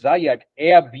most desired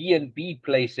Airbnb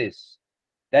places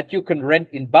that you can rent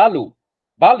in Bali?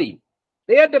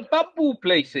 They are the bamboo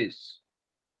places.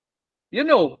 You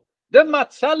know, the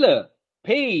Matsala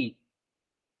pay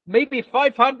maybe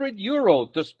 500 euro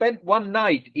to spend one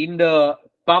night in the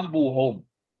bamboo home.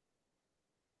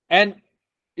 And,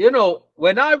 you know,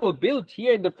 when I will build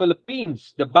here in the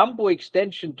Philippines, the bamboo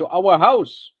extension to our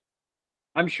house,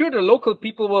 I'm sure the local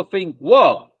people will think,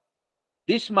 wow,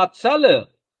 this Matsala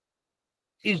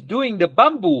is doing the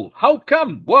bamboo. How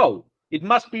come? Wow, it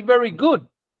must be very good.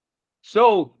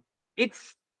 So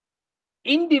it's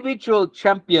individual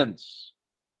champions,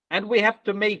 and we have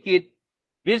to make it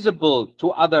visible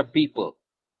to other people.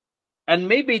 And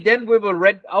maybe then we will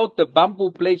rent out the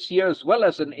bamboo place here as well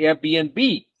as an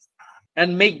Airbnb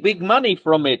and make big money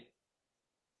from it.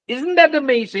 Isn't that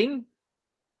amazing?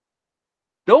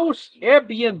 Those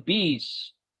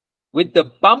Airbnbs with the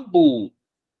bamboo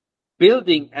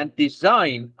building and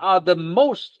design are the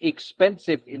most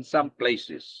expensive in some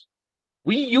places.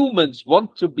 We humans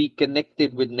want to be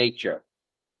connected with nature.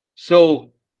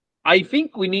 So I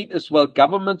think we need as well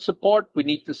government support. We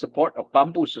need the support of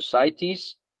bamboo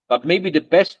societies. But maybe the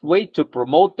best way to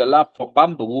promote the love for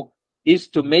bamboo is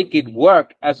to make it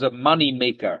work as a money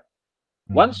maker.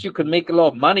 Once you can make a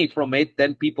lot of money from it,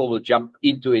 then people will jump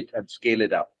into it and scale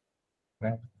it up.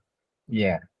 Right.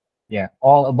 Yeah.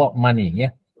 All about money. Yeah.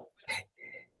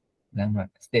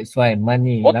 That's why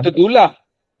money. What to do lah?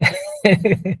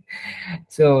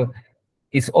 So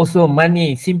it's also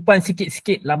money. Simpan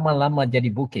sikit-sikit, lama-lama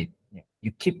jadi bukit.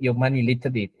 You keep your money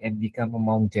little bit and become a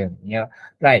mountain. Yeah,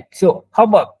 right. So how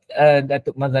about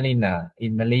Datuk Mazalina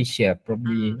in Malaysia?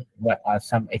 Probably what are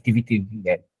some activities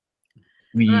that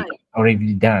we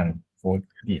already done for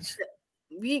this?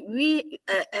 We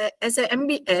as a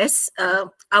MBS,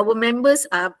 our members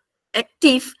are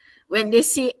active when they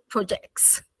see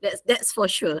projects. That's for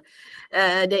sure.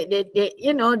 They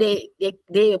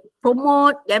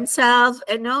promote themselves.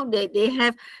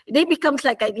 They become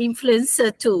like an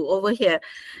influencer too over here.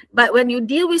 But when you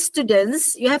deal with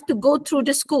students, you have to go through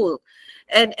the school,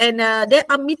 and there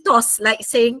are mythos like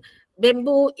saying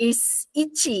bamboo is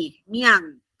itchy,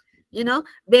 miang. You know,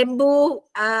 bamboo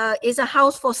is a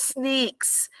house for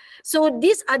snakes. So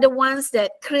these are the ones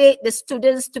that create the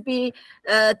students to be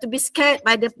scared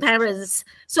by the parents.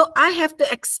 So I have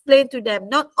to explain to them,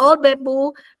 not all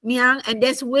bamboo miang, and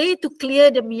there's way to clear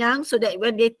the miang so that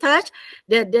when they touch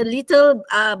the little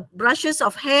brushes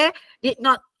of hair, it's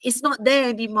not there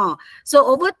anymore. So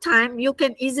over time, you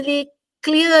can easily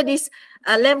clear this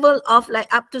level of like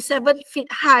up to 7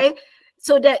 feet high,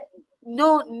 so that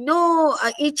no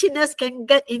itchiness can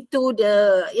get into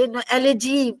the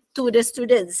allergy to the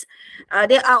students.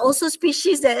 There are also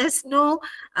species that has no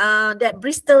that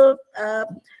bristle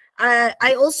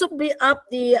I also bring up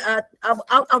the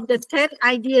out of the 10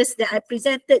 ideas that I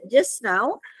presented just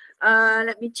now.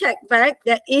 Let me check back.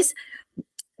 There is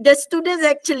the students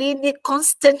actually need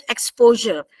constant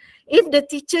exposure. If the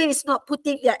teacher is not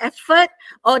putting their effort,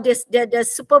 or the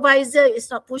supervisor is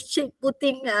not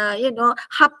putting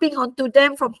harping onto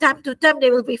them from time to time, they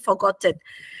will be forgotten.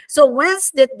 So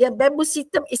once their bamboo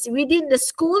system is within the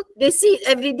school, they see it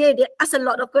every day, they ask a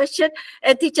lot of questions,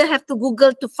 and teacher have to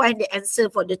Google to find the answer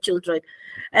for the children.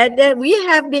 And then we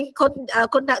have been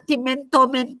conducting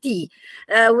mentor-mentee,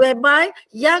 whereby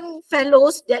young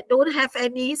fellows that don't have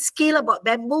any skill about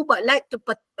bamboo but like to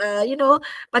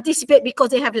participate because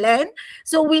they have land.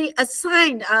 So we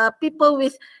assign people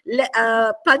with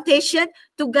plantation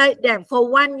to guide them for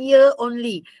 1 year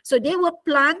only. So they will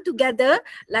plant together,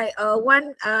 like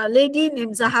one lady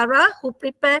named Zahara who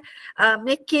prepare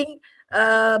making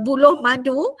buluh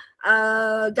madu,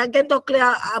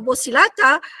 Gagantochlea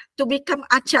abosilata to become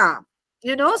achar.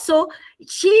 So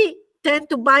she tend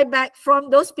to buy back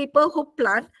from those people who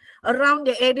plant around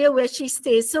the area where she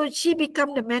stays. So she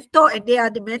become the mentor and they are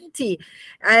the mentee.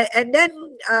 And then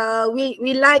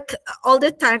we like all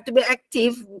the time to be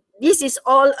active. This is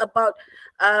all about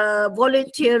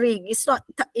volunteering. It's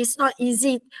not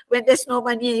easy when there's no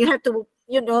money. You have to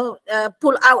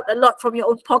pull out a lot from your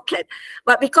own pocket.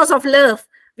 But because of love,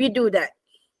 we do that.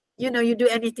 You do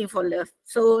anything for love.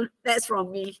 So that's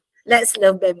from me. Let's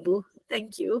love bamboo.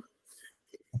 Thank you.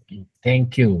 Okay,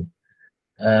 thank you.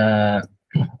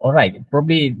 All right,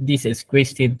 probably this is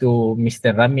question to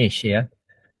Mr. Ramesh here.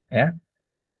 Yeah.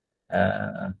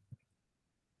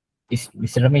 Is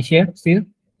Mr. Ramesh here still?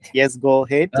 Yes, go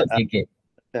ahead. Okay.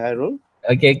 Harul.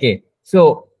 Okay.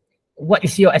 So, what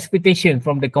is your expectation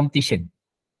from the competition?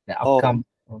 The outcome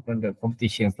from the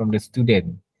competition from the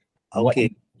student? What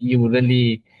Okay. you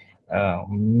really,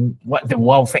 what the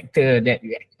wow factor that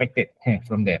you expected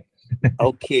from them?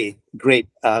 Okay, great.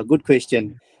 Good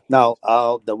question. Now,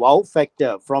 the wow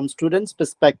factor from students'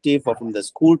 perspective or from the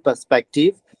school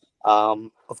perspective,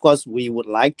 of course, we would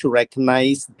like to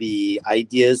recognize the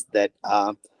ideas that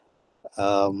are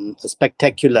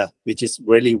spectacular, which is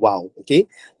really wow. Okay,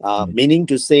 meaning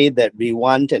to say that we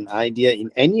want an idea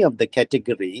in any of the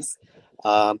categories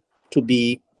to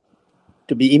be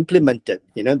implemented.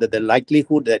 That the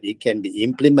likelihood that it can be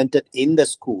implemented in the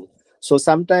school. So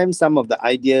sometimes some of the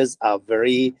ideas are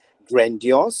very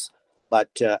grandiose, but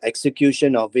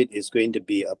execution of it is going to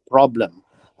be a problem.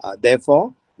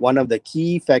 Therefore, one of the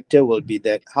key factor will be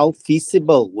that how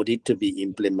feasible would it to be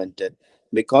implemented,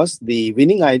 because the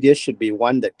winning idea should be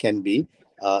one that can be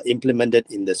implemented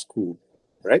in the school,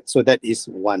 right? So that is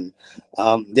one.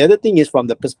 The other thing is from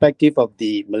the perspective of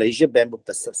the Malaysia Bamboo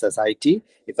Society,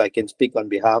 if I can speak on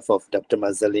behalf of Dr.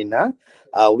 Mazalina,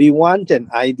 we want an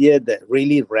idea that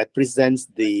really represents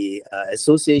the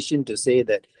association to say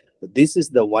that this is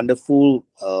the wonderful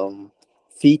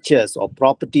features or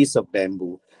properties of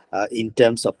bamboo in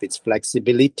terms of its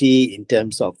flexibility, in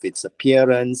terms of its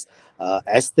appearance,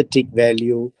 aesthetic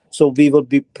value. So we will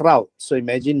be proud. So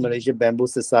imagine Malaysia Bamboo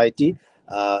Society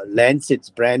lands its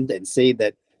brand and say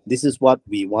that this is what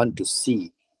we want to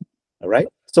see. All right.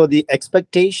 So the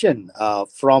expectation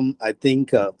from, I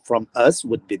think, from us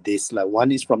would be this. Like,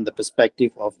 one is from the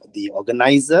perspective of the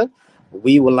organizer.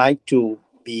 We would like to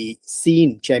be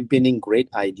seen championing great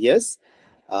ideas.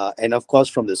 And of course,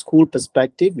 from the school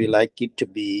perspective, we like it to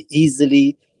be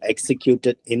easily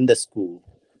executed in the school.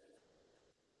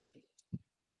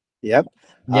 Yep.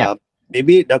 Yeah.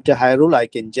 Maybe Dr. Hairul, I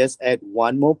can just add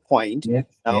one more point. Yes.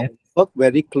 Now, work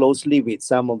very closely with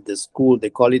some of the school. They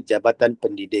call it Jabatan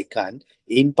Pendidikan.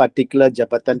 In particular,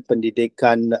 Jabatan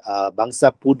Pendidikan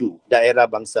Bangsa Pudu, Daerah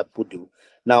Bangsa Pudu.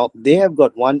 Now, they have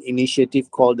got one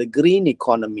initiative called the Green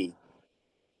Economy.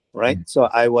 Right. So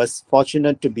I was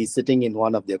fortunate to be sitting in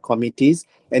one of their committees,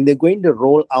 and they're going to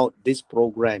roll out this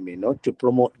program, to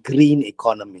promote green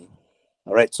economy.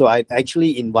 All right. So I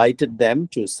actually invited them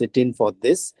to sit in for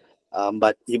this.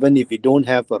 But even if we don't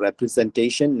have a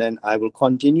representation, then I will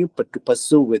continue to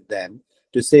pursue with them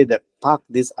to say that park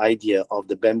this idea of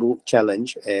the bamboo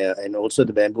challenge and also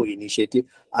the bamboo initiative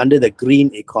under the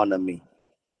green economy.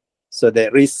 So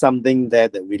there is something there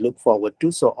that we look forward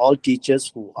to. So all teachers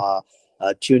who are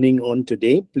tuning on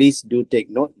today, please do take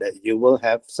note that you will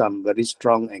have some very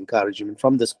strong encouragement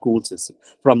from the schools,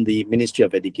 from the Ministry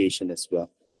of Education as well.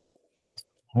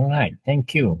 All right.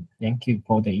 Thank you. Thank you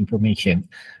for the information.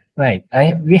 Right.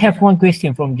 We have one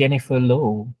question from Jennifer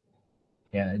Lowe.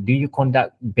 Yeah. Do you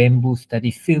conduct bamboo study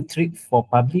field trip for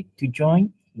public to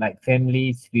join, like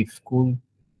families with school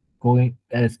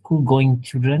going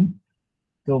children?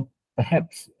 So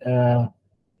perhaps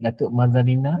Datuk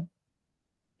Mazalina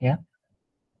Yeah,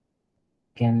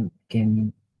 can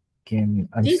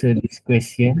answer this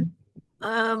question.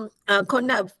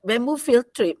 Conduct bamboo field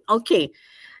trip. Okay.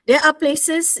 There are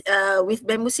places with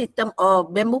bamboo system or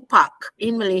bamboo park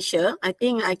in Malaysia. I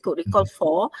think I could recall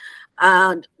 4.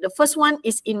 The first one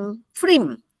is in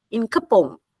Frim, in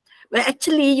Kepong, where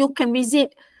actually you can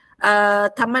visit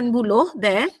Taman Buloh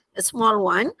there, a small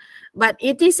one, but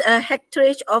it is a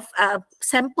hectare of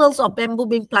samples of bamboo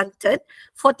being planted,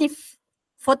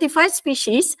 45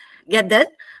 species gathered,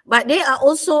 but they are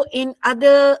also in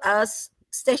other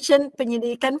station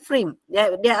penyelidikan frame.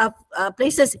 There are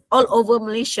places all over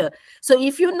Malaysia. So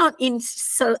if you're not in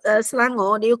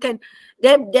Selangor, you can.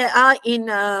 There are in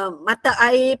Mata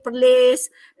Air, Perlis,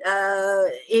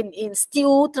 in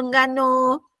Stew,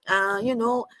 Terengganu, you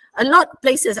know, a lot of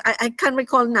places. I can't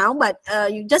recall now, but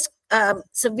you just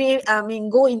survey.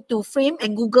 Go into frame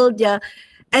and Google their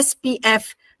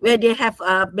SPF, where they have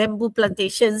bamboo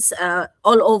plantations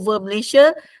all over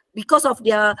Malaysia because of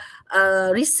their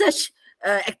research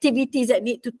activities that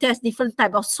need to test different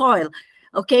type of soil.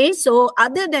 Okay, so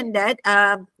other than that,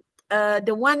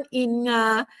 the one in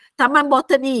Taman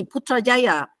Botany,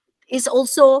 Putrajaya, is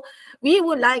also, we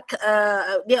would like,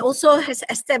 they also has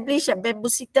established a bamboo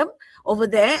system over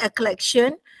there, a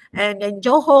collection, and in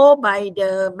Johor by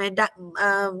the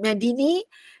Medini,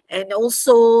 and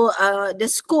also the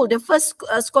school, the first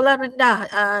Sekolah Rendah,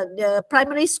 the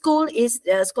primary school is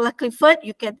Sekolah Clifford,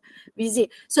 you can visit.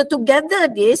 So together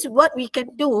this, what we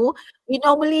can do, we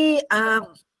normally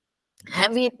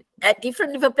have it at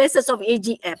different places of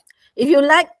AGM. If you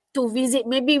like to visit,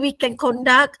 maybe we can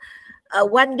conduct a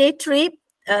one-day trip,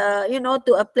 you know,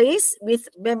 to a place with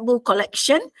bamboo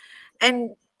collection,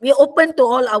 and we open to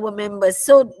all our members.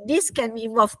 So this can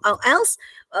involve, else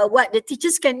what the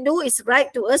teachers can do is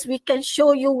write to us. We can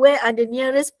show you where are the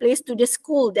nearest place to the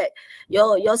school that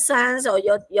your sons or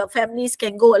your families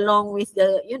can go along with,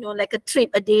 the, you know, like a trip,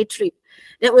 a day trip.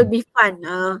 That will be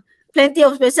fun. Plenty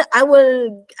of places. I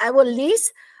will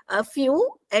list a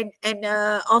few and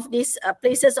of these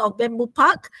places of bamboo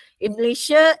park in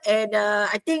Malaysia, and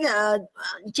I think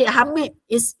Cik Hamid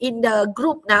is in the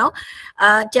group now.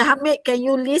 Cik Hamid, can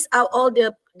you list out all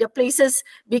the places,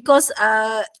 because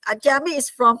Cik Hamid is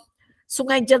from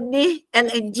Sungai Jernih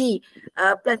LNG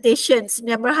plantations,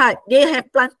 Berhad. They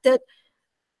have planted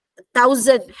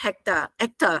 1,000 hectare.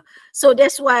 So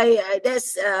that's why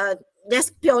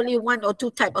there's purely 1 or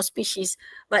 2 type of species,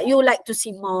 but you like to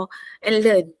see more and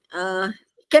learn.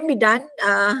 Can be done.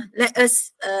 Let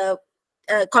us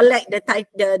collect the type,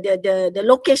 the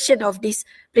location of these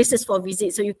places for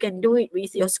visit, so you can do it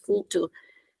with your school too.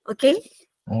 Okay.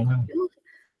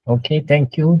 Okay,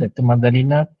 thank you, Dr.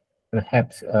 Magdalena.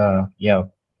 Perhaps, yeah,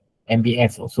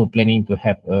 MBS also planning to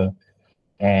have a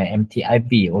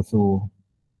MTIB also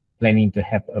planning to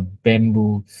have a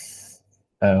bamboo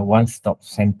one-stop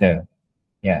center.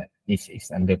 Yeah, this is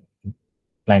under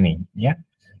planning. Yeah,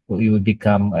 so it will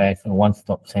become as a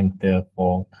one-stop center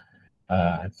for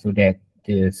so that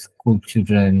the school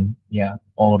children, yeah,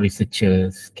 all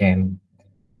researchers can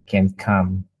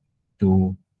come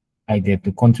to either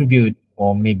to contribute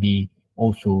or maybe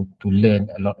also to learn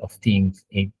a lot of things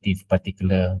in this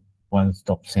particular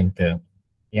one-stop center.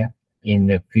 Yeah, in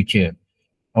the future.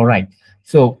 All right.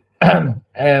 So,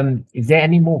 is there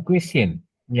any more question?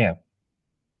 Yeah,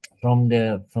 from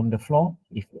the floor,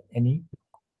 if any,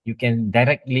 you can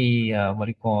directly what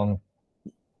do you call?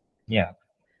 Yeah,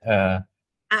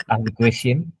 ask the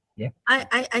question. Yeah.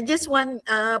 I just want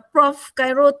Prof.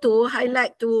 Cairo to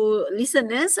highlight to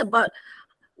listeners about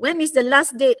when is the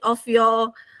last date of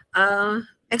your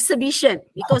exhibition,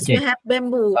 because Okay. you have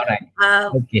bamboo. All right.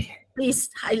 Okay.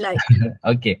 Please highlight.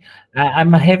 Okay.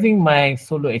 I'm having my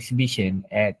solo exhibition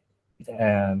at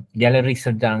Gallery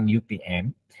Serdang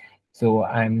UPM. So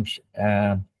I'm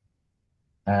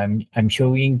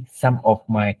showing some of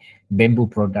my bamboo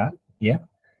product. Yeah.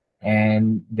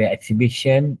 And the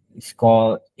exhibition is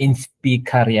called Inspi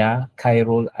Karya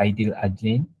Khairul Aidil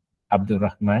Ajin Abdul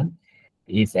Rahman.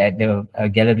 It's at the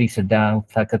Gallery Serdang,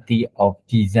 Faculty of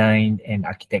Design and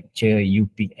Architecture,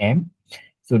 UPM.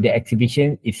 So the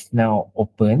exhibition is now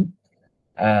open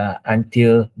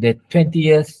until the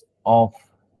 20th of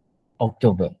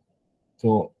October.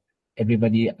 So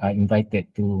everybody are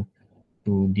invited to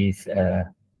this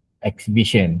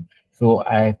exhibition. So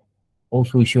I've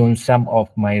also shown some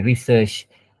of my research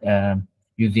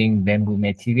using bamboo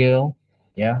material,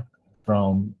 yeah,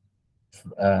 from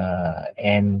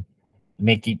and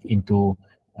make it into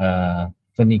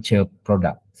furniture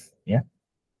products. Yeah.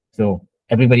 So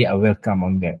everybody are welcome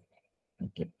on that.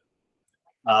 Okay.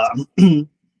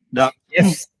 Doc,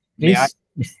 Yes, may I please.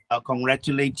 Yes.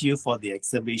 congratulate you for the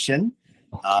exhibition.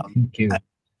 Thank you. I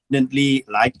definitely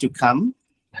like to come,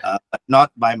 but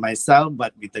not by myself,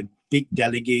 but with a big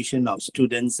delegation of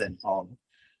students and all.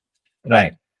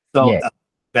 Right. So, Yeah.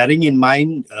 bearing in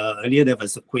mind, earlier there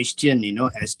was a question,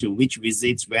 as to which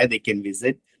visits, where they can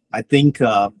visit. I think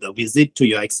the visit to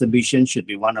your exhibition should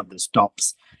be one of the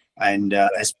stops. And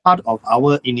as part of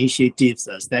our initiatives,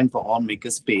 Stand for All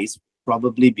Makerspace,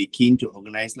 probably be keen to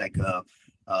organize like a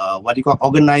what do you call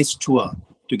organized tour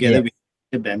together Yes. with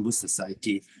the Bamboo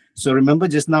Society. So remember,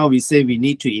 just now we say we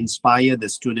need to inspire the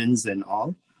students and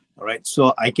all. All right.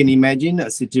 So I can imagine a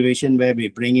situation where we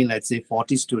bring in, let's say,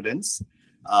 40 students,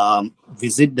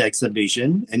 visit the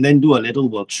exhibition, and then do a little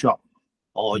workshop,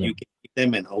 or Yeah. you can give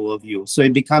them an overview. So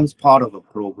it becomes part of a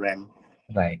program.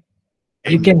 Right.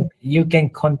 And You can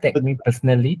contact me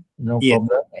personally, no yeah,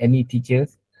 problem. Any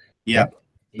teachers. yeah.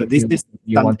 So If this is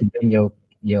you want to something. bring your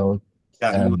You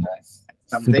um,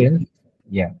 something. students,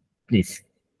 yeah, please.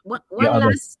 One Your other.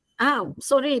 last,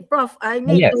 sorry, Prof. I Oh,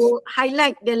 need yes. to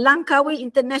highlight the Langkawi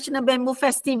International Bamboo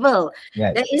Festival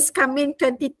Yes. that is coming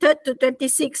 23rd to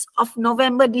 26th of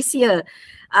November this year.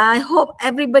 I hope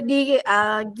everybody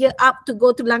gear up to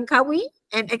go to Langkawi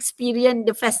and experience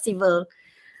the festival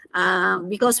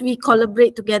because we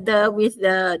collaborate together with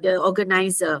the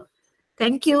organizer.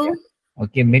 Thank you.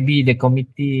 Okay, maybe the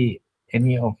committee,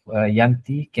 any of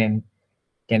Yanti can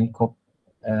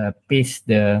paste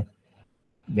the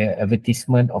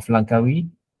advertisement of Langkawi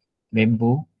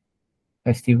Bamboo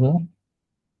Festival,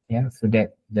 yeah, so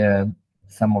that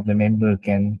some of the member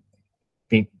can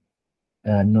take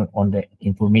note on the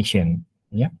information.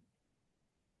 Yeah.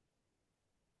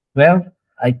 Well,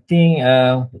 I think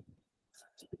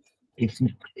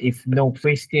if no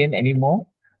question anymore,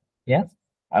 yeah,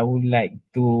 I would like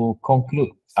to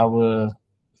conclude our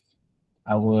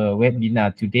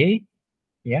webinar today.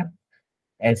 Yeah,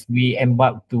 as we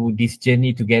embark to this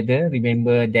journey together,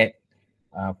 remember that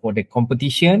for the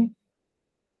competition,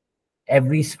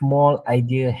 every small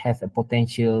idea has a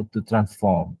potential to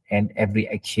transform, and every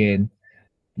action,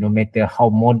 no matter how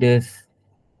modest,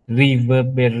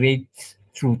 reverberates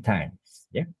through times.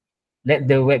 Yeah. Let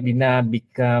this webinar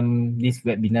become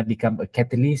a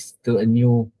catalyst to a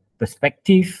new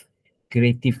perspective,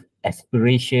 creative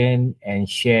aspiration, and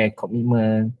shared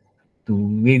commitment to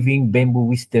weaving bamboo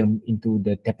wisdom into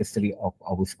the tapestry of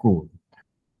our school.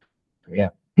 Yeah.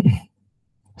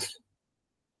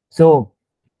 So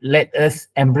let us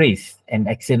embrace an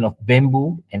action of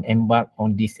bamboo and embark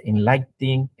on this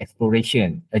enlightening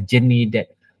exploration, a journey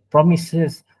that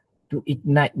promises to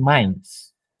ignite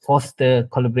minds, foster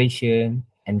collaboration,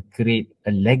 and create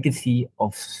a legacy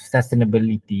of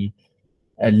sustainability,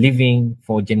 living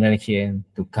for generations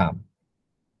to come.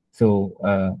 So,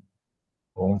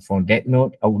 from that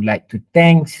note, I would like to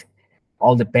thank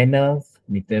all the panels,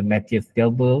 Mr. Matthias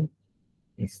Delbel,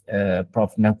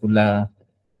 Prof. Nakula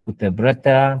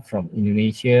Putra from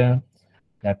Indonesia,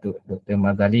 Dr.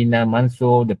 Magdalena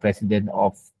Manso, the president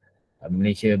of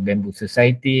Malaysia Bamboo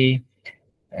Society,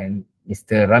 and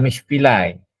Mr. Ramesh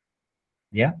Pillai,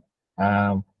 yeah,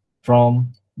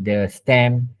 from the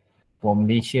STEM for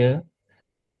Malaysia,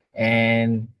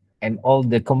 and all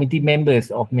the committee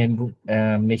members of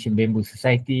Malaysian Bamboo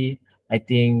Society. I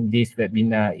think this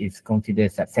webinar is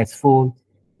considered successful,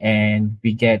 and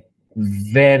we get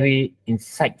very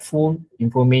insightful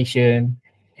information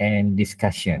and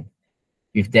discussion.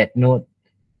 With that note,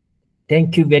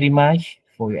 thank you very much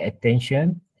for your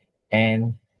attention,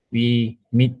 and we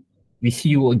see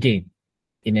you again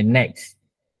in the next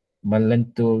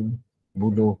Melentul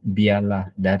Buluh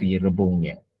Biarlah dari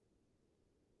Rebungnya.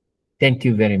 Thank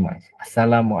you very much.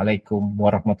 Assalamualaikum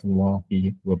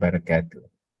warahmatullahi wabarakatuh.